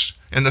products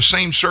and the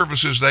same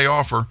services they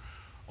offer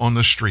on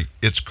the street.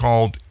 It's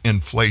called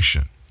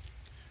inflation.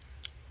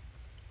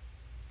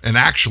 And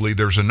actually,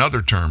 there's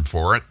another term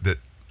for it that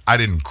I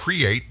didn't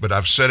create, but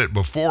I've said it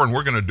before, and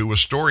we're going to do a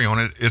story on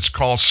it. It's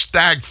called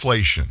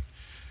stagflation.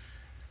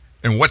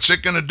 And what's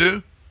it going to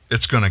do?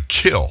 It's going to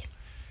kill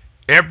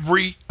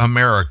every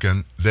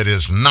American that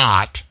is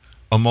not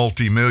a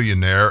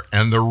multimillionaire.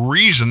 And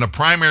the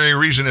primary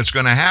reason it's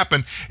going to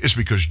happen is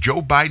because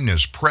Joe Biden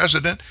is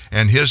president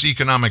and his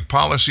economic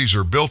policies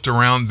are built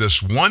around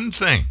this one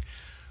thing.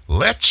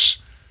 Let's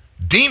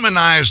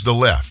demonize the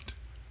left.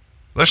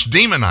 Let's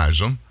demonize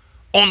them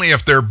only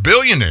if they're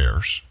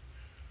billionaires.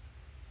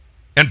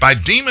 And by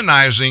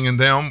demonizing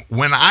them,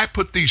 when I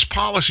put these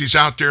policies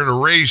out there to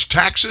raise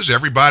taxes,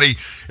 everybody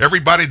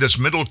that's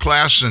middle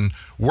class and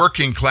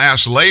working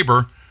class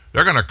labor,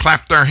 they're going to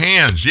clap their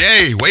hands.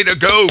 Yay, way to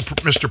go,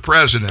 Mr.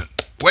 President.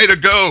 Way to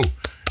go.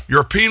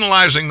 You're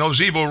penalizing those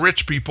evil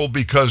rich people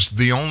because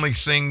the only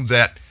thing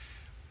that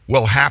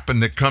will happen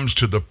that comes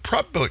to the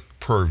public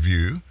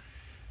purview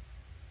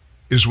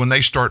is when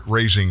they start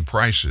raising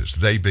prices,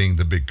 they being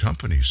the big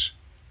companies.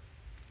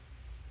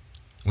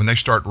 When they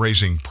start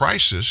raising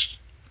prices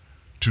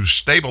to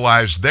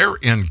stabilize their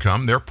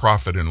income, their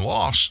profit and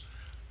loss,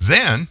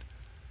 then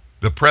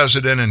the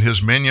president and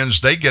his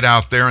minions, they get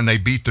out there and they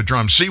beat the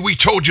drum. See, we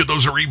told you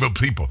those are evil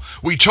people.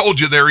 We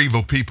told you they're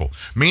evil people.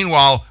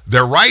 Meanwhile,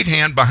 their right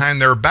hand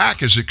behind their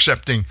back is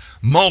accepting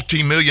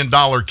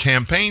multi-million-dollar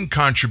campaign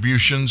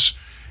contributions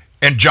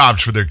and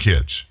jobs for their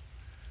kids.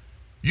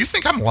 You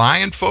think I'm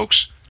lying,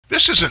 folks?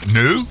 This isn't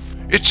new.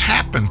 It's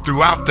happened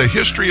throughout the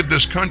history of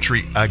this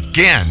country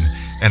again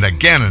and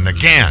again and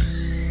again.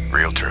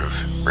 Real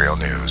truth, real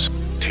news.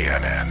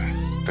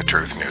 TNN, the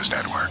Truth News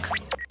Network.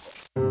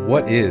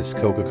 What is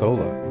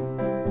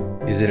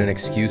Coca-Cola? Is it an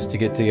excuse to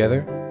get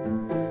together?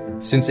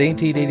 Since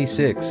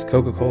 1886,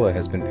 Coca-Cola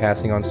has been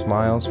passing on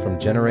smiles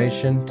from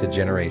generation to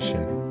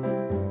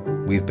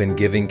generation. We've been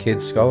giving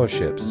kids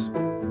scholarships,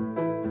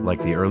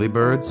 like the early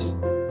birds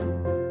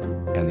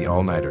and the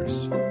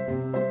all-nighters.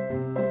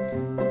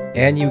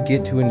 And you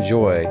get to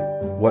enjoy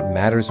what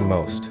matters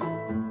most.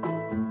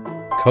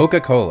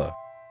 Coca-Cola.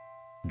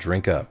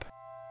 Drink up.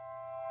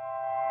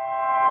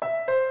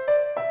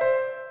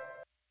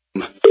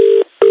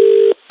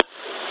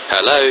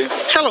 Hello?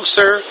 Hello,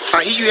 sir.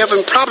 I hear you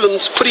having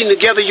problems putting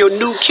together your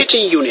new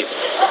kitchen unit.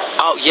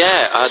 Oh,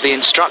 yeah, the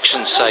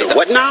instructions say that...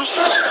 What now?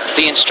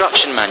 The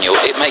instruction manual.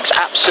 It makes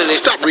absolute...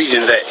 Stop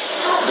reading that.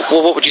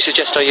 Well, what would you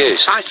suggest I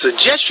use? I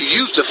suggest you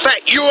use the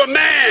fact you're a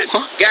man.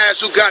 Huh? Guys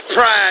who got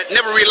pride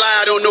never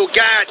relied on no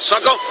guide,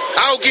 sucker.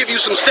 I'll give you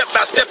some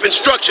step-by-step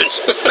instructions.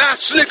 Buy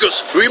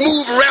Snickers,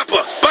 remove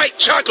wrapper, bite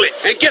chocolate,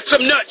 and get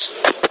some nuts.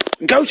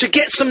 Go to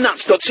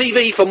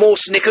GetSomeNuts.tv for more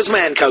Snickers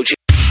man coaching.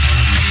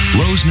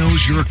 Lowe's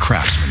knows you're a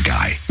craftsman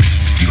guy.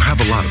 You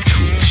have a lot of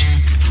tools.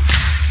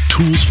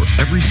 Tools for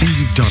everything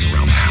you've done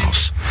around the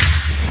house.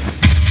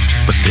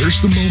 But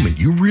there's the moment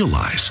you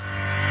realize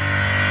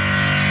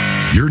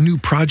your new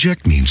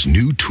project means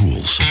new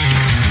tools.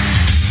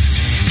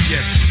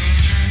 Yes.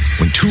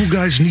 When tool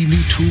guys need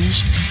new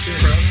tools,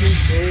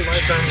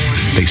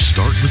 they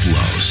start with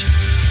Lowe's,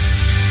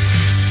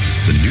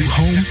 the new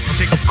home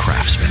of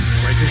craftsmen.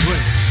 Right this way.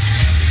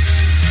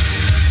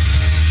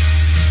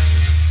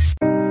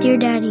 Dear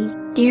Daddy,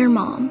 dear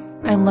Mom,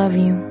 I love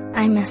you.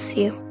 I miss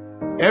you.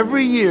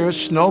 Every year,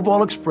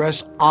 Snowball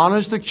Express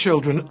honors the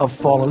children of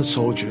fallen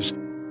soldiers.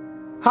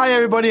 Hi,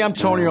 everybody. I'm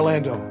Tony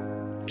Orlando.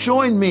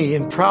 Join me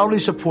in proudly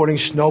supporting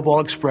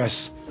Snowball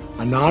Express,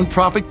 a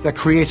nonprofit that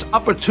creates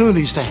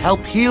opportunities to help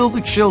heal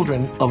the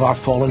children of our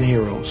fallen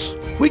heroes.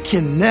 We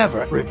can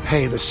never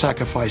repay the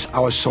sacrifice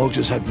our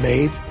soldiers have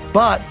made,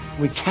 but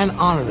we can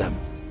honor them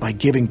by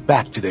giving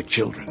back to their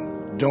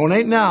children.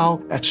 Donate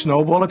now at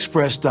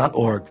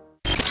snowballexpress.org.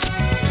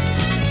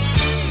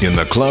 In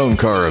the clown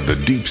car of the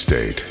deep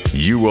state,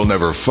 you will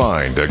never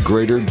find a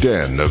greater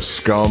den of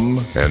scum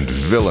and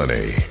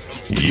villainy.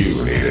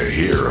 You need a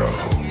hero.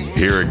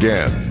 Here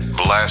again,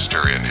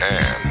 blaster in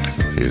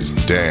hand, is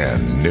Dan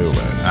Newman.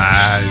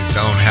 I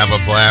don't have a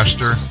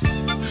blaster.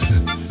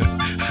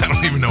 I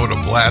don't even know what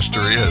a blaster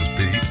is,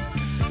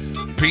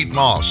 Pete. Pete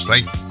Moss,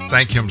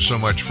 thank him so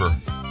much for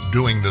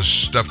doing this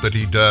stuff that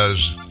he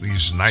does,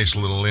 these nice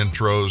little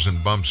intros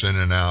and bumps in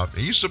and out.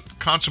 He's a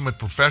consummate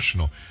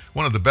professional,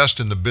 one of the best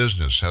in the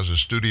business, has a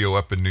studio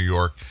up in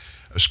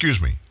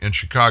in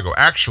Chicago.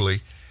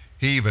 Actually,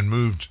 he even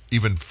moved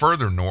even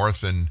further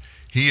north, and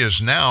he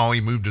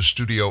moved his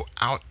studio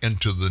out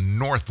into the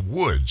North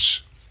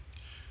Woods,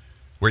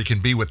 where he can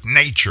be with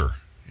nature.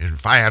 And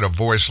if I had a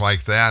voice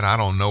like that, I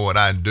don't know what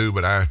I'd do,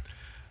 but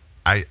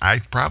I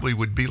probably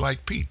would be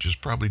like Pete,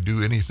 just probably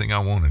do anything I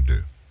want to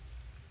do.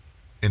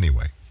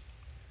 Anyway,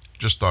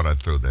 just thought I'd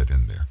throw that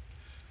in there.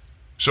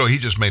 So he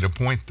just made a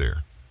point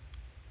there.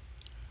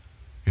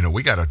 You know,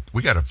 we gotta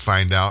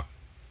find out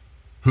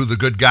who the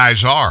good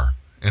guys are,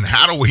 and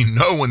how do we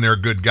know when they're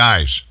good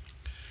guys?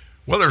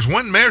 Well, there's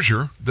one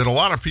measure that a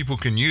lot of people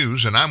can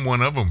use, and I'm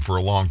one of them for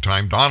a long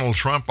time. Donald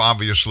Trump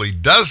obviously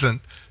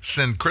doesn't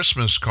send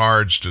Christmas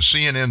cards to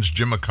CNN's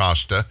Jim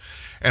Acosta,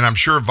 and I'm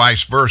sure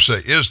vice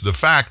versa is the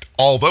fact,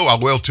 although I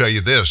will tell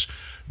you this,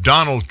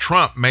 Donald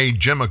Trump made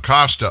Jim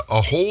Acosta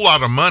a whole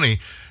lot of money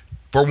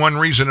for one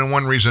reason and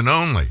one reason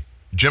only.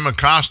 Jim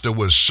Acosta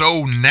was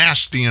so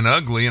nasty and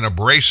ugly and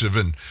abrasive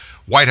in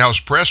White House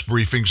press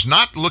briefings,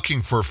 not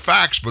looking for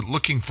facts, but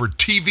looking for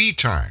TV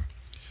time,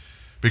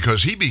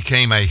 because he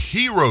became a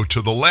hero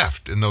to the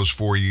left in those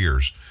 4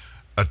 years,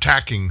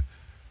 attacking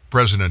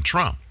President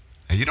Trump.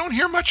 And you don't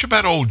hear much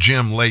about old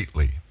Jim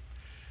lately.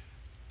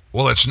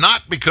 Well, it's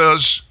not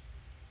because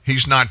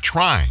he's not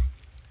trying.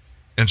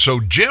 And so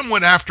Jim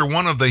went after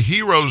one of the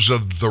heroes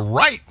of the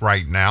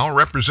right now,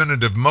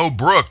 Representative Mo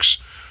Brooks,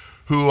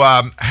 who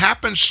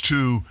happens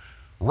to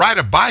ride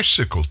a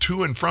bicycle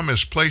to and from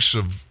his place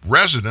of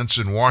residence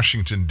in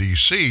Washington,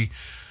 D.C.,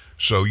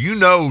 so you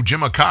know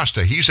Jim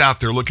Acosta, he's out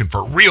there looking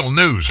for real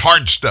news,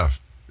 hard stuff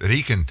that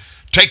he can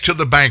take to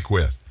the bank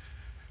with.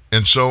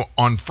 And so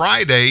on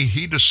Friday,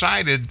 he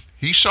decided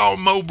he saw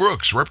Mo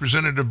Brooks,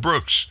 Representative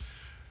Brooks,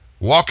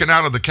 walking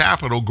out of the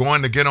Capitol,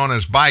 going to get on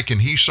his bike,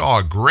 and he saw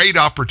a great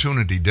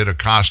opportunity, did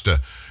Acosta,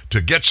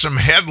 to get some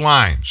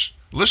headlines.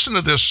 Listen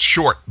to this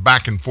short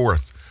back and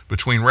forth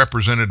between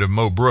Representative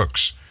Mo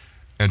Brooks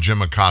and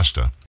Jim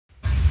Acosta.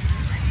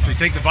 So you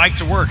take the bike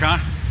to work, huh?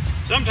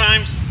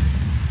 Sometimes.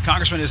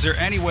 Congressman, is there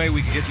any way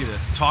we can get you to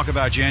talk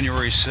about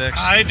January 6th?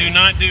 I do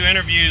not do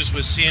interviews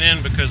with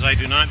CNN because I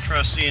do not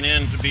trust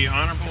CNN to be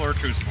honorable or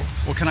truthful.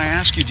 Well, can I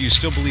ask you, do you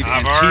still believe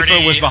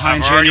Antifa was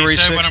behind January 6th? I've already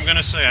said what I'm going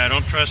to say. I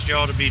don't trust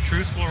y'all to be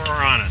truthful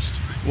or honest.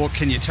 Well,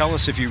 can you tell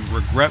us if you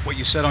regret what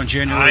you said on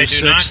January 6th? I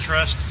do not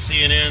trust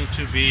CNN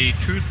to be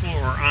truthful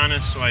or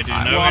honest, so I do no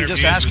Well, I'm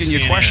just interviews asking with you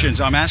CNN. questions.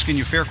 I'm asking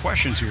you fair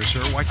questions here, sir.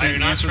 Why I can't do you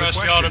not answer the trust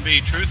question? y'all to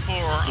be truthful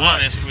or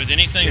honest with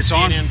anything It's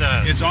CNN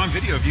does. It's on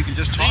video. If you can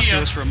just talk to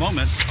us for a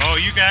moment. Oh,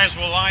 you guys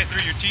will lie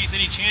through your teeth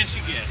any chance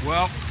you get.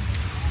 Well,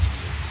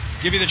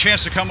 give you the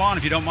chance to come on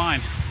if you don't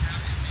mind.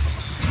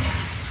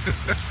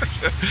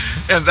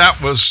 And that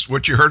was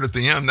what you heard at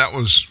the end. That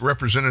was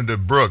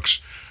Representative Brooks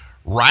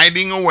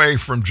riding away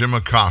from Jim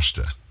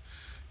Acosta.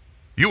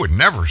 You would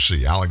never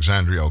see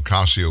Alexandria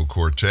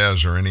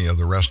Ocasio-Cortez or any of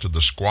the rest of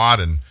the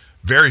squad, and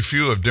very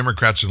few of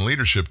Democrats in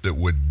leadership that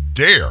would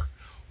dare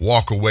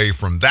walk away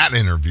from that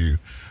interview.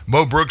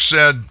 Mo Brooks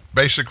said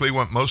basically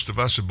what most of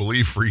us have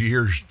believed for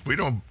years. We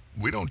don't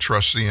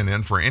trust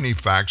CNN for any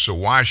facts, so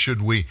why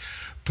should we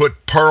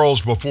put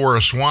pearls before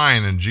a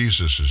swine in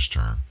Jesus'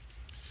 term?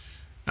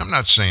 I'm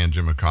not saying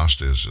Jim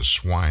Acosta is a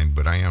swine,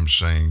 but I am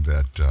saying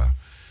that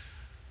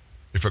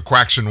if it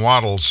quacks and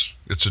waddles,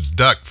 it's a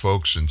duck,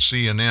 folks, and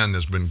CNN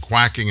has been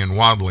quacking and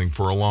waddling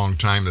for a long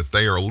time, that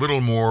they are a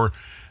little more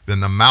than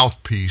the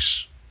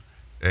mouthpiece,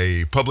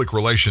 a public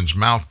relations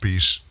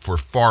mouthpiece for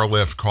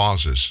far-left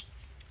causes.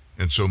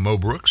 And so Mo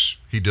Brooks,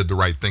 he did the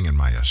right thing in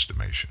my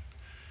estimation.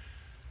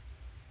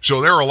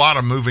 So there are a lot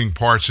of moving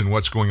parts in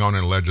what's going on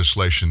in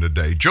legislation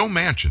today. Joe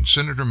Manchin,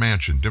 Senator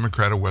Manchin,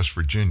 Democrat of West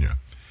Virginia,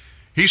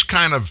 he's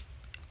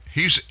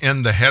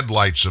in the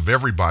headlights of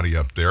everybody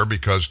up there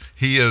because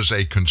he is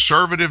a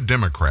conservative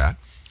Democrat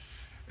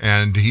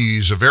and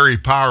he's a very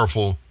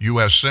powerful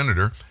U.S.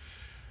 senator.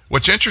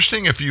 What's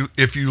interesting, if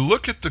you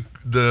look at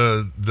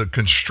the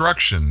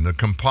construction, the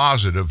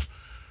composite of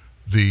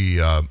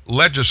the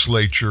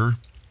legislature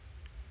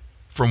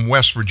from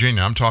West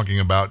Virginia, I'm talking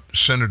about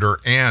senator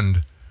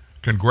and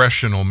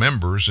congressional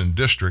members and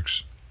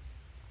districts,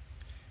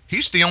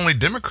 he's the only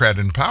Democrat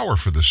in power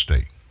for the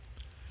state.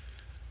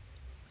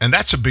 And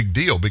that's a big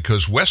deal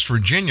because West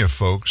Virginia,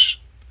 folks,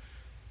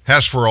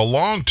 has for a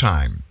long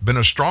time been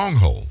a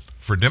stronghold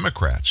for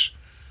Democrats.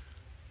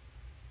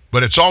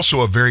 But it's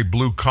also a very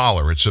blue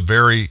collar. It's a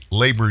very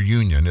labor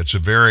union. It's a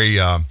very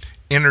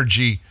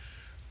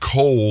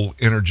coal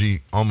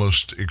energy,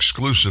 almost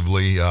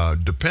exclusively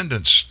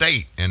dependent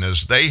state. And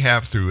as they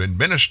have through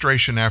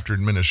administration after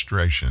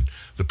administration,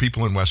 the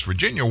people in West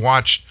Virginia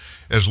watched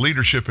as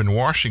leadership in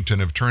Washington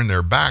have turned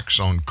their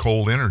backs on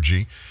coal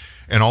energy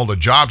and all the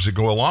jobs that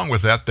go along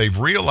with that. They've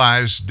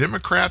realized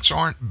Democrats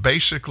aren't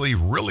basically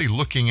really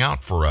looking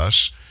out for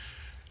us,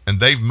 and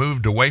they've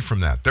moved away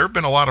from that. There have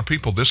been a lot of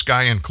people, this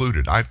guy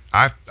included.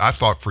 I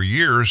thought for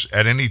years,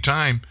 at any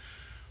time,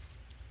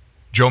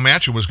 Joe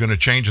Manchin was going to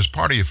change his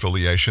party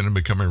affiliation and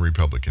become a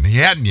Republican. He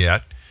hadn't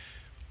yet,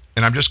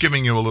 and I'm just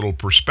giving you a little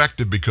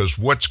perspective because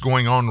what's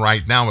going on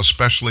right now,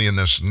 especially in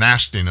this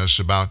nastiness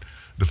about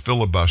the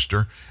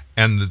filibuster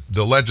and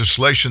the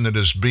legislation that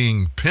is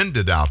being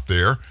pinned out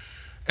there,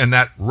 and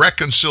that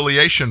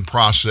reconciliation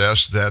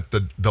process that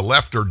the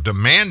left are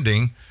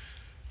demanding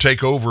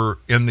take over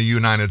in the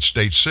United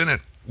States Senate,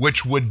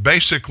 which would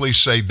basically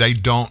say they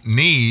don't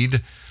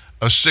need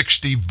a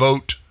 60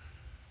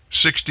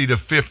 to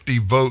 50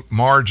 vote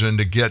margin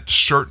to get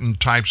certain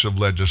types of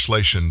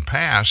legislation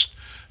passed,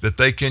 that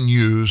they can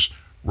use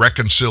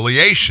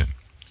reconciliation.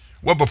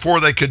 Well, before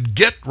they could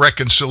get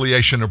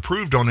reconciliation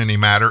approved on any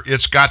matter,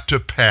 it's got to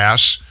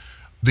pass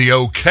the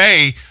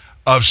okay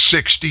of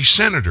 60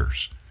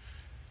 senators.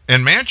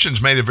 And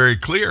Manchin's made it very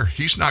clear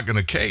he's not going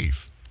to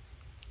cave.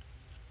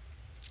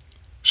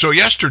 So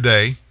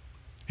yesterday,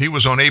 he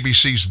was on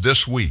ABC's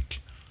This Week,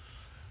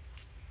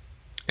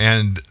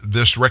 and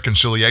this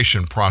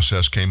reconciliation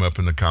process came up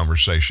in the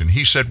conversation.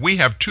 He said, we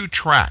have two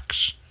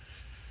tracks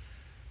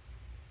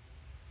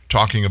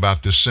talking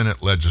about this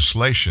Senate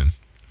legislation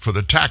for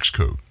the tax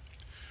code.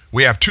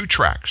 We have two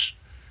tracks,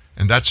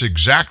 and that's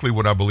exactly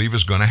what I believe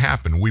is going to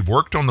happen. We've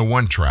worked on the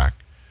one track.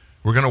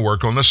 We're going to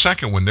work on the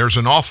second one. There's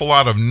an awful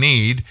lot of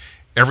need.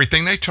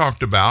 Everything they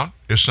talked about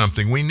is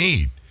something we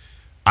need.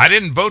 I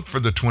didn't vote for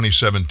the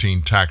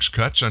 2017 tax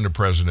cuts under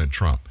President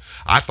Trump.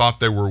 I thought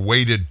they were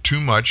weighted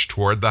too much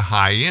toward the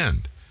high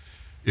end,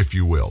 if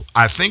you will.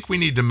 I think we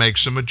need to make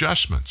some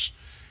adjustments,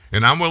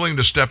 and I'm willing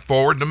to step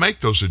forward to make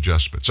those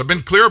adjustments. I've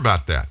been clear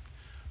about that.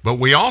 But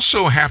we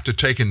also have to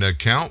take into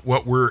account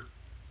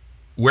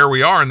where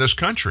we are in this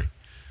country,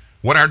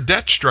 what our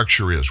debt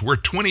structure is. We're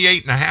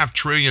 $28.5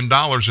 trillion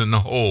in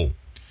the hole.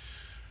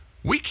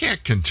 We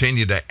can't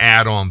continue to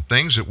add on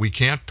things that we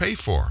can't pay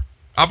for.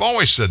 I've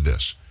always said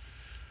this.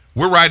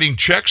 We're writing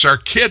checks our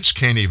kids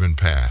can't even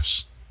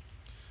pass.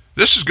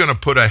 This is going to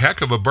put a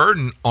heck of a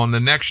burden on the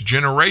next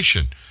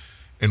generation,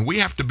 and we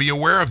have to be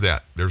aware of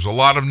that. There's a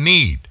lot of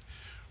need,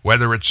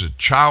 whether it's a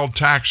child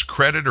tax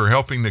credit or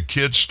helping the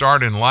kids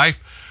start in life,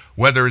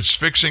 whether it's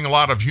fixing a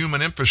lot of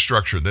human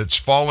infrastructure that's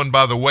fallen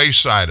by the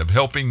wayside, of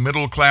helping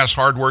middle-class,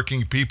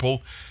 hardworking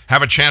people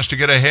have a chance to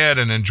get ahead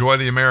and enjoy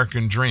the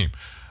American dream.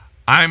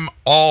 I'm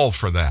all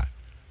for that.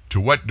 To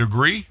what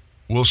degree?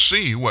 We'll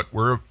see what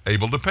we're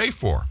able to pay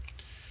for.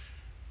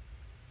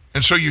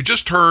 And so you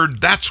just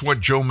heard that's what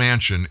Joe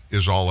Manchin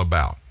is all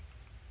about.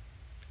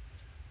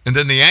 And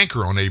then the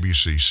anchor on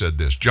ABC said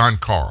this, John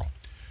Karl,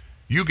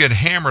 you get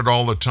hammered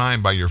all the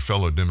time by your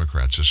fellow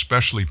Democrats,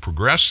 especially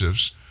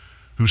progressives,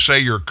 who say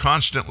you're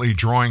constantly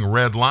drawing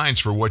red lines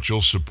for what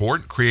you'll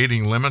support,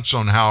 creating limits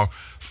on how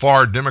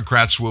far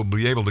Democrats will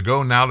be able to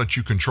go now that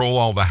you control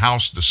all the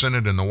House, the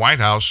Senate, and the White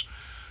House.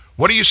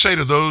 What do you say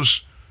to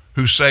those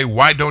who say,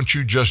 why don't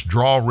you just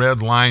draw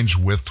red lines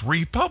with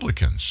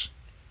Republicans?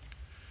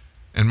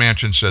 And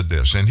Manchin said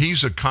this, and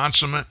he's a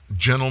consummate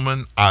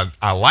gentleman.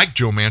 I like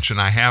Joe Manchin.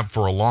 I have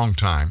for a long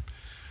time.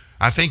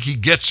 I think he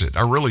gets it.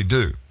 I really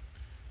do.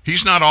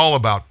 He's not all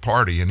about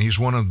party, and he's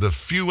one of the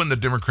few in the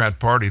Democrat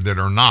Party that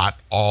are not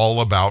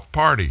all about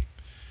party.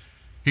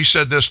 He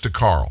said this to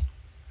Karl,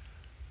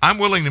 I'm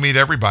willing to meet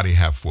everybody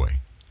halfway.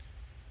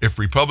 If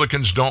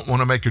Republicans don't want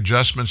to make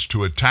adjustments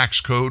to a tax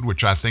code,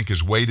 which I think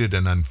is weighted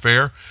and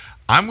unfair,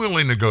 I'm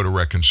willing to go to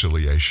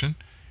reconciliation.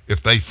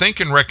 If they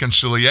think in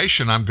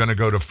reconciliation, I'm going to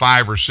go to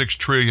 $5 or $6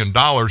 trillion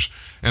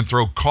and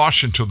throw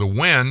caution to the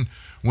wind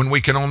when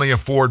we can only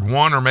afford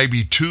one or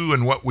maybe two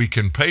and what we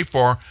can pay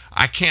for,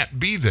 I can't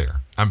be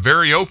there. I'm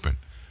very open.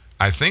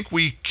 I think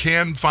we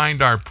can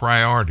find our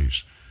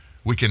priorities.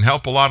 We can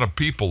help a lot of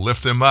people,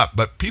 lift them up,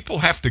 but people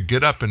have to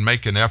get up and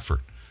make an effort.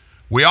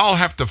 We all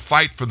have to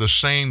fight for the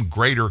same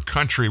greater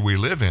country we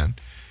live in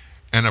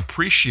and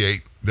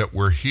appreciate that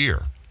we're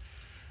here.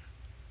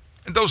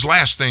 And those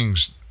last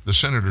things the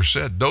senator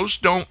said, those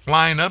don't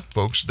line up,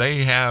 folks.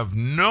 They have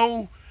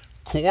no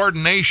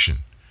coordination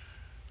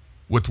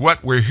with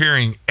what we're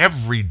hearing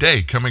every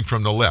day coming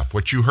from the left,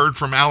 what you heard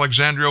from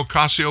Alexandria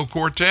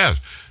Ocasio-Cortez.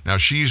 Now,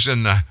 she's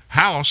in the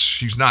House.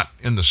 She's not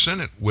in the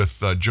Senate with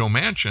Joe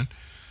Manchin.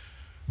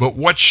 But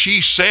what she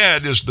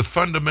said is the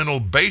fundamental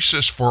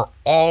basis for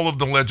all of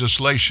the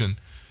legislation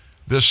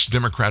this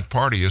Democrat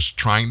Party is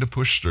trying to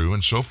push through,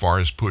 and so far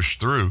has pushed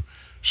through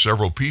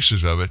several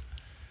pieces of it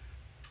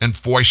and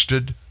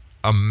foisted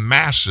a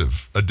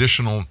massive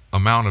additional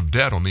amount of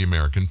debt on the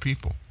American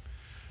people.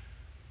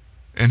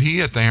 And he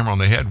hit the hammer on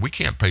the head. We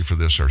can't pay for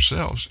this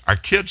ourselves. Our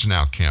kids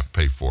now can't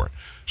pay for it.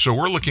 So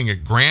we're looking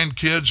at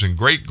grandkids and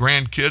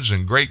great-grandkids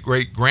and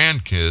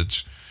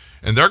great-great-grandkids,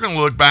 and they're going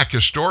to look back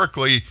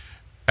historically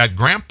at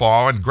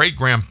grandpa and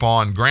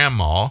great-grandpa and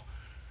grandma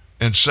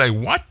and say,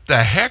 what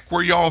the heck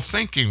were y'all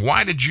thinking?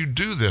 Why did you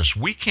do this?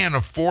 We can't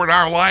afford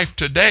our life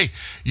today,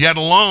 yet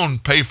alone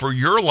pay for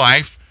your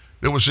life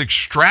that was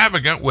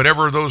extravagant,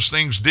 whatever those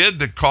things did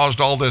that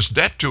caused all this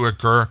debt to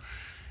occur.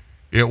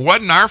 It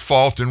wasn't our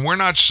fault, and we're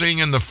not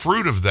seeing the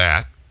fruit of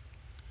that.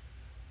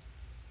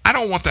 I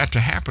don't want that to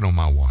happen on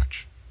my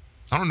watch.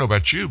 I don't know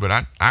about you,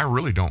 but I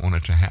really don't want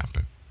it to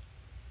happen.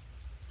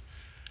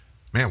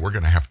 Man, we're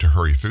going to have to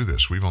hurry through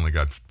this. We've only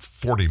got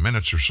 40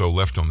 minutes or so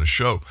left on the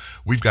show.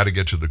 We've got to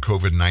get to the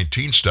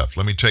COVID-19 stuff.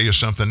 Let me tell you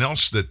something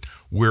else that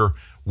we're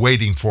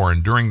waiting for.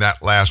 And during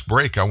that last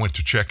break, I went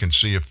to check and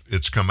see if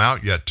it's come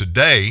out yet.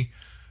 Today,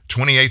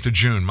 28th of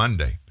June,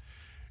 Monday,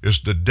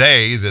 is the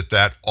day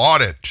that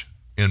audit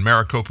in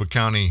Maricopa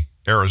County,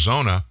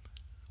 Arizona,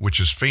 which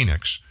is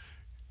Phoenix,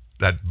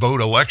 that vote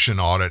election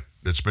audit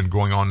that's been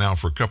going on now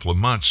for a couple of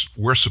months,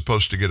 we're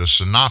supposed to get a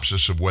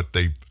synopsis of what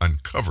they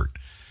uncovered.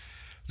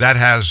 That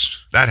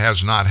has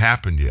not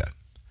happened yet.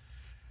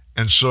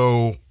 And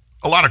so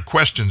a lot of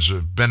questions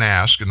have been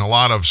asked and a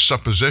lot of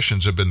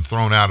suppositions have been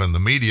thrown out in the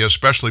media,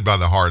 especially by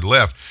the hard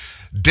left,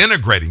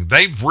 denigrating.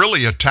 They've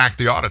really attacked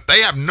the audit.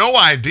 They have no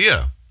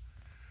idea,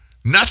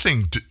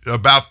 nothing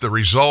about the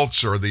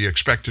results or the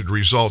expected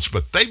results,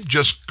 but they've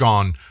just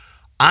gone,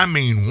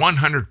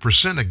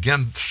 100%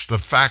 against the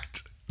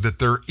fact that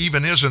there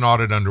even is an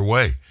audit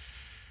underway.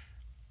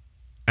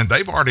 And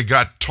they've already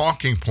got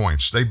talking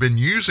points. They've been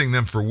using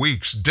them for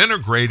weeks,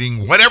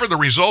 denigrating whatever the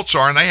results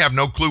are, and they have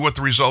no clue what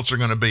the results are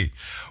going to be.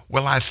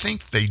 Well, I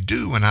think they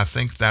do, and I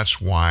think that's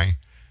why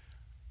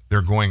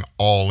they're going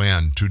all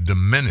in to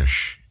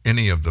diminish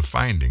any of the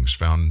findings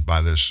found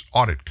by this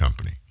audit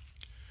company.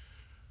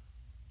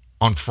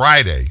 On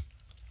Friday,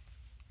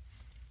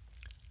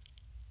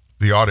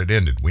 the audit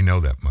ended. We know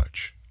that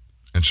much.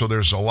 And so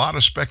there's a lot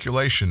of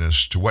speculation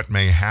as to what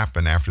may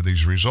happen after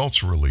these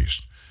results are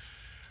released.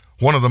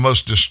 One of the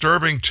most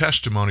disturbing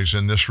testimonies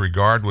in this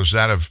regard was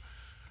that of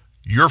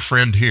your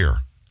friend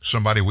here,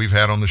 somebody we've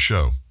had on the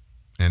show,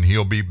 and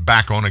he'll be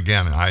back on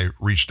again. I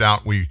reached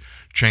out. We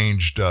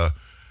changed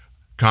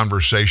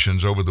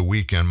conversations over the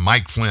weekend.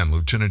 Mike Flynn,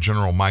 Lieutenant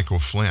General Michael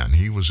Flynn,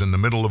 he was in the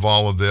middle of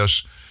all of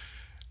this,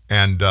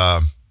 and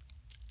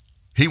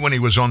when he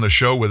was on the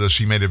show with us,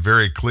 he made it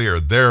very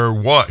clear.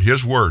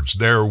 His words,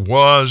 there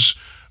was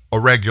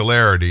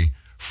irregularity,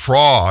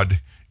 fraud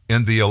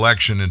in the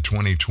election in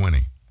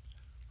 2020.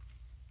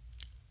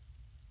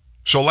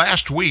 So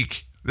last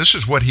week, this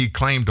is what he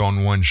claimed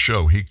on one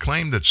show. He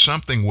claimed that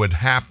something would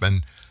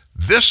happen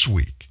this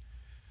week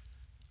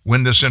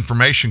when this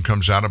information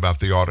comes out about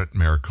the audit in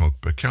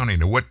Maricopa County.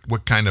 Now,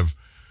 what kind of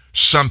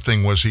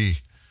something was he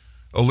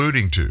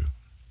alluding to?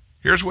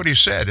 Here's what he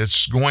said.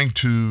 It's going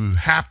to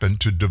happen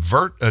to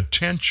divert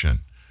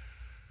attention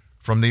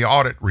from the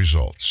audit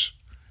results.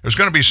 There's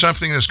going to be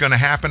something that's going to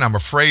happen. I'm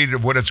afraid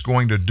of what it's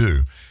going to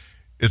do.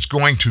 It's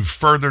going to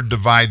further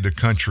divide the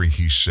country,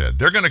 he said.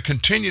 They're going to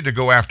continue to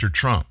go after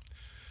Trump.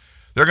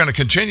 They're going to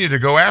continue to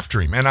go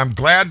after him. And I'm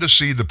glad to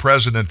see the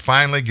president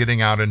finally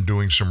getting out and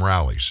doing some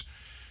rallies.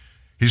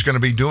 He's going to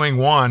be doing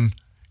one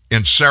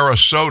in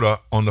Sarasota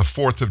on the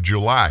 4th of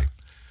July.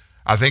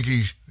 I think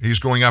he's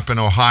going up in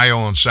Ohio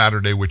on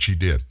Saturday, which he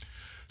did.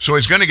 So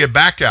he's going to get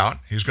back out.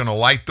 He's going to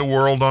light the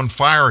world on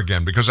fire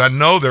again, because I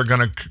know they're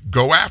going to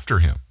go after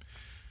him.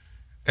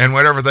 And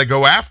whenever they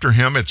go after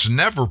him, it's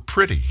never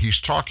pretty.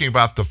 He's talking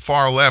about the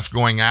far left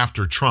going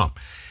after Trump.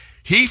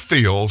 He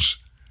feels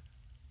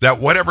that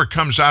whatever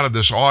comes out of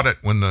this audit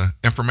when the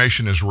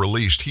information is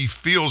released, he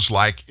feels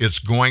like it's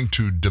going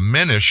to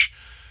diminish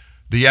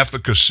the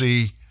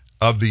efficacy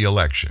of the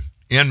election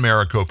in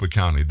Maricopa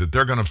County, that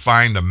they're going to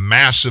find a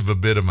massive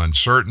bit of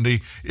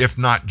uncertainty, if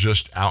not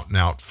just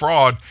out-and-out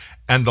fraud,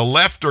 and the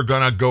left are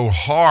going to go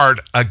hard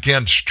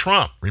against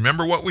Trump.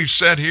 Remember what we've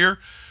said here?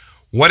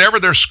 Whatever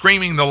they're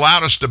screaming the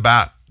loudest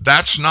about,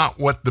 that's not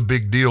what the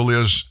big deal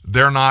is.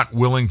 They're not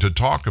willing to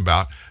talk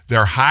about.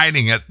 They're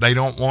hiding it. They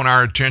don't want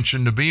our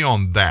attention to be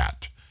on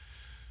that.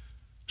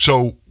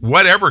 So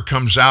whatever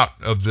comes out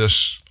of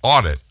this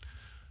audit,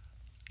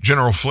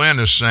 General Flynn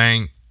is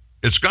saying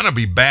it's going to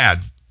be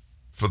bad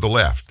for the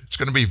left. It's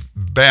going to be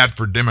bad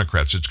for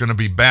Democrats. It's going to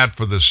be bad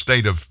for the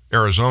state of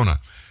Arizona.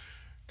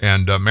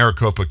 And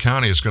Maricopa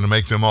County is going to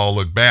make them all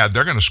look bad.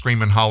 They're going to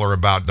scream and holler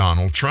about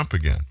Donald Trump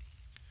again.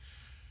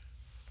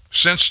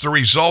 Since the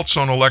results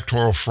on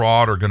electoral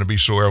fraud are going to be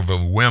so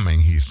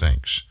overwhelming, he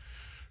thinks,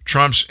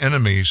 Trump's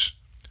enemies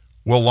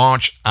will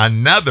launch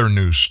another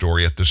news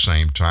story at the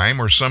same time,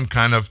 or some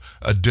kind of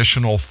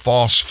additional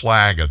false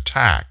flag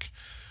attack,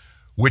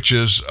 which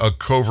is a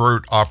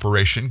covert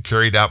operation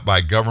carried out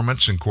by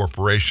governments and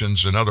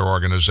corporations and other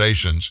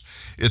organizations.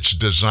 It's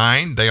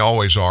designed, they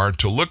always are,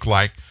 to look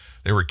like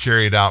they were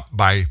carried out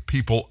by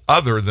people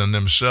other than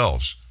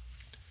themselves.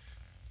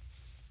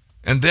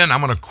 And then I'm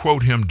going to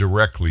quote him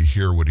directly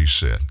here, what he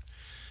said.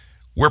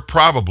 We're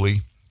probably,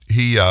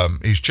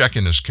 he's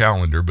checking his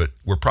calendar, but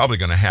we're probably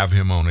going to have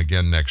him on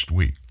again next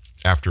week.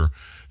 After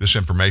this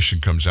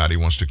information comes out, he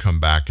wants to come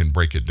back and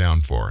break it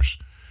down for us.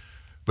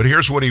 But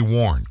here's what he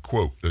warned,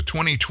 quote, the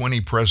 2020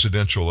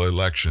 presidential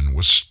election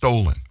was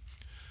stolen.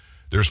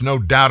 There's no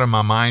doubt in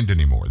my mind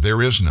anymore.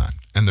 There is none.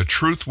 And the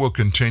truth will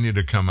continue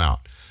to come out.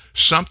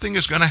 Something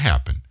is going to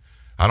happen.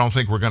 I don't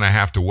think we're going to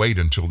have to wait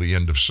until the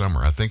end of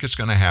summer. I think it's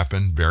going to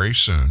happen very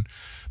soon,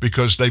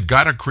 because they've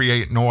got to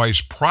create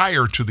noise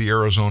prior to the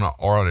Arizona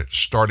audit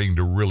starting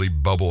to really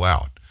bubble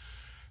out.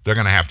 They're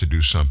going to have to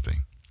do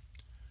something.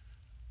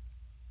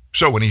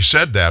 So when he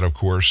said that, of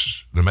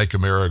course, the Make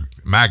America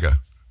MAGA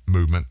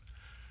movement,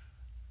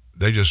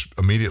 they just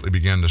immediately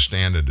began to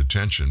stand at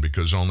attention,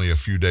 because only a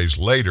few days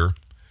later,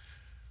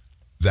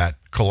 that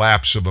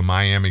collapse of a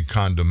Miami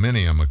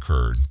condominium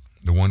occurred,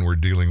 the one we're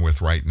dealing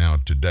with right now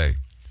today.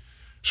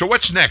 So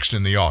what's next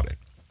in the audit?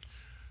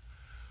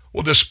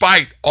 Well,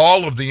 despite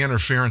all of the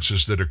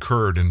interferences that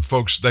occurred, and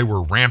folks, they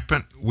were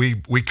rampant. We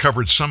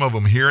covered some of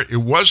them here. It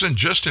wasn't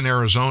just in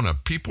Arizona.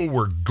 People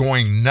were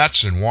going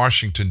nuts in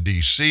Washington,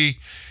 D.C.,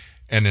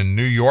 and in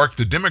New York.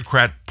 The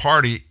Democrat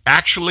Party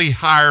actually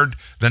hired,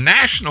 the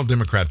National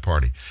Democrat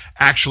Party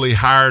actually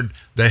hired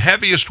the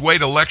heaviest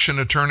weight election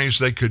attorneys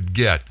they could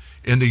get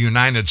in the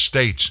United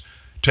States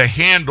to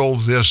handle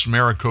this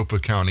Maricopa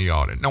County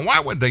audit. Now, why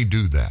would they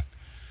do that?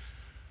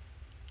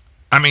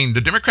 I mean,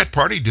 the Democrat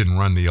Party didn't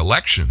run the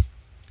election.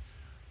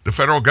 The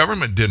federal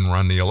government didn't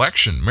run the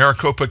election.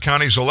 Maricopa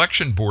County's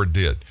election board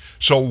did.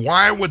 So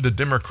why would the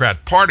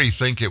Democrat Party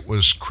think it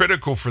was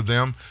critical for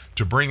them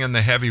to bring in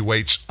the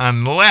heavyweights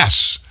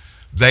unless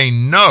they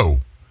know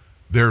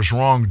there's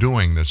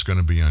wrongdoing that's going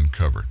to be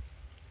uncovered?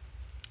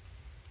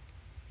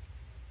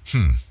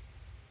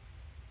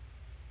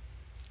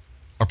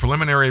 A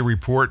preliminary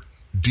report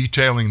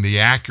detailing the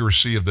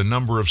accuracy of the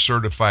number of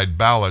certified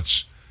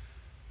ballots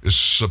is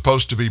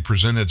supposed to be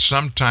presented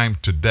sometime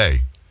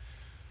today.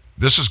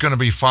 This is going to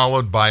be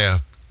followed by a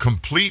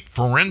complete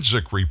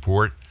forensic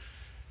report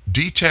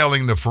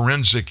detailing the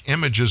forensic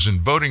images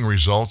and voting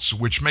results,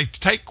 which may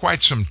take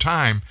quite some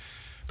time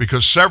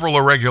because several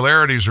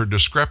irregularities or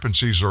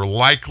discrepancies are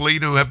likely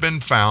to have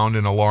been found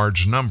in a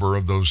large number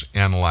of those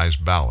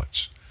analyzed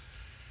ballots.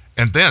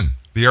 And then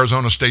the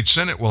Arizona State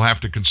Senate will have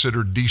to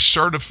consider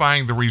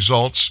decertifying the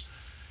results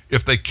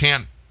if they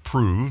can't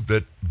prove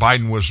that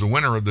Biden was the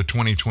winner of the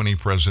 2020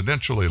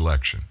 presidential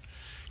election.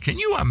 Can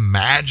you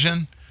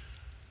imagine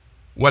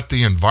what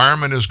the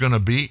environment is going to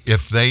be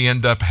if they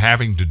end up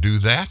having to do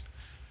that?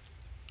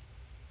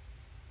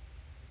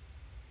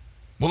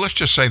 Well, let's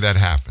just say that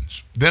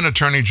happens. Then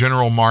Attorney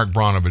General Mark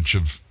Brnovich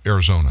of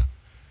Arizona,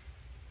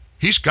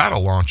 he's got to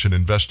launch an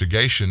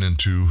investigation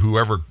into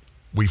whoever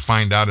we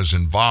find out is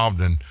involved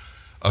in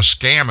a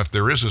scam, if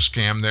there is a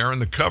scam there,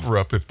 and the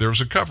cover-up, if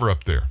there's a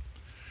cover-up there.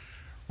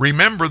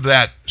 Remember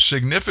that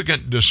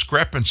significant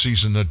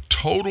discrepancies in the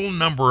total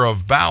number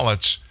of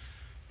ballots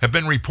have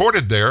been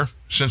reported there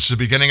since the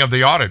beginning of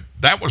the audit.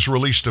 That was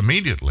released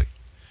immediately.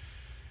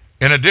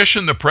 In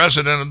addition, the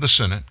president of the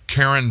Senate,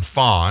 Karen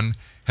Fawn,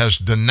 has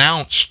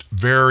denounced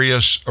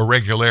various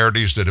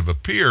irregularities that have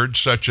appeared,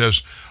 such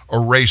as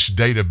erased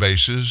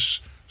databases,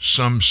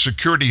 some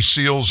security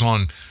seals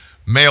on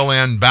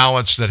mail-in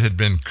ballots that had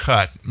been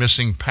cut,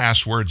 missing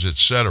passwords,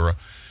 etc.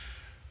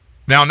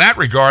 Now, in that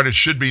regard, it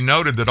should be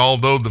noted that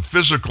although the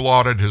physical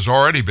audit has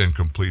already been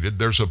completed,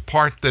 there's a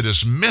part that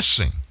is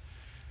missing.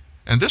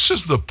 And this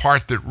is the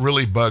part that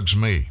really bugs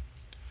me.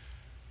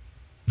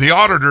 The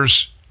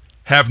auditors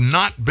have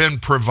not been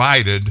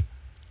provided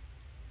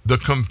the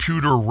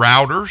computer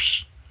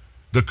routers,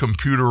 the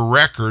computer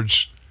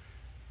records,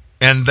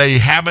 and they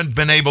haven't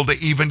been able to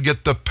even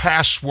get the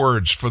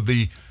passwords for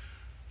the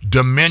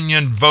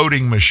Dominion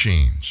voting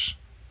machines.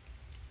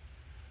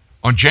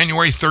 On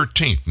January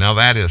 13th, now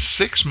that is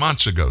 6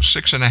 months ago,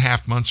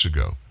 6.5 months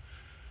ago,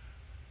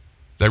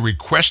 they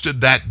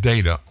requested that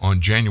data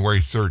on January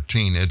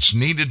 13th. It's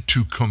needed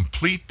to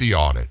complete the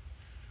audit,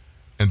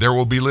 and there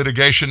will be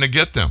litigation to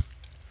get them.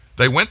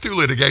 They went through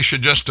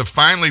litigation just to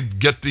finally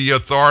get the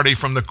authority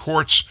from the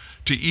courts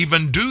to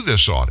even do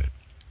this audit.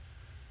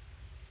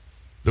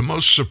 The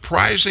most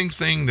surprising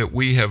thing that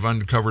we have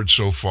uncovered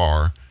so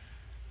far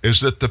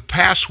is that the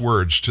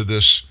passwords to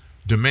this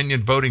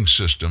Dominion voting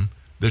system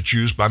that's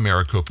used by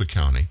Maricopa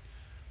County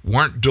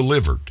weren't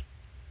delivered.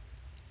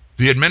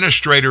 The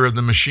administrator of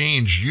the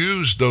machines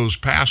used those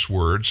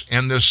passwords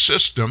and this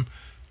system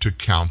to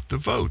count the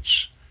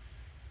votes.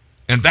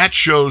 And that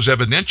shows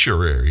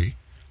evidentiary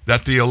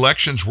that the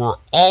elections were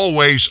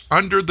always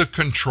under the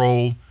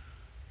control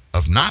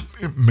of not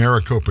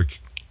Maricopa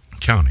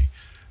County,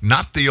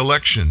 not the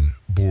election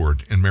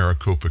board in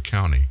Maricopa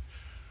County,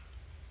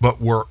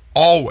 but were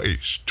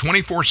always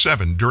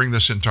 24/7 during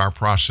this entire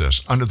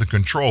process under the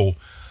control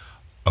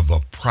of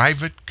a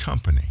private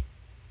company.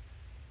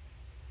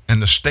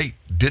 And the state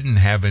didn't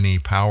have any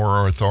power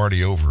or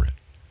authority over it.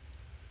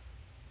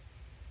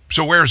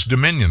 So where's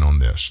Dominion on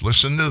this?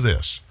 Listen to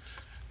this.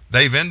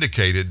 They've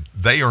indicated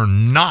they are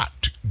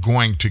not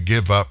going to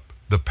give up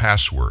the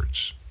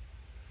passwords.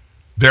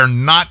 They're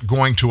not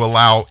going to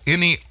allow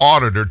any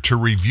auditor to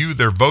review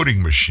their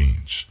voting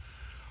machines,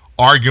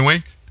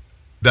 arguing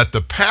that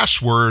the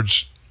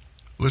passwords,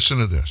 listen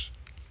to this,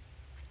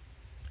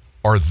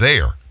 are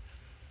their,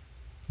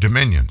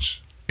 Dominion's,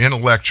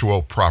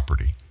 intellectual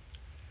property.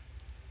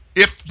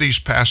 If these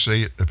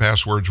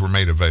passwords were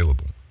made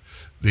available,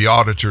 the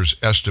auditors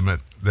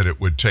estimate that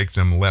it would take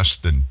them less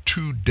than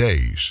 2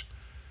 days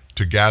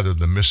to gather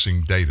the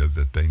missing data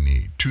that they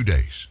need. 2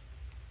 days.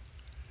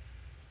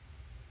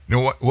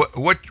 Now,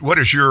 what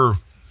is your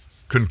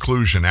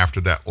conclusion after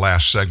that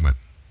last segment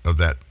of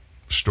that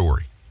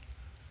story?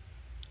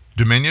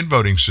 Dominion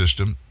voting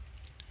system,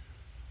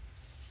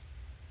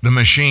 the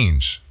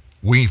machines,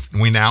 we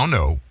now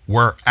know,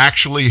 were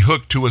actually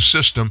hooked to a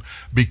system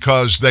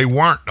because they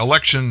weren't,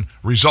 election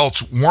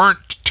results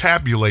weren't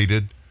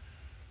tabulated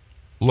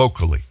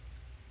locally.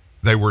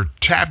 They were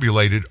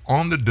tabulated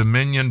on the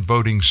Dominion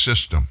voting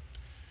system.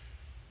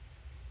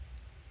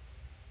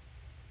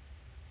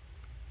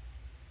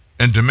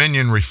 And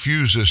Dominion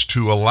refuses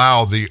to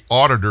allow the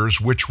auditors,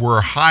 which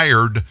were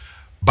hired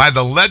by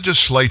the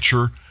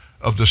legislature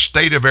of the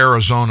state of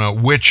Arizona,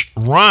 which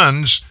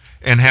runs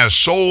and has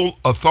sole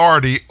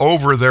authority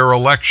over their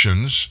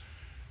elections.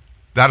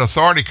 That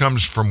authority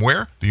comes from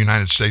where? The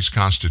United States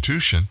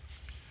Constitution.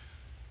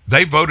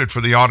 They voted for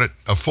the audit,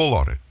 a full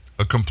audit,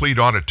 a complete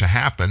audit to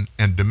happen,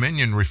 and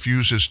Dominion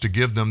refuses to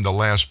give them the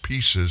last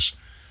pieces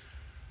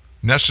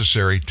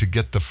necessary to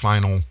get the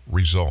final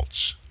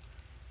results.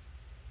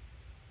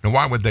 Now,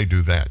 why would they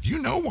do that? You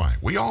know why.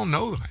 We all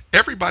know that.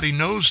 Everybody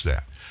knows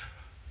that.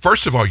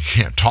 First of all, you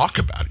can't talk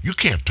about it. You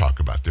can't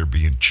talk about there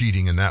being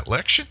cheating in that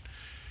election.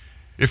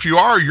 If you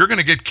are, you're going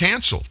to get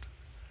canceled.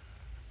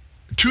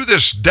 To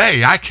this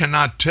day, I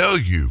cannot tell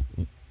you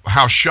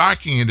how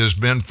shocking it has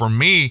been for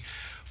me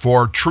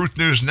for Truth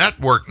News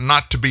Network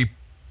not to be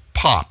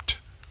popped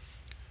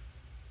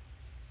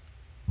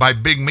by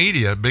big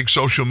media, big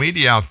social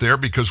media out there,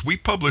 because we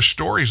publish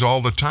stories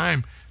all the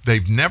time.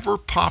 They've never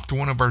popped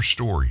one of our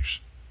stories.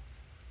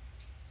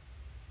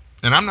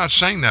 And I'm not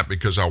saying that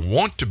because I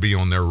want to be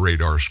on their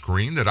radar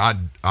screen, that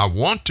I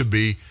want to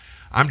be.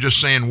 I'm just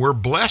saying we're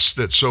blessed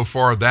that so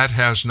far that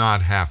has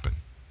not happened.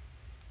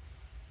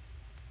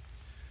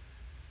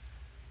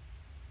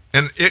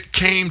 And it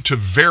came to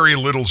very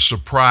little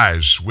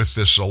surprise with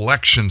this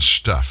election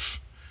stuff.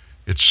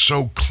 It's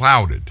so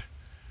clouded.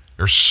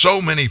 There's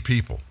so many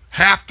people.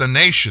 Half the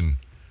nation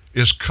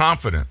is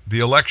confident the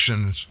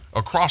elections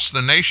across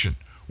the nation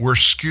were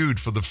skewed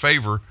for the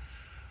favor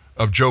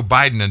of Joe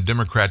Biden and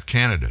Democrat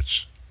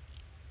candidates.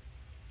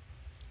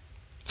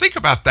 Think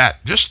about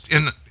that, just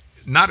in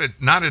not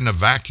in a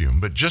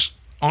vacuum, but just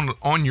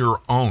on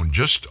your own,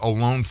 just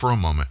alone for a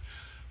moment.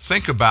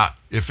 Think about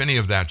if any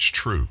of that's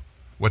true,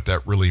 what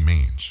that really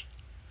means.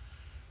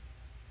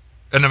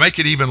 And to make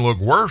it even look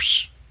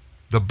worse,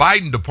 the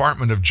Biden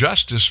Department of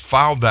Justice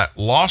filed that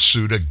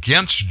lawsuit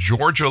against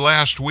Georgia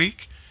last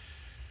week,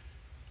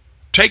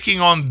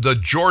 taking on the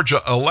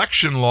Georgia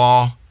election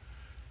law,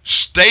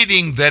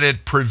 stating that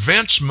it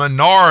prevents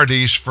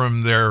minorities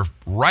from their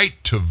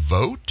right to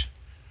vote.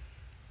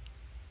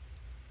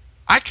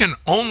 I can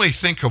only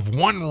think of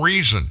one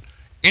reason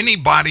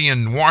anybody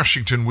in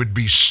Washington would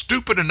be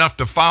stupid enough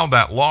to file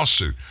that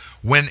lawsuit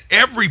when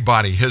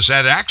everybody has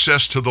had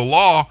access to the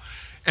law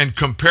and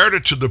compared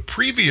it to the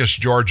previous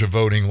Georgia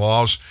voting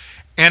laws,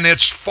 and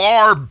it's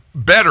far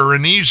better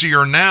and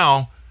easier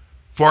now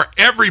for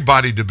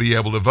everybody to be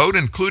able to vote,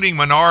 including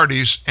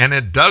minorities, and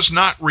it does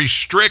not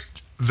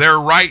restrict their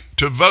right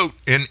to vote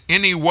in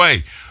any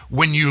way.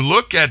 When you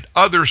look at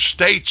other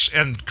states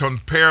and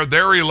compare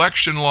their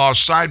election laws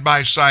side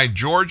by side,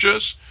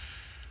 Georgia's,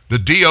 the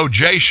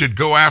DOJ should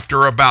go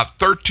after about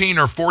 13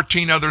 or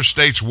 14 other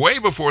states way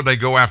before they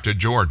go after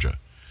Georgia.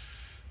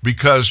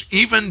 Because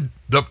even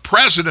the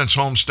president's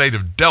home state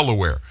of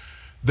Delaware,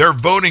 their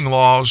voting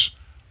laws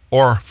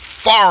are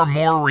far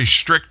more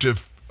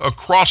restrictive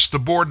across the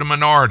board to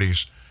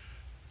minorities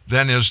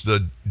than is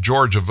the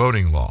Georgia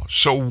voting law.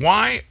 So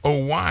why,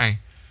 oh why,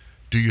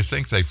 do you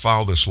think they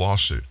filed this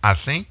lawsuit? I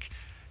think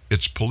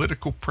it's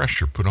political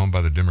pressure put on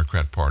by the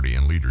Democrat Party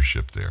and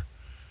leadership there.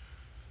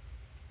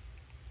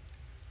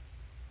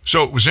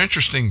 So it was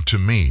interesting to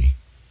me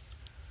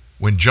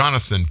when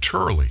Jonathan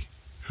Turley,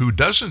 who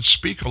doesn't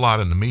speak a lot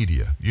in the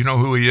media, you know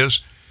who he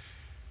is?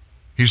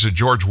 He's a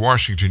George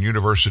Washington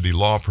University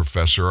law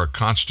professor, a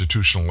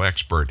constitutional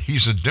expert.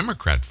 He's a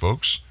Democrat,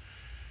 folks.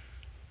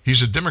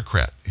 He's a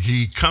Democrat.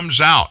 He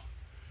comes out,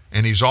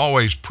 and he's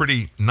always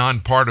pretty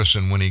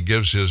nonpartisan when he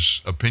gives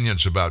his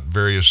opinions about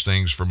various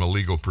things from a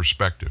legal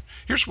perspective.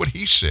 Here's what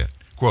he said,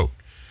 quote,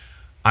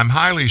 "I'm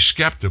highly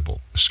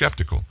skeptical,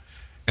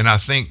 and I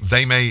think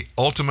they may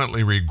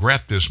ultimately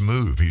regret this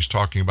move." He's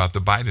talking about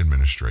the Biden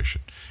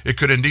administration. "It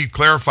could indeed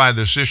clarify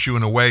this issue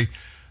in a way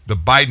the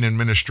Biden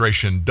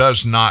administration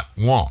does not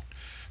want."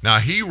 Now,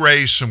 he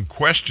raised some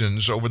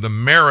questions over the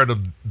merit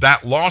of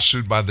that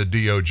lawsuit by the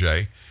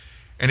DOJ,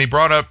 and he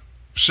brought up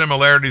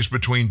similarities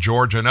between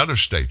Georgia and other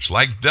states,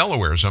 like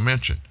Delaware, as I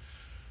mentioned.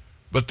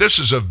 But this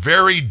is a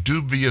very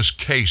dubious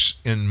case,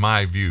 in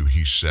my view,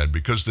 he said,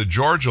 because the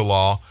Georgia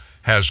law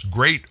has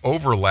great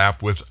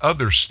overlap with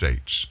other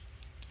states.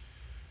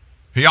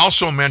 He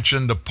also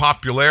mentioned the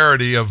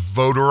popularity of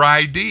voter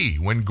ID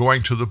when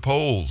going to the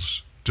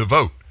polls to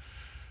vote,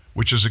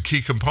 which is a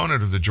key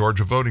component of the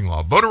Georgia voting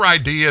law. Voter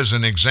ID, as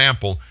an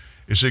example,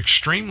 is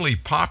extremely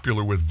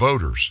popular with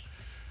voters.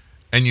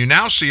 And you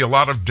now see a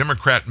lot of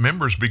Democrat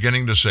members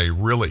beginning to say,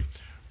 really,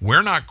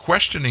 we're not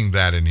questioning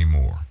that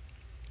anymore.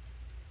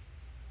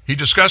 He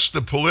discussed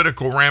the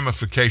political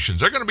ramifications.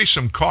 There are going to be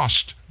some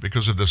cost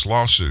because of this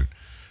lawsuit,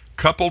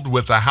 coupled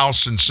with the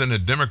House and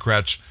Senate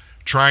Democrats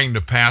trying to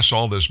pass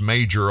all this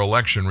major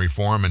election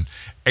reform, and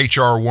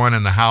H.R. 1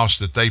 in the House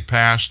that they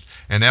passed,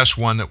 and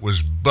S1 that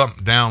was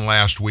bumped down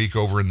last week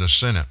over in the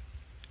Senate.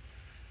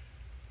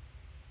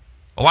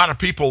 A lot of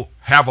people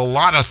have a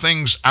lot of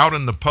things out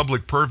in the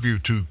public purview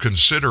to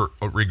consider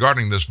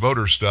regarding this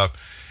voter stuff,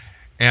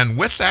 and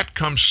with that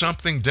comes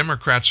something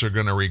Democrats are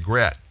going to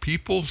regret.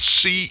 People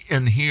see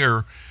and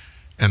hear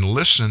and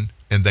listen,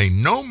 and they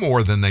know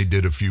more than they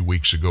did a few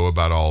weeks ago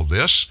about all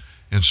this,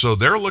 and so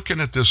they're looking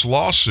at this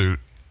lawsuit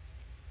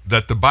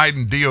that the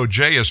Biden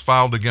DOJ has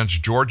filed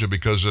against Georgia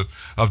because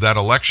of that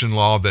election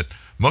law that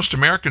most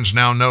Americans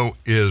now know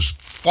is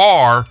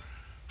far,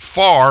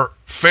 far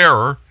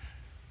fairer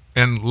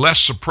and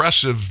less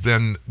suppressive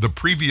than the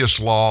previous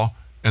law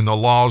and the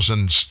laws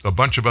in a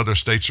bunch of other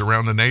states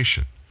around the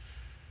nation.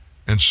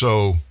 And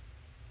so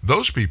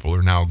those people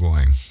are now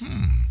going,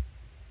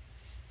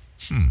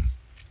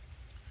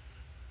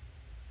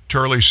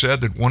 Turley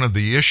said that one of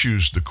the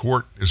issues the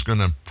court is going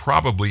to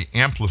probably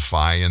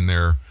amplify in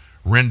their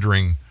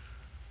rendering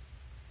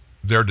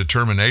their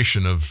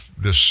determination of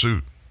this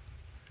suit.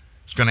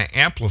 It's going to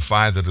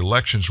amplify that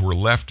elections were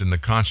left in the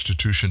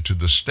Constitution to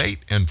the state,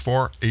 and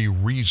for a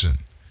reason.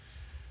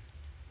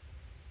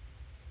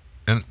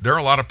 And there are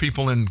a lot of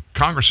people in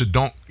Congress that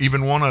don't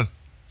even want to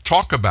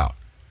talk about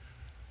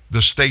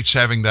the states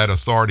having that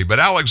authority. But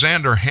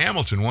Alexander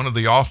Hamilton, one of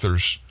the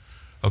authors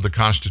of the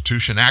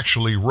Constitution,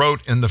 actually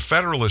wrote in the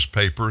Federalist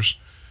Papers,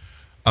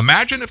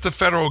 imagine if the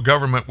federal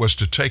government was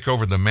to take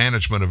over the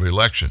management of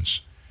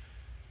elections.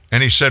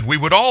 And he said, we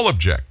would all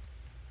object.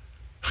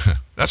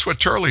 That's what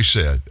Turley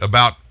said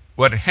about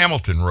what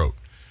Hamilton wrote.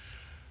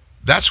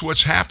 That's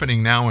what's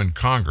happening now in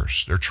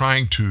Congress. They're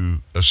trying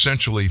to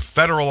essentially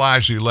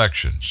federalize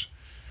elections.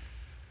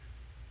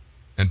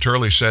 And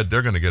Turley said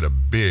they're going to get a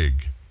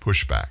big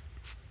pushback.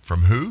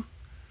 From who?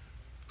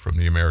 From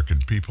the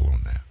American people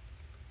on that.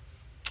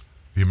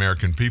 The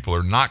American people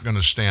are not going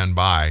to stand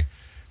by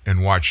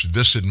and watch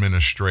this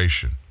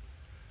administration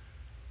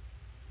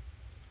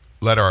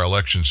let our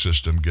election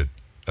system get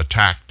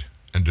attacked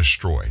and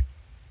destroyed.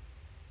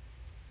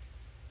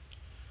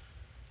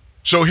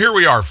 So here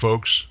we are,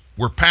 folks.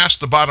 We're past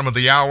the bottom of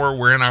the hour.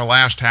 We're in our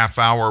last half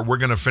hour. We're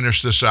going to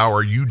finish this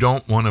hour. You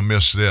don't want to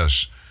miss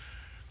this.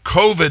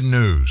 COVID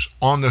news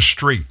on the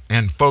street.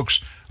 And folks,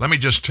 let me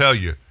just tell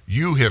you,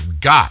 you have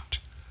got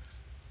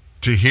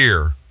to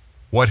hear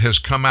what has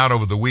come out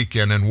over the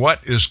weekend and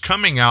what is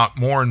coming out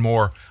more and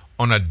more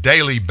on a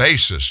daily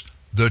basis.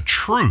 The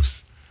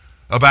truth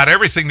about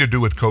everything to do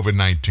with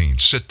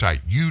COVID-19. Sit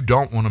tight. You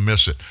don't want to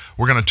miss it.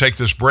 We're going to take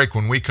this break.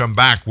 When we come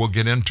back, we'll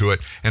get into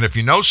it. And if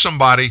you know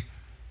somebody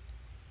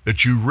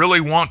that you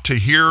really want to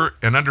hear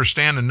and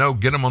understand and know,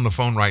 get them on the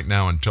phone right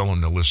now and tell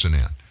them to listen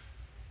in.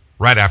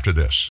 Right after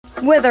this.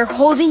 Whether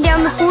holding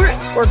down the fort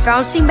or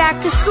bouncing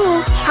back to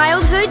school,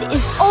 childhood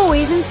is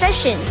always in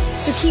session.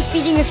 So keep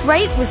feeding us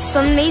right with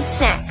Sun-Made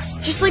snacks,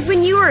 just like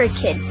when you were a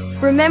kid.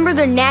 Remember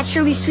their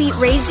naturally sweet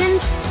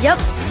raisins? Yup,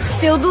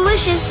 still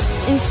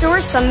delicious. And so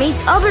are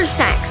Sun-Made's other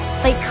snacks,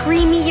 like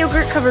creamy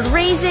yogurt-covered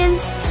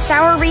raisins,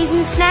 sour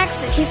raisin snacks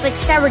that taste like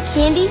sour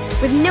candy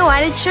with no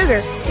added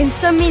sugar, and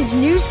Sun-Made's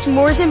new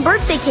s'mores and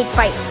birthday cake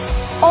bites.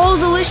 All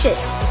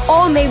delicious,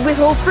 all made with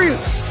whole fruit.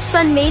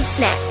 Sun-Made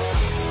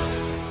snacks.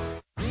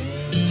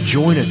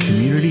 Join a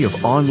community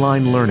of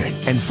online learning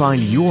and find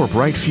your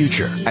bright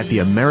future at the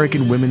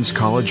American Women's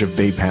College of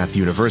Bay Path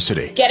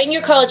University. Getting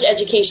your college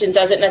education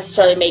doesn't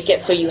necessarily make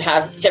it so you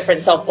have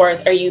different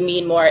self-worth or you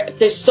mean more.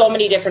 There's so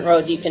many different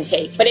roads you can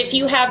take. But if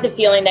you have the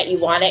feeling that you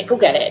want it, go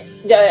get it.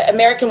 The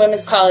American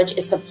Women's College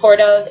is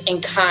supportive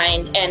and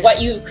kind, and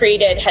what you've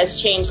created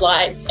has changed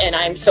lives, and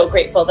I'm so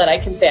grateful that I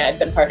can say I've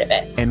been part of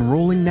it.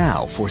 Enrolling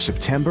now for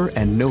September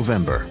and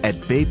November at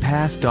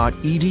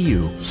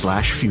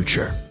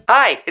baypath.edu/future.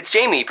 Hi, it's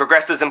Jamie,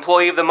 Progressive's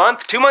Employee of the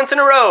Month, 2 months in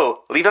a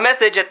row. Leave a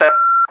message at the...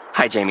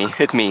 Hi, Jamie.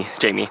 It's me,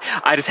 Jamie.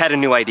 I just had a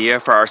new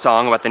idea for our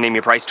song about the Name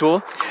Your Price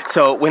tool.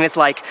 So when it's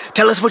like,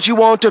 tell us what you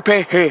want to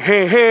pay, hey,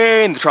 hey,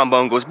 hey, and the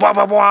trombone goes, blah,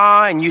 blah,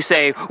 blah, and you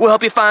say, we'll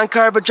help you find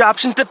coverage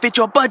options to fit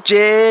your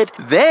budget.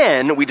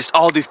 Then we just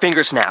all do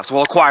finger snaps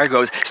while a choir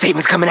goes,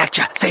 savings coming at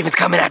ya, savings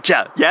coming at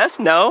ya. Yes?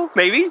 No?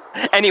 Maybe?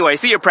 Anyway,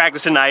 see your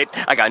practice tonight.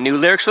 I got new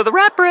lyrics for the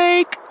rap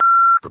break.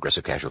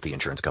 Progressive Casualty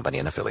Insurance Company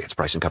and Affiliates.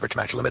 Price and coverage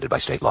match limited by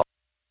state law.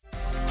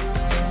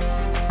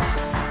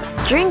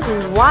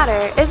 Drinking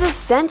water is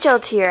essential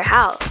to your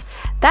health.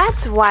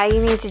 That's why you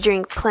need to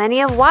drink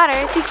plenty of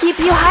water to keep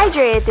you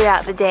hydrated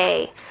throughout the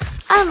day.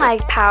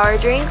 Unlike power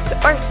drinks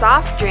or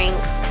soft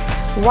drinks,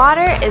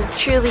 water is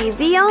truly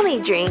the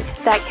only drink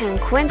that can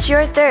quench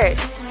your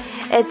thirst.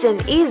 It's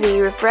an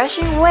easy,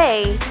 refreshing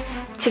way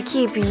to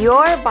keep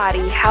your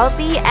body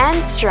healthy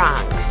and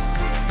strong.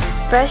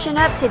 Freshen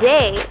up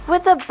today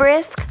with a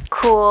brisk,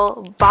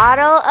 cool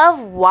bottle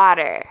of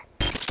water.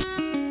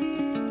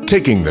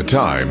 Taking the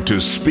time to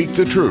speak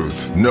the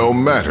truth, no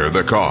matter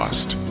the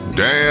cost.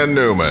 Dan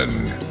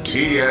Newman,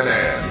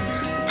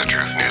 TNN, the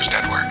Truth News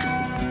Network.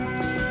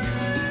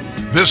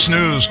 This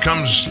news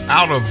comes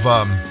out of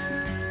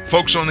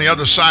folks on the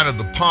other side of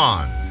the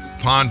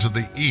pond to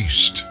the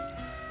east.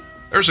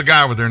 There's a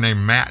guy over there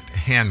named Matt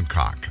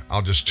Hancock.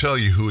 I'll just tell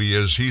you who he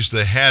is. He's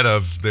the head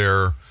of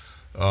their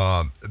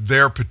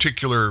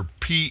particular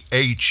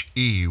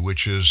PHE,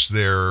 which is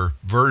their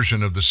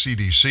version of the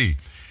CDC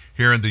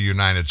here in the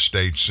United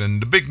States.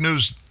 And the big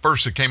news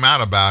first that came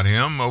out about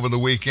him over the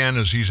weekend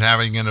is he's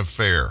having an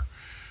affair.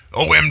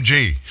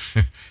 OMG,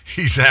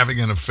 he's having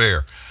an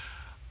affair.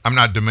 I'm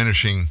not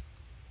diminishing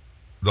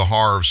the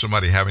horror of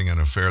somebody having an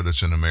affair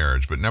that's in a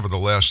marriage, but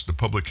nevertheless, the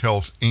Public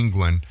Health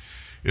England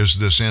is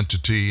this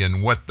entity,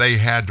 and what they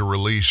had to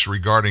release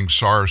regarding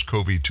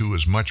SARS-CoV-2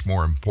 is much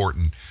more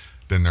important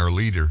than their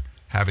leader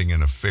having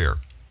an affair.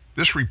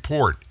 This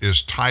report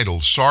is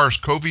titled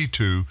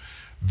SARS-CoV-2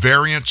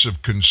 Variants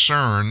of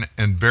Concern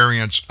and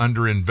Variants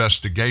Under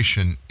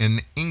Investigation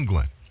in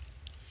England.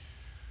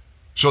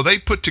 So they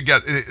put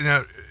together,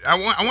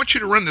 I want you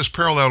to run this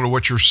parallel to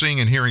what you're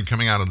seeing and hearing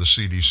coming out of the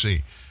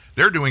CDC.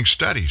 They're doing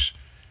studies.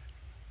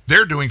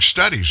 They're doing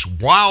studies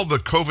while the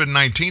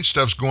COVID-19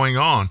 stuff's going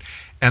on,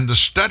 and the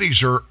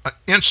studies are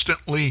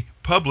instantly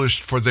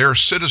published for their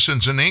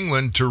citizens in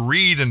England to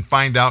read and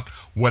find out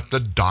what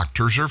the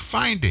doctors are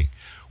finding,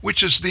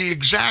 which is the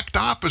exact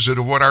opposite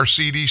of what our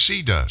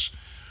CDC does.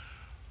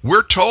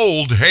 We're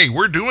told, hey,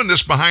 we're doing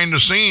this behind the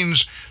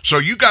scenes, so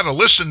you got to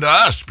listen to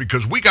us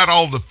because we got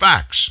all the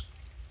facts.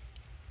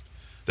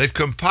 They've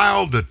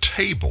compiled a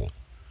table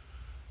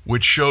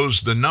which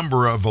shows the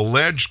number of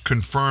alleged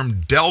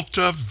confirmed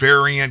Delta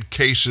variant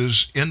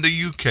cases in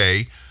the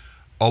UK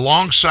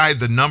alongside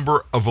the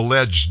number of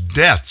alleged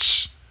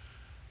deaths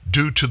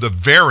due to the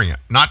variant,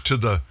 not to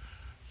the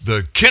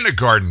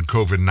kindergarten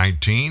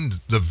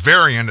COVID-19. The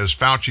variant, as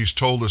Fauci's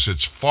told us,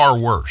 it's far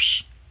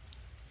worse.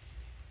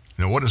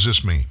 Now, what does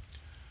this mean?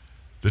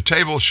 The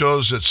table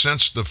shows that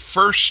since the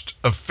 1st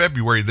of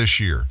February this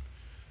year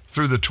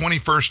through the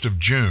 21st of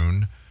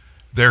June,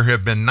 there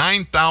have been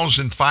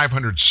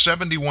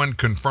 9,571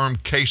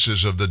 confirmed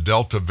cases of the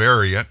Delta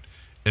variant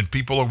in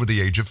people over the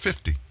age of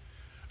 50.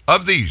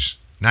 Of these,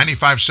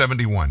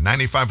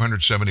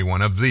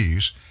 9,571 of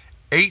these,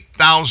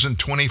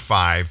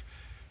 8,025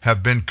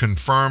 have been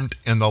confirmed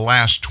in the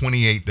last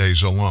 28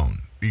 days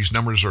alone. These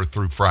numbers are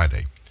through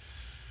Friday.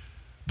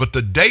 But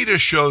the data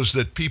shows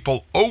that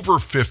people over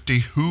 50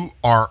 who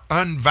are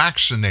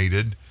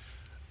unvaccinated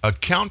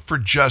account for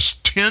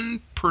just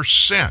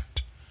 10%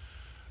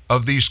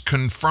 of these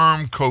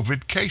confirmed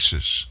COVID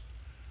cases.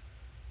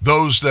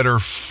 Those that are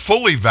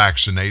fully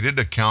vaccinated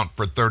account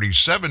for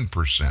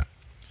 37%.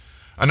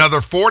 Another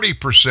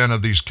 40%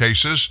 of these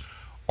cases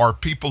are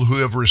people who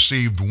have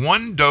received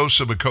one dose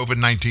of a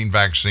COVID-19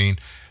 vaccine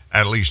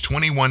at least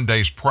 21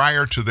 days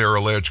prior to their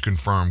alleged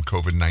confirmed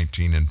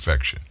COVID-19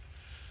 infection.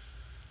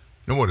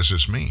 Now, what does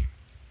this mean?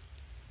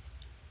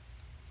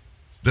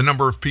 The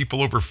number of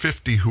people over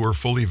 50 who are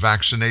fully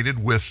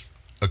vaccinated with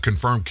a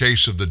confirmed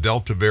case of the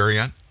Delta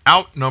variant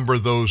outnumber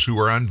those who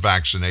are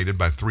unvaccinated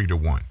by 3 to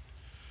 1.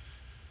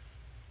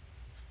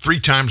 3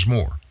 times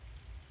more.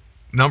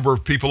 Number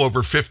of people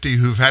over 50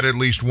 who've had at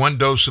least one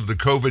dose of the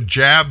COVID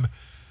jab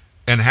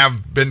and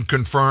have been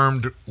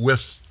confirmed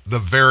with the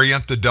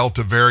variant, the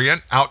Delta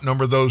variant,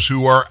 outnumber those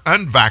who are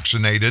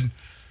unvaccinated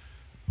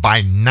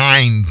by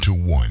 9 to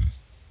 1.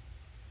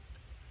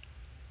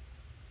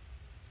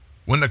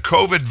 When the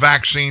COVID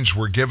vaccines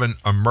were given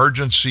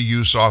emergency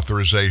use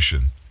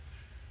authorization,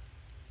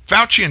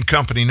 Fauci and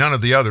company, none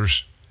of the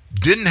others,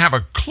 didn't have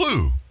a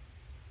clue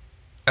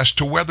as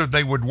to whether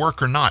they would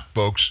work or not,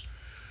 folks.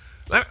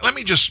 Let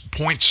me just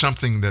point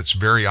something that's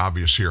very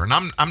obvious here. And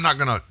I'm not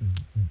going to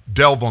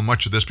delve on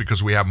much of this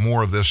because we have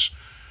more of this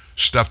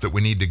stuff that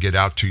we need to get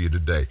out to you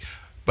today.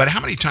 But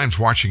how many times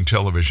watching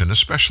television,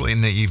 especially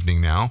in the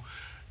evening now,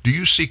 do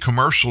you see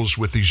commercials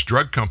with these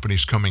drug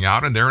companies coming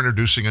out and they're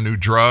introducing a new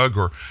drug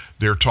or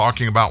they're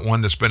talking about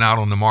one that's been out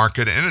on the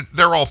market, and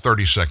they're all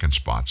 30-second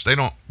spots. They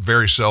don't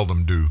very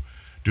seldom do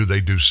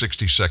they do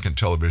 60-second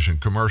television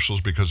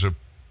commercials because of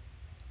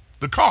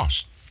the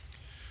cost.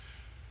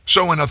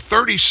 So in a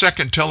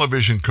 30-second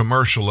television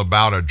commercial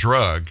about a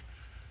drug,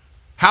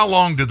 how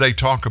long do they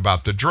talk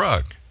about the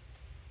drug?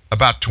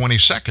 About 20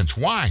 seconds.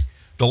 Why?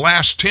 The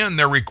last 10,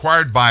 they're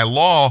required by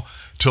law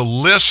to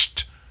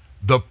list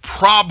the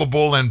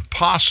probable and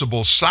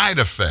possible side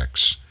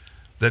effects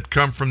that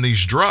come from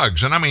these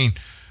drugs. And I mean,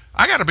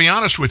 I got to be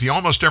honest with you,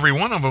 almost every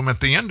one of them,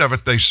 at the end of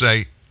it, they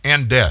say,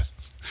 and death.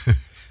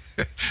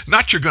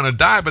 Not you're going to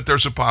die, but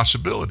there's a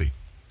possibility.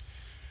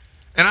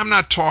 And I'm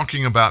not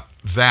talking about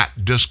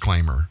that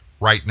disclaimer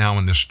right now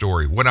in this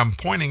story. What I'm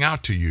pointing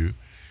out to you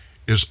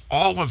is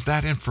all of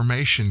that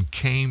information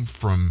came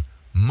from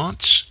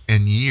months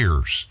and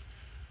years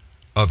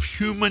of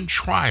human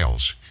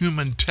trials,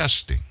 human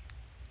testing,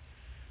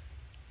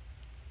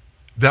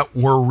 that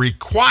were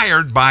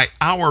required by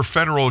our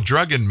Federal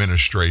Drug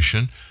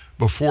Administration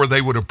before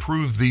they would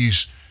approve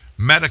these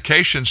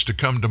medications to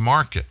come to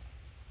market.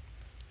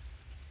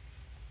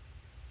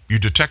 You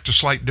detect a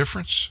slight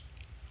difference?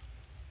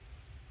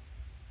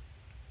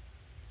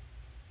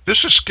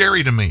 This is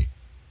scary to me.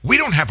 We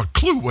don't have a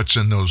clue what's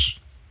in those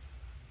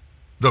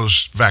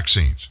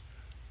vaccines.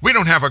 We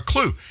don't have a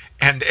clue.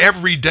 And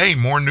every day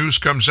more news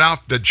comes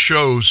out that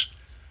shows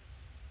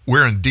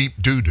we're in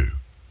deep doo-doo.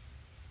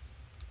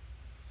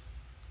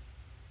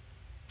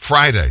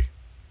 Friday,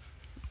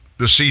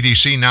 the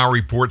CDC now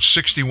reports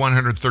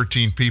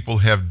 6,113 people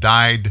have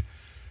died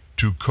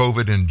to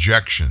COVID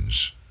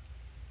injections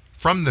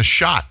from the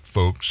shot,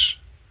 folks.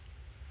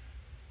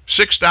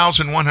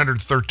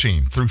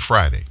 6,113 through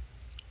Friday.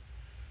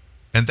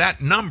 And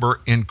that number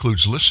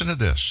includes, listen to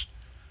this,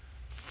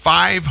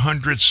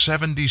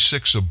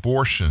 576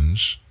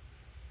 abortions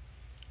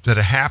that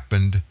have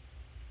happened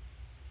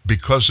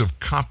because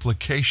of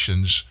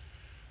complications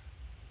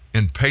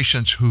in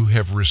patients who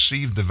have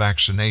received the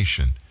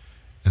vaccination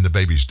and the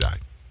babies died.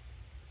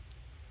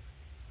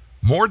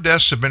 More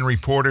deaths have been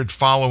reported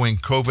following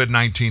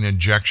COVID-19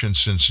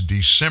 injections since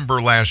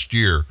December last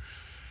year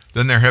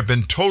than there have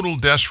been total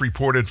deaths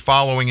reported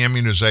following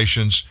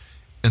immunizations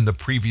in the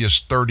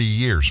previous 30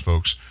 years,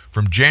 folks,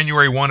 from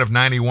January 1 of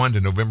 91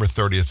 to November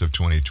 30th of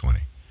 2020.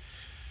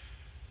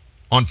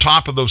 On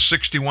top of those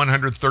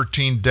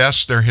 6,113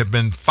 deaths, there have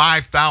been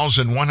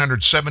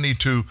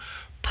 5,172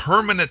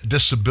 permanent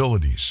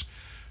disabilities,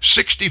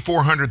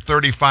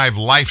 6,435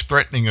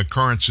 life-threatening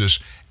occurrences,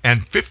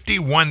 and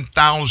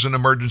 51,000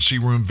 emergency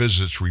room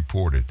visits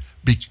reported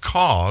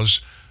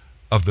because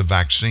of the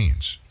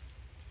vaccines.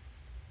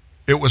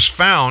 It was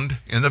found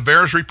in the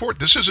VAERS report.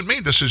 This isn't me.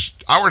 This is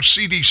our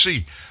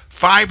CDC.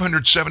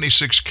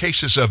 576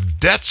 cases of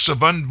deaths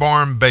of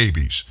unborn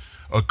babies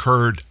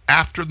occurred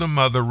after the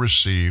mother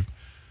received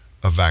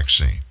a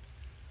vaccine.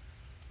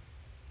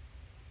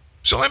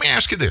 So let me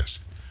ask you this.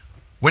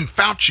 When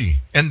Fauci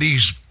and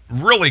these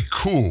really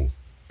cool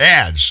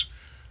ads,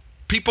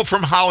 people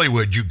from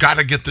Hollywood, you got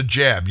to get the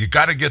jab, you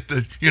got to get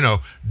the,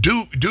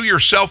 do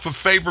yourself a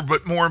favor,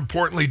 but more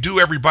importantly, do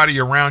everybody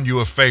around you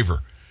a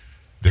favor.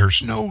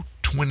 There's no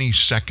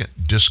 20-second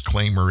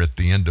disclaimer at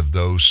the end of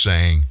those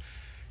saying,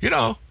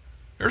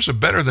 there's a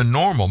better than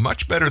normal,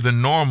 much better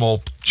than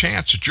normal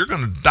chance that you're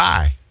going to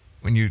die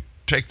when you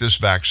take this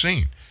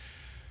vaccine.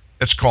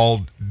 It's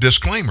called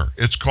disclaimer.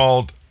 It's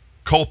called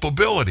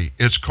culpability.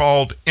 It's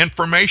called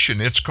information.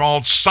 It's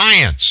called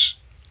science.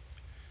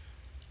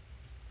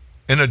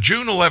 In a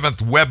June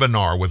 11th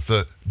webinar with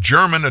the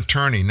German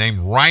attorney named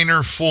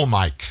Rainer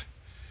Fulmich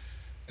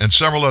and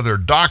several other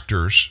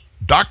doctors,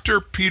 Dr.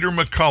 Peter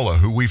McCullough,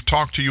 who we've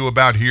talked to you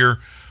about here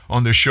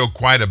on this show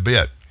quite a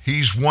bit,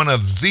 he's one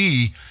of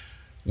the,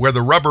 where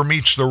the rubber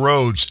meets the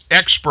roads,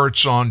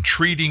 experts on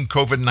treating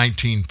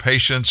COVID-19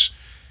 patients.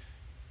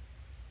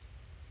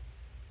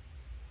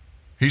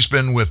 He's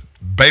been with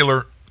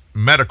Baylor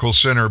Medical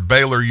Center,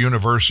 Baylor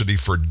University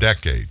for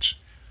decades.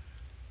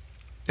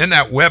 In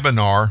that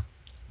webinar,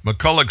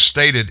 McCulloch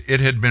stated it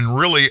had been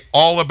really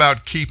all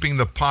about keeping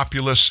the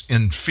populace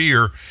in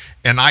fear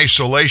and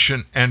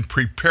isolation and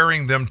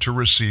preparing them to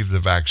receive the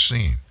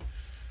vaccine.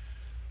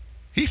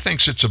 He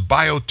thinks it's a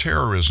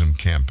bioterrorism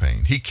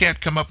campaign. He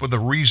can't come up with a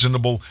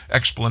reasonable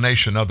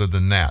explanation other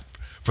than that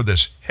for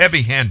this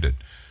heavy-handed,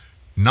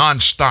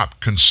 non-stop,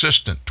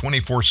 consistent,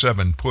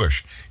 24/7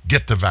 push.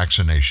 Get the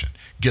vaccination.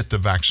 Get the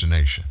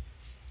vaccination.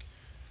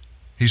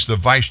 He's the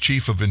vice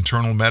chief of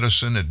internal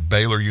medicine at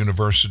Baylor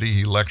University.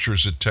 He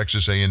lectures at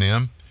Texas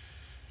A&M.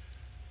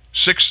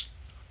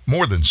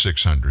 More than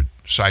 600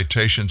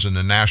 citations in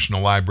the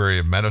National Library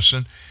of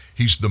Medicine.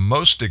 He's the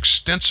most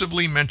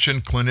extensively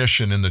mentioned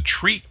clinician in the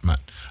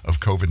treatment of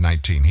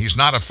COVID-19. He's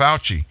not a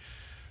Fauci.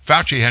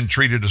 Fauci hadn't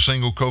treated a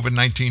single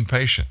COVID-19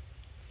 patient.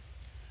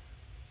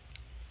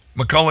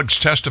 McCulloch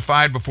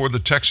testified before the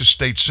Texas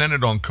State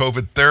Senate on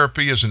COVID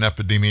therapy as an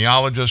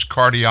epidemiologist,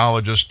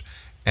 cardiologist,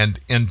 and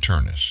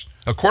internist.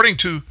 According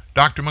to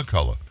Dr.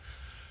 McCulloch,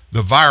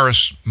 the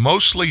virus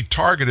mostly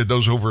targeted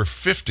those over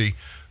 50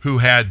 who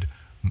had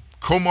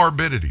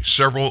comorbidities,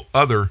 several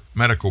other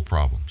medical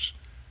problems.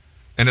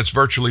 And it's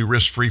virtually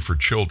risk-free for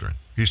children.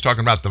 He's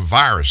talking about the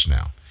virus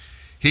now.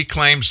 He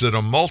claims that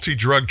a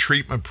multi-drug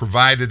treatment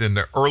provided in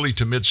the early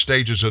to mid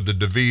stages of the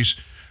disease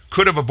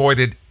could have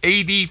avoided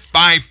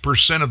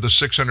 85% of the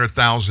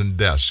 600,000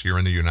 deaths here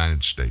in the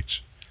United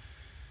States.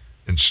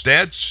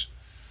 Instead,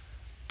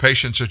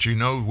 patients that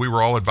we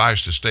were all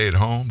advised to stay at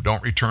home,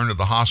 don't return to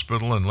the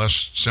hospital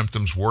unless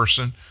symptoms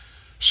worsen,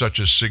 such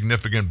as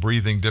significant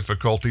breathing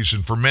difficulties,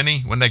 and for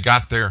many, when they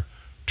got there,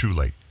 too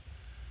late.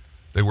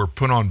 They were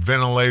put on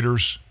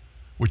ventilators,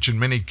 which in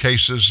many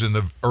cases in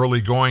the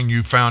early going,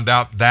 you found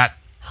out that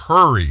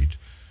hurried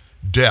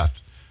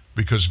death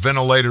because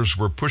ventilators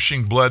were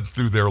pushing blood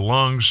through their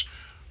lungs,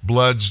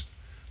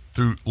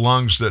 through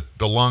lungs that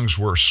the lungs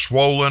were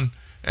swollen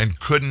and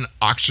couldn't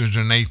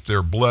oxygenate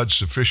their blood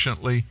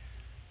sufficiently,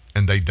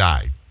 and they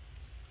died.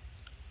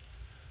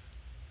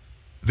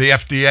 The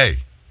FDA,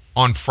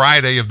 on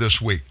Friday of this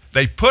week,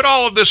 they put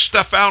all of this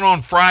stuff out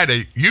on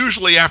Friday,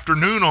 usually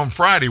afternoon on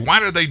Friday. Why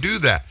do they do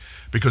that?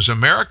 Because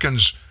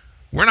Americans,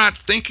 we're not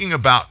thinking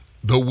about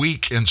the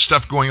week and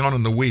stuff going on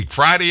in the week.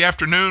 Friday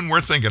afternoon,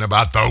 we're thinking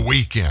about the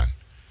weekend.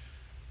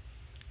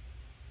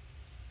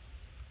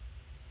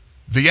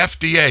 The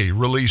FDA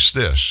released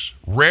this.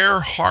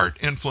 Rare heart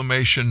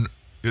inflammation,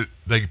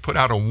 they put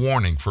out a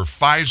warning for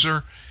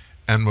Pfizer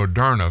and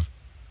Moderna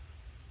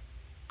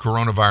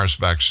coronavirus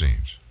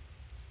vaccines.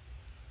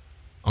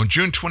 On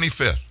June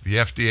 25th, the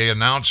FDA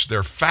announced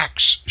their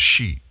facts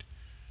sheet.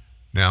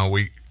 Now,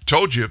 we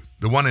told you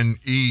the one in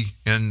the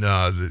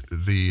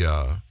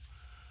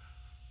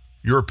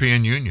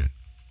European Union,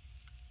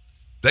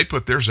 they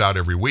put theirs out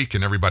every week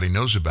and everybody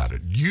knows about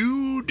it.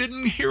 You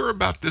didn't hear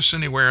about this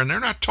anywhere, and they're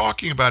not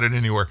talking about it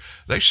anywhere.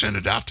 They send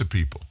it out to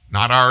people,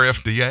 not our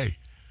FDA.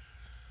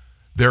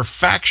 Their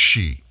fact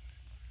sheet,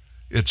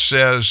 it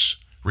says,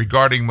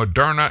 regarding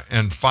Moderna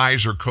and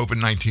Pfizer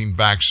COVID-19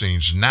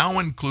 vaccines now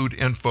include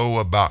info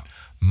about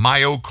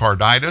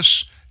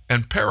myocarditis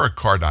and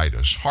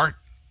pericarditis, heart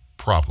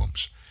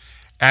problems.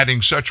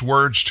 Adding such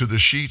words to the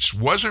sheets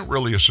wasn't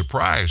really a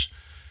surprise.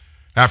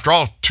 After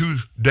all, 2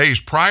 days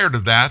prior to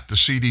that, the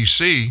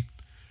CDC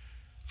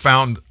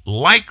found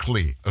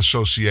likely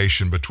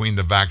association between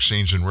the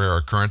vaccines and rare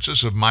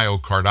occurrences of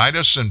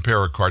myocarditis and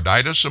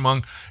pericarditis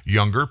among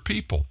younger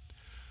people.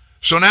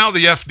 So now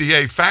the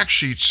FDA fact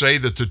sheets say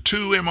that the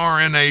 2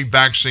 mRNA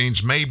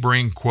vaccines may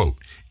bring, quote,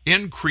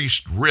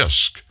 increased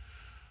risk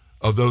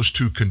of those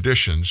 2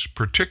 conditions,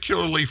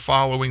 particularly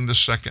following the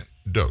second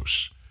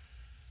dose.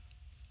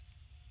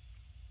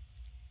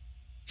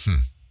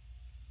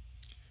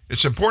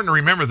 It's important to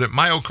remember that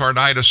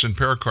myocarditis and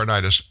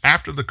pericarditis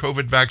after the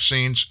COVID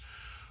vaccines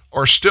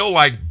are still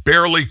like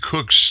barely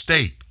cooked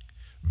steak.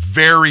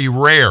 Very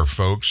rare,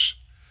 folks.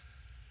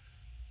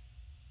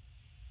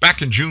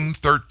 Back in June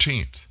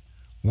 13th,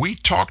 we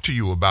talked to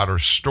you about a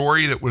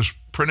story that was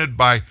printed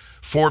by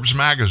Forbes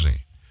magazine.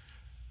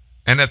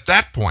 And at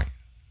that point,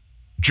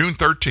 June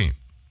 13th,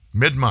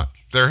 mid-month,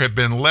 there have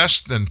been less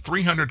than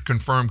 300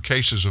 confirmed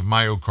cases of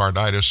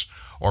myocarditis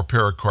or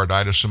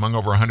pericarditis among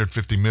over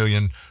 150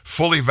 million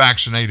fully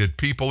vaccinated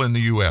people in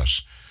the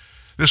U.S.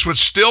 This would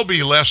still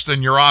be less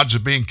than your odds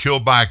of being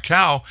killed by a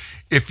cow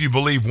if you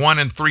believe 1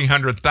 in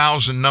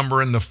 300,000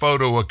 number in the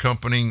photo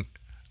accompanying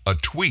a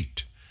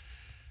tweet.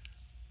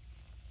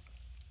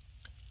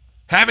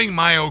 Having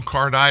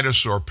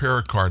myocarditis or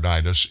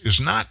pericarditis is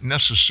not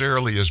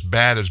necessarily as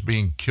bad as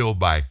being killed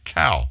by a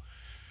cow.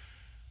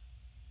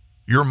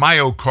 Your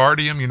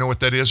myocardium, you know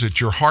what that is?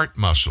 It's your heart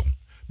muscle,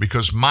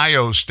 because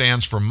myo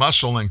stands for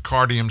muscle and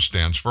cardium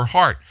stands for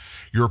heart.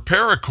 Your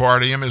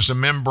pericardium is the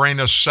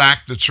membranous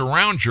sac that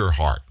surrounds your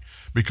heart,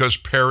 because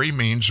peri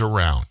means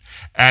around.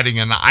 Adding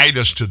an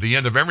itis to the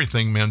end of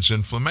everything means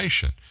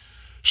inflammation.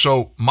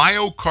 So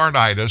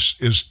myocarditis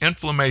is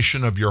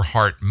inflammation of your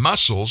heart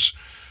muscles.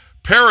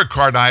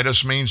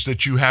 Pericarditis means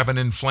that you have an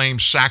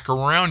inflamed sac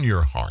around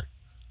your heart.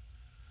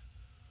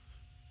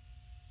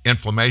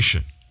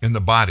 Inflammation in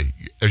the body,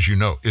 as you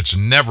know, it's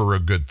never a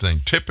good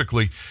thing.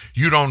 Typically,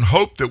 you don't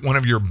hope that one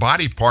of your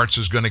body parts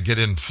is going to get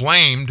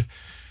inflamed.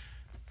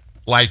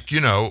 Like,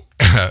 you know,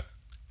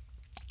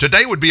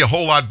 today would be a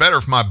whole lot better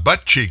if my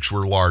butt cheeks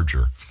were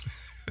larger.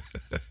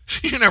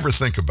 You never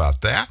think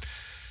about that.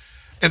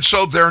 And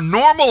so they're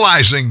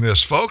normalizing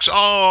this, folks.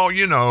 Oh,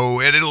 you know,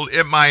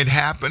 it might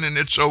happen and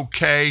it's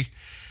okay.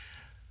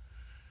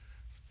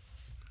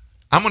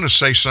 I'm going to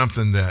say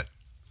something that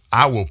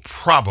I will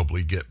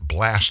probably get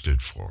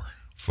blasted for,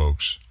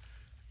 folks.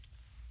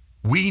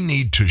 We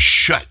need to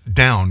shut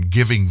down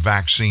giving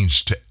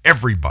vaccines to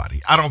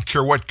everybody. I don't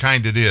care what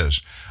kind it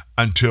is,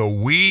 until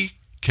we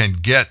can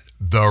get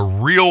the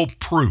real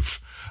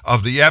proof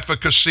of the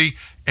efficacy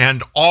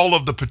and all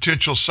of the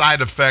potential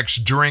side effects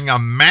during a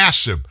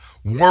massive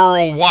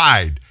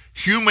worldwide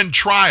human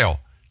trial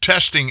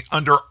testing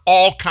under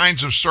all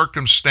kinds of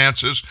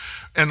circumstances,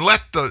 and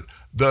let the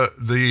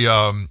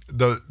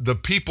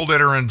people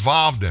that are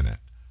involved in it,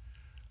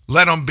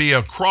 let them be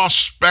a cross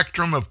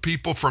spectrum of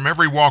people from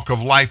every walk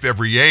of life,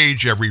 every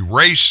age, every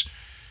race,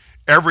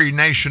 every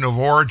nation of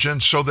origin,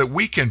 so that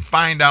we can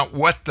find out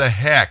what the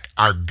heck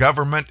our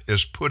government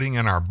is putting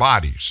in our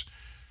bodies.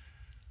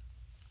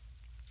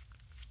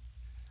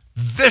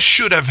 This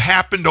should have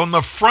happened on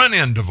the front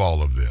end of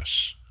all of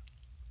this.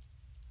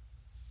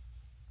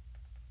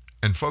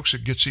 And folks,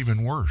 it gets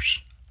even worse.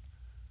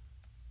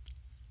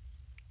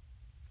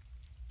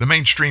 The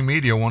mainstream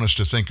media want us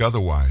to think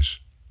otherwise.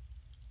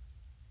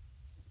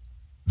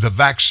 The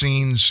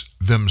vaccines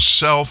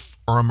themselves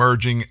are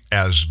emerging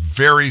as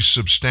very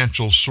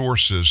substantial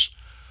sources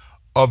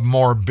of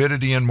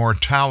morbidity and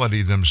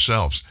mortality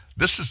themselves.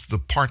 This is the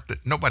part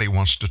that nobody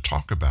wants to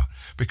talk about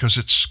because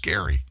it's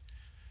scary.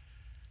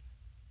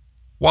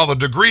 While the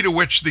degree to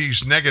which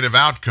these negative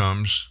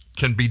outcomes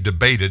can be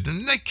debated,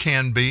 and they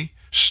can be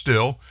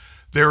still,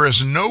 there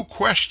is no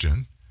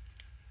question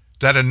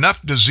that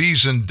enough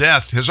disease and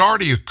death has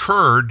already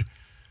occurred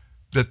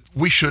that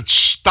we should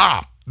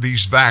stop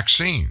these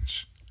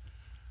vaccines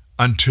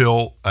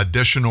until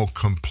additional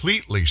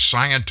completely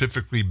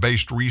scientifically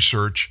based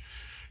research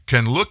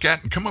can look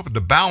at and come up with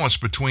the balance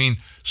between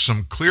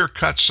some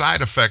clear-cut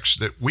side effects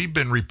that we've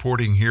been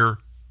reporting here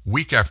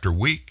week after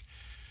week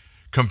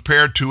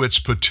compared to its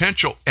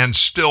potential and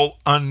still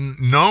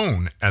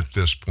unknown at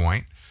this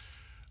point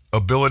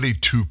ability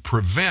to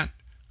prevent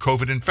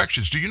COVID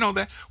infections. Do you know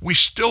that? We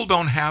still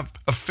don't have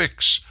a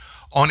fix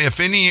on if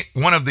any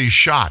one of these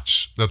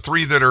shots, the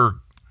 3 that are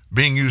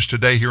being used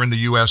today here in the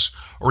U.S.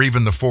 or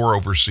even the 4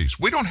 overseas,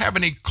 we don't have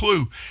any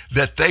clue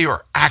that they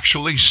are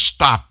actually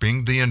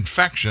stopping the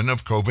infection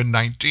of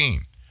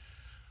COVID-19.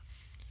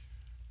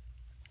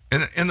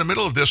 In the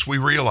middle of this, we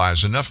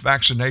realize enough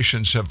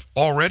vaccinations have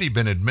already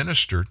been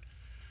administered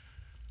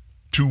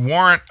to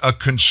warrant a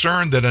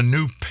concern that a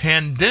new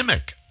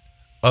pandemic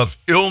of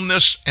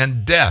illness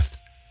and death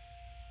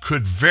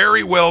could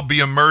very well be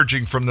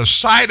emerging from the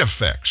side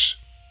effects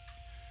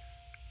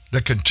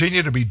that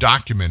continue to be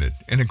documented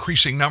in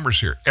increasing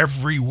numbers here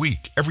every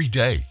week, every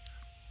day.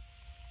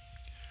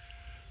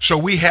 So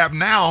we have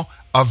now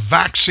a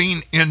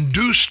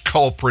vaccine-induced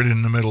culprit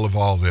in the middle of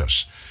all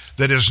this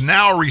that is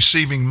now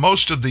receiving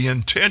most of the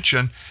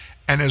attention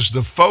and is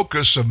the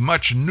focus of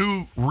much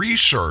new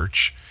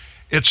research.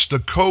 It's the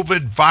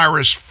COVID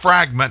virus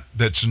fragment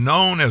that's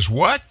known as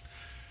what?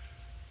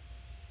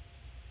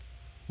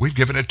 We've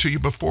given it to you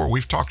before.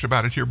 We've talked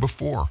about it here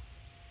before.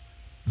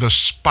 The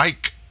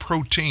spike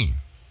protein.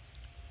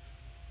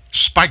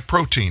 Spike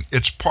protein,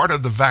 it's part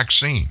of the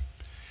vaccine.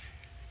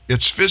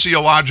 Its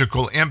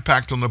physiological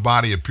impact on the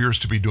body appears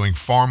to be doing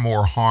far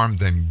more harm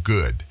than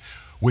good,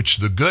 which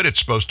the good it's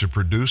supposed to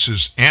produce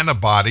is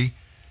antibody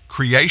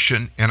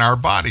creation in our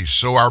bodies.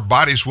 So our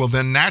bodies will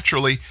then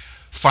naturally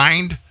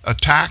find,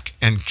 attack,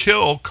 and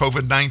kill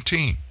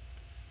COVID-19.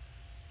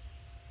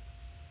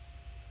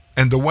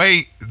 And the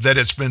way that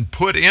it's been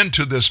put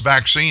into this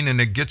vaccine and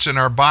it gets in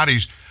our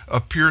bodies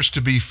appears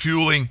to be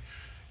fueling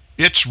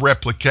its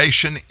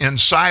replication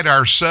inside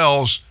our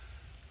cells,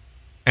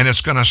 and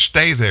it's going to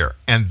stay there.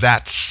 And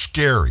that's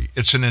scary.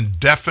 It's an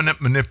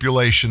indefinite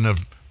manipulation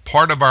of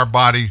part of our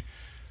body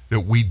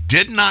that we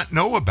did not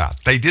know about.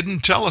 They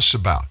didn't tell us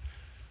about.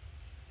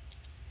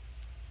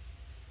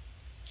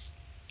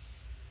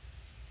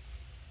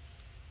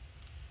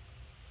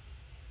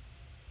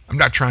 I'm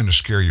not trying to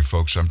scare you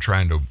folks. I'm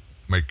trying to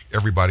make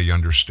everybody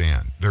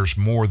understand there's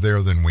more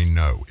there than we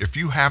know. If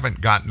you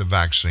haven't gotten the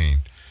vaccine,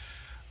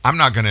 I'm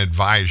not going to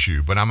advise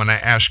you, but I'm going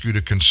to ask you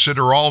to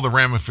consider all the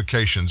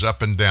ramifications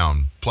up and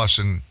down, plus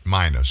and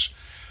minus.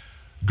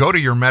 Go to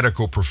your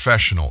medical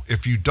professional.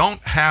 If you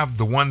don't have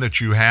the one that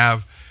you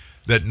have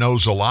that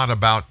knows a lot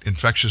about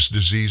infectious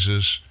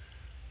diseases,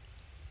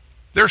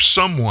 there's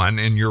someone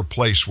in your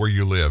place where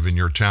you live, in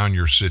your town,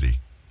 your city,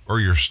 or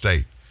your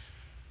state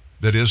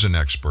that is an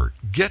expert.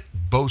 Get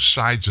both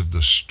sides of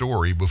the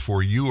story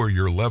before you or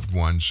your loved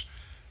ones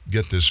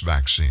get this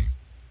vaccine.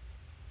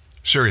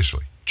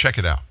 Seriously, check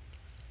it out.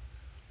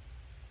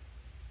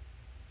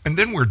 And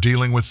then we're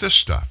dealing with this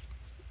stuff.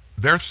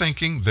 They're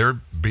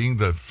being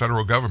the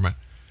federal government,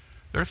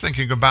 they're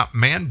thinking about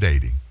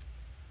mandating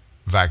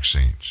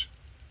vaccines.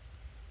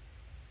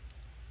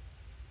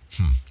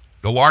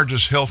 The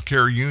largest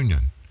healthcare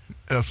union.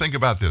 Think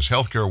about this,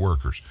 healthcare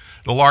workers.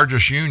 The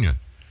largest union.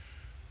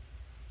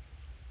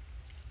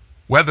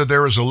 Whether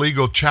there is a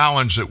legal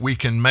challenge that we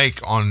can make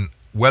on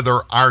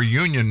whether our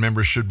union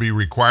members should be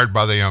required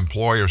by the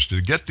employers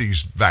to get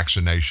these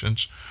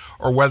vaccinations,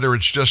 or whether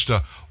it's just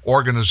an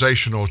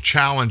organizational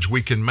challenge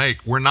we can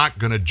make, we're not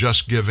going to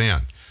just give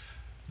in.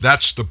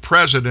 That's the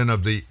president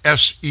of the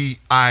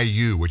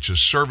SEIU, which is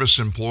Service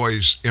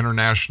Employees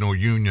International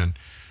Union.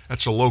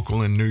 That's a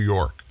local in New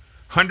York.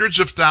 Hundreds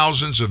of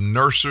thousands of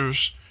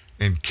nurses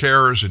and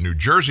carers in New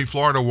Jersey,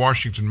 Florida,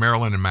 Washington,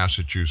 Maryland, and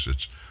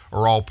Massachusetts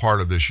are all part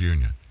of this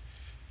union.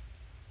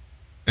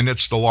 And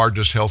it's the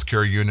largest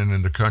healthcare union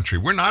in the country.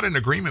 We're not in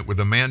agreement with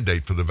the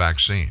mandate for the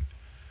vaccine.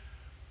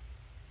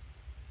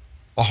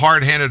 A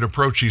hard-handed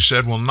approach, he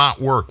said, will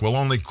not work, will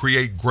only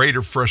create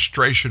greater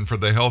frustration for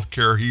the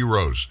healthcare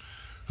heroes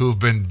who have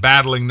been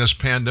battling this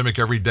pandemic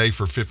every day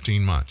for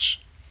 15 months.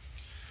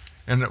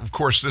 And of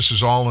course, this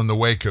is all in the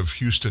wake of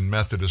Houston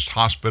Methodist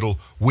Hospital,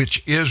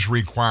 which is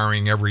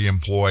requiring every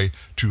employee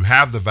to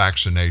have the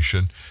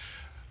vaccination.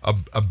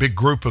 A big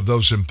group of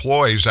those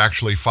employees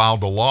actually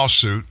filed a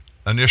lawsuit.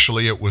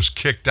 Initially, it was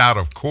kicked out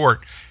of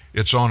court.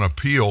 It's on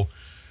appeal.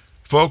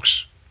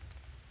 Folks,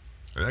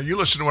 you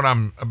listen to what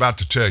I'm about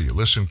to tell you.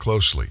 Listen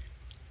closely.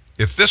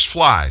 If this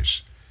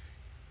flies,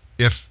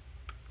 if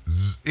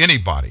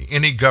anybody,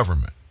 any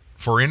government,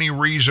 for any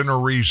reason or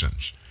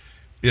reasons,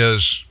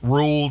 is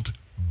ruled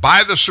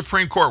by the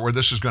Supreme Court where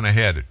this is going to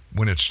head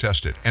when it's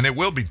tested, and it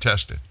will be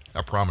tested,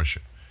 I promise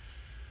you.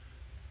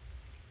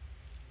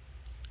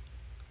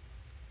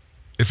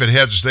 If it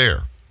heads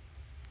there,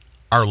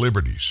 our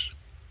liberties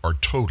are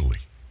totally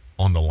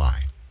on the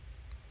line.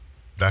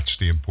 That's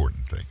the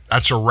important thing.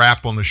 That's a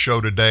wrap on the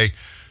show today.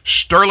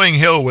 Sterling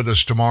Hill with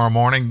us tomorrow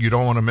morning. You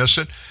don't want to miss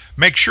it.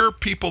 Make sure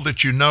people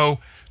that you know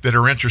that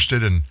are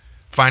interested in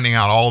finding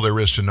out all there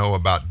is to know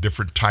about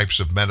different types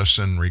of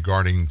medicine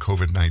regarding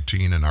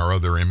COVID-19 and our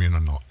other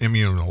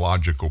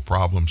immunological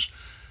problems,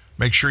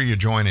 make sure you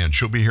join in.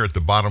 She'll be here at the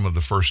bottom of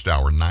the first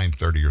hour,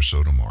 9:30 or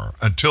so tomorrow.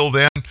 Until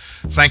then,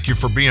 thank you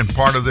for being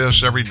part of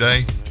this every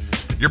day.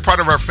 You're part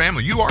of our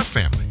family. You are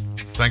family.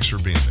 Thanks for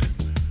being there.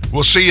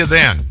 We'll see you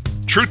then.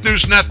 Truth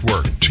News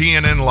Network,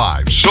 TNN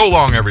Live. So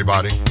long,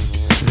 everybody.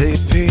 They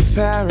paved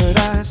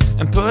paradise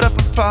and put up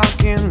a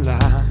parking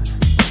lot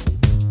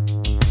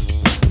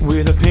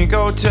with a pink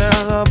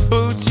hotel, a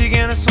boutique,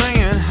 and a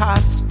swinging hot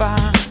spot.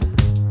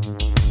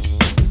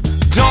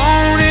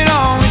 Don't it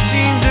always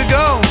seem to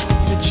go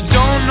that you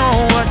don't know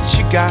what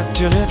you got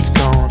till it's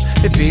gone?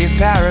 They paved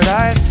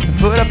paradise and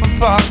put up a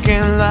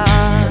parking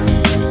lot.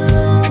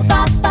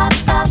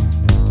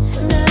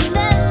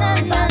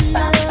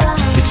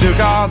 Took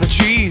all the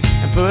trees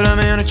and put them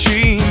in a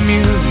tree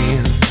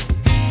museum,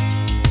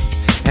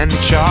 and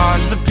they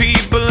charged the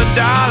people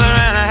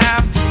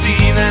 $1.50 to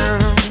see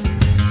them.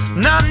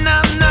 No, no,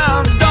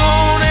 no,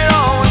 don't it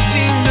always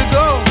seem to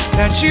go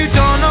that you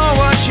don't know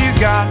what you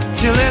got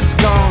till it's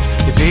gone?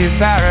 You paved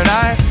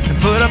paradise and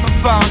put up a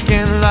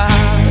parking lot.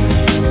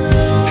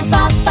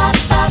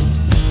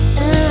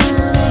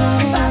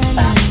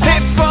 Hey,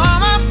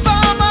 farmer,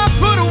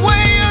 put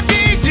away your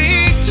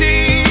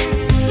DDT.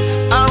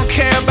 I don't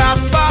care about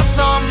spots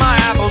on my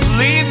apples,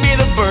 leave me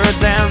the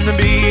birds and the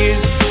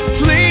bees.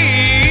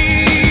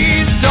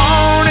 Please,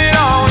 don't it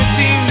always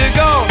seem to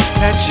go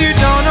that you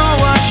don't know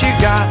what you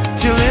got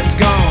till it's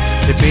gone?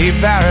 They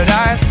paved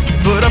paradise,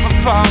 put up a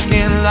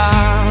parking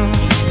lot.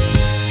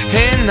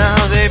 Hey, now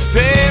they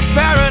paved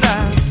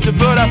paradise to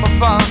put up a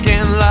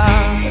parking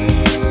lot.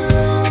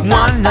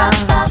 One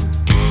night.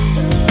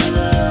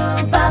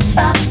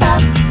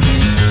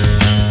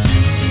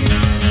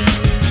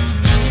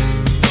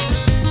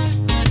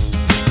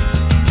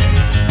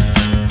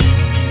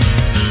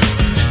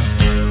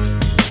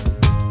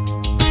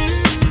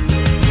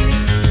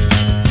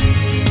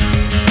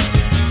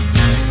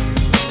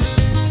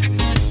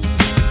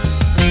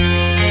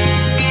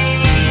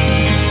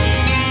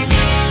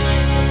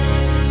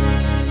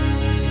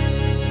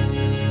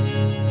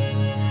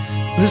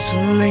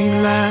 Listen, late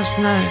last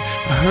night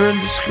I heard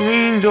the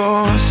screen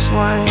door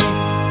swing,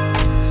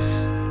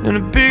 and a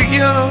big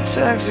yellow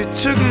taxi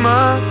took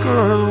my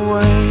girl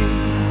away.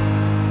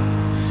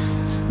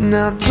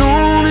 Now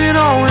don't it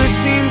always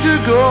seem to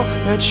go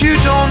that you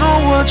don't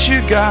know what you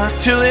got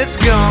till it's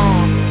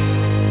gone?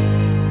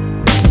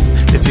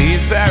 They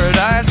paved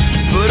paradise,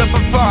 put up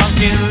a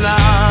parking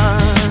lot.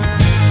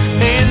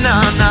 Hey,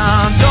 nah,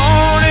 nah,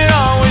 don't it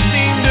always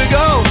seem to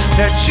go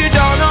that you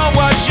don't know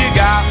what you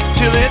got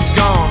till it's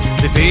gone?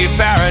 They paved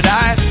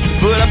paradise,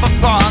 put up a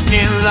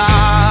parking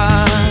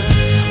lot.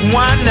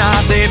 Why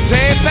not? They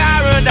paved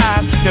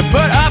paradise, they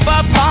put up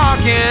a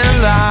parking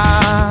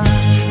lot.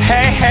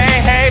 Hey, hey,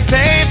 hey,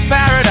 paved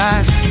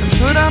paradise, and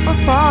put up a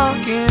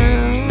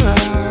parking lot.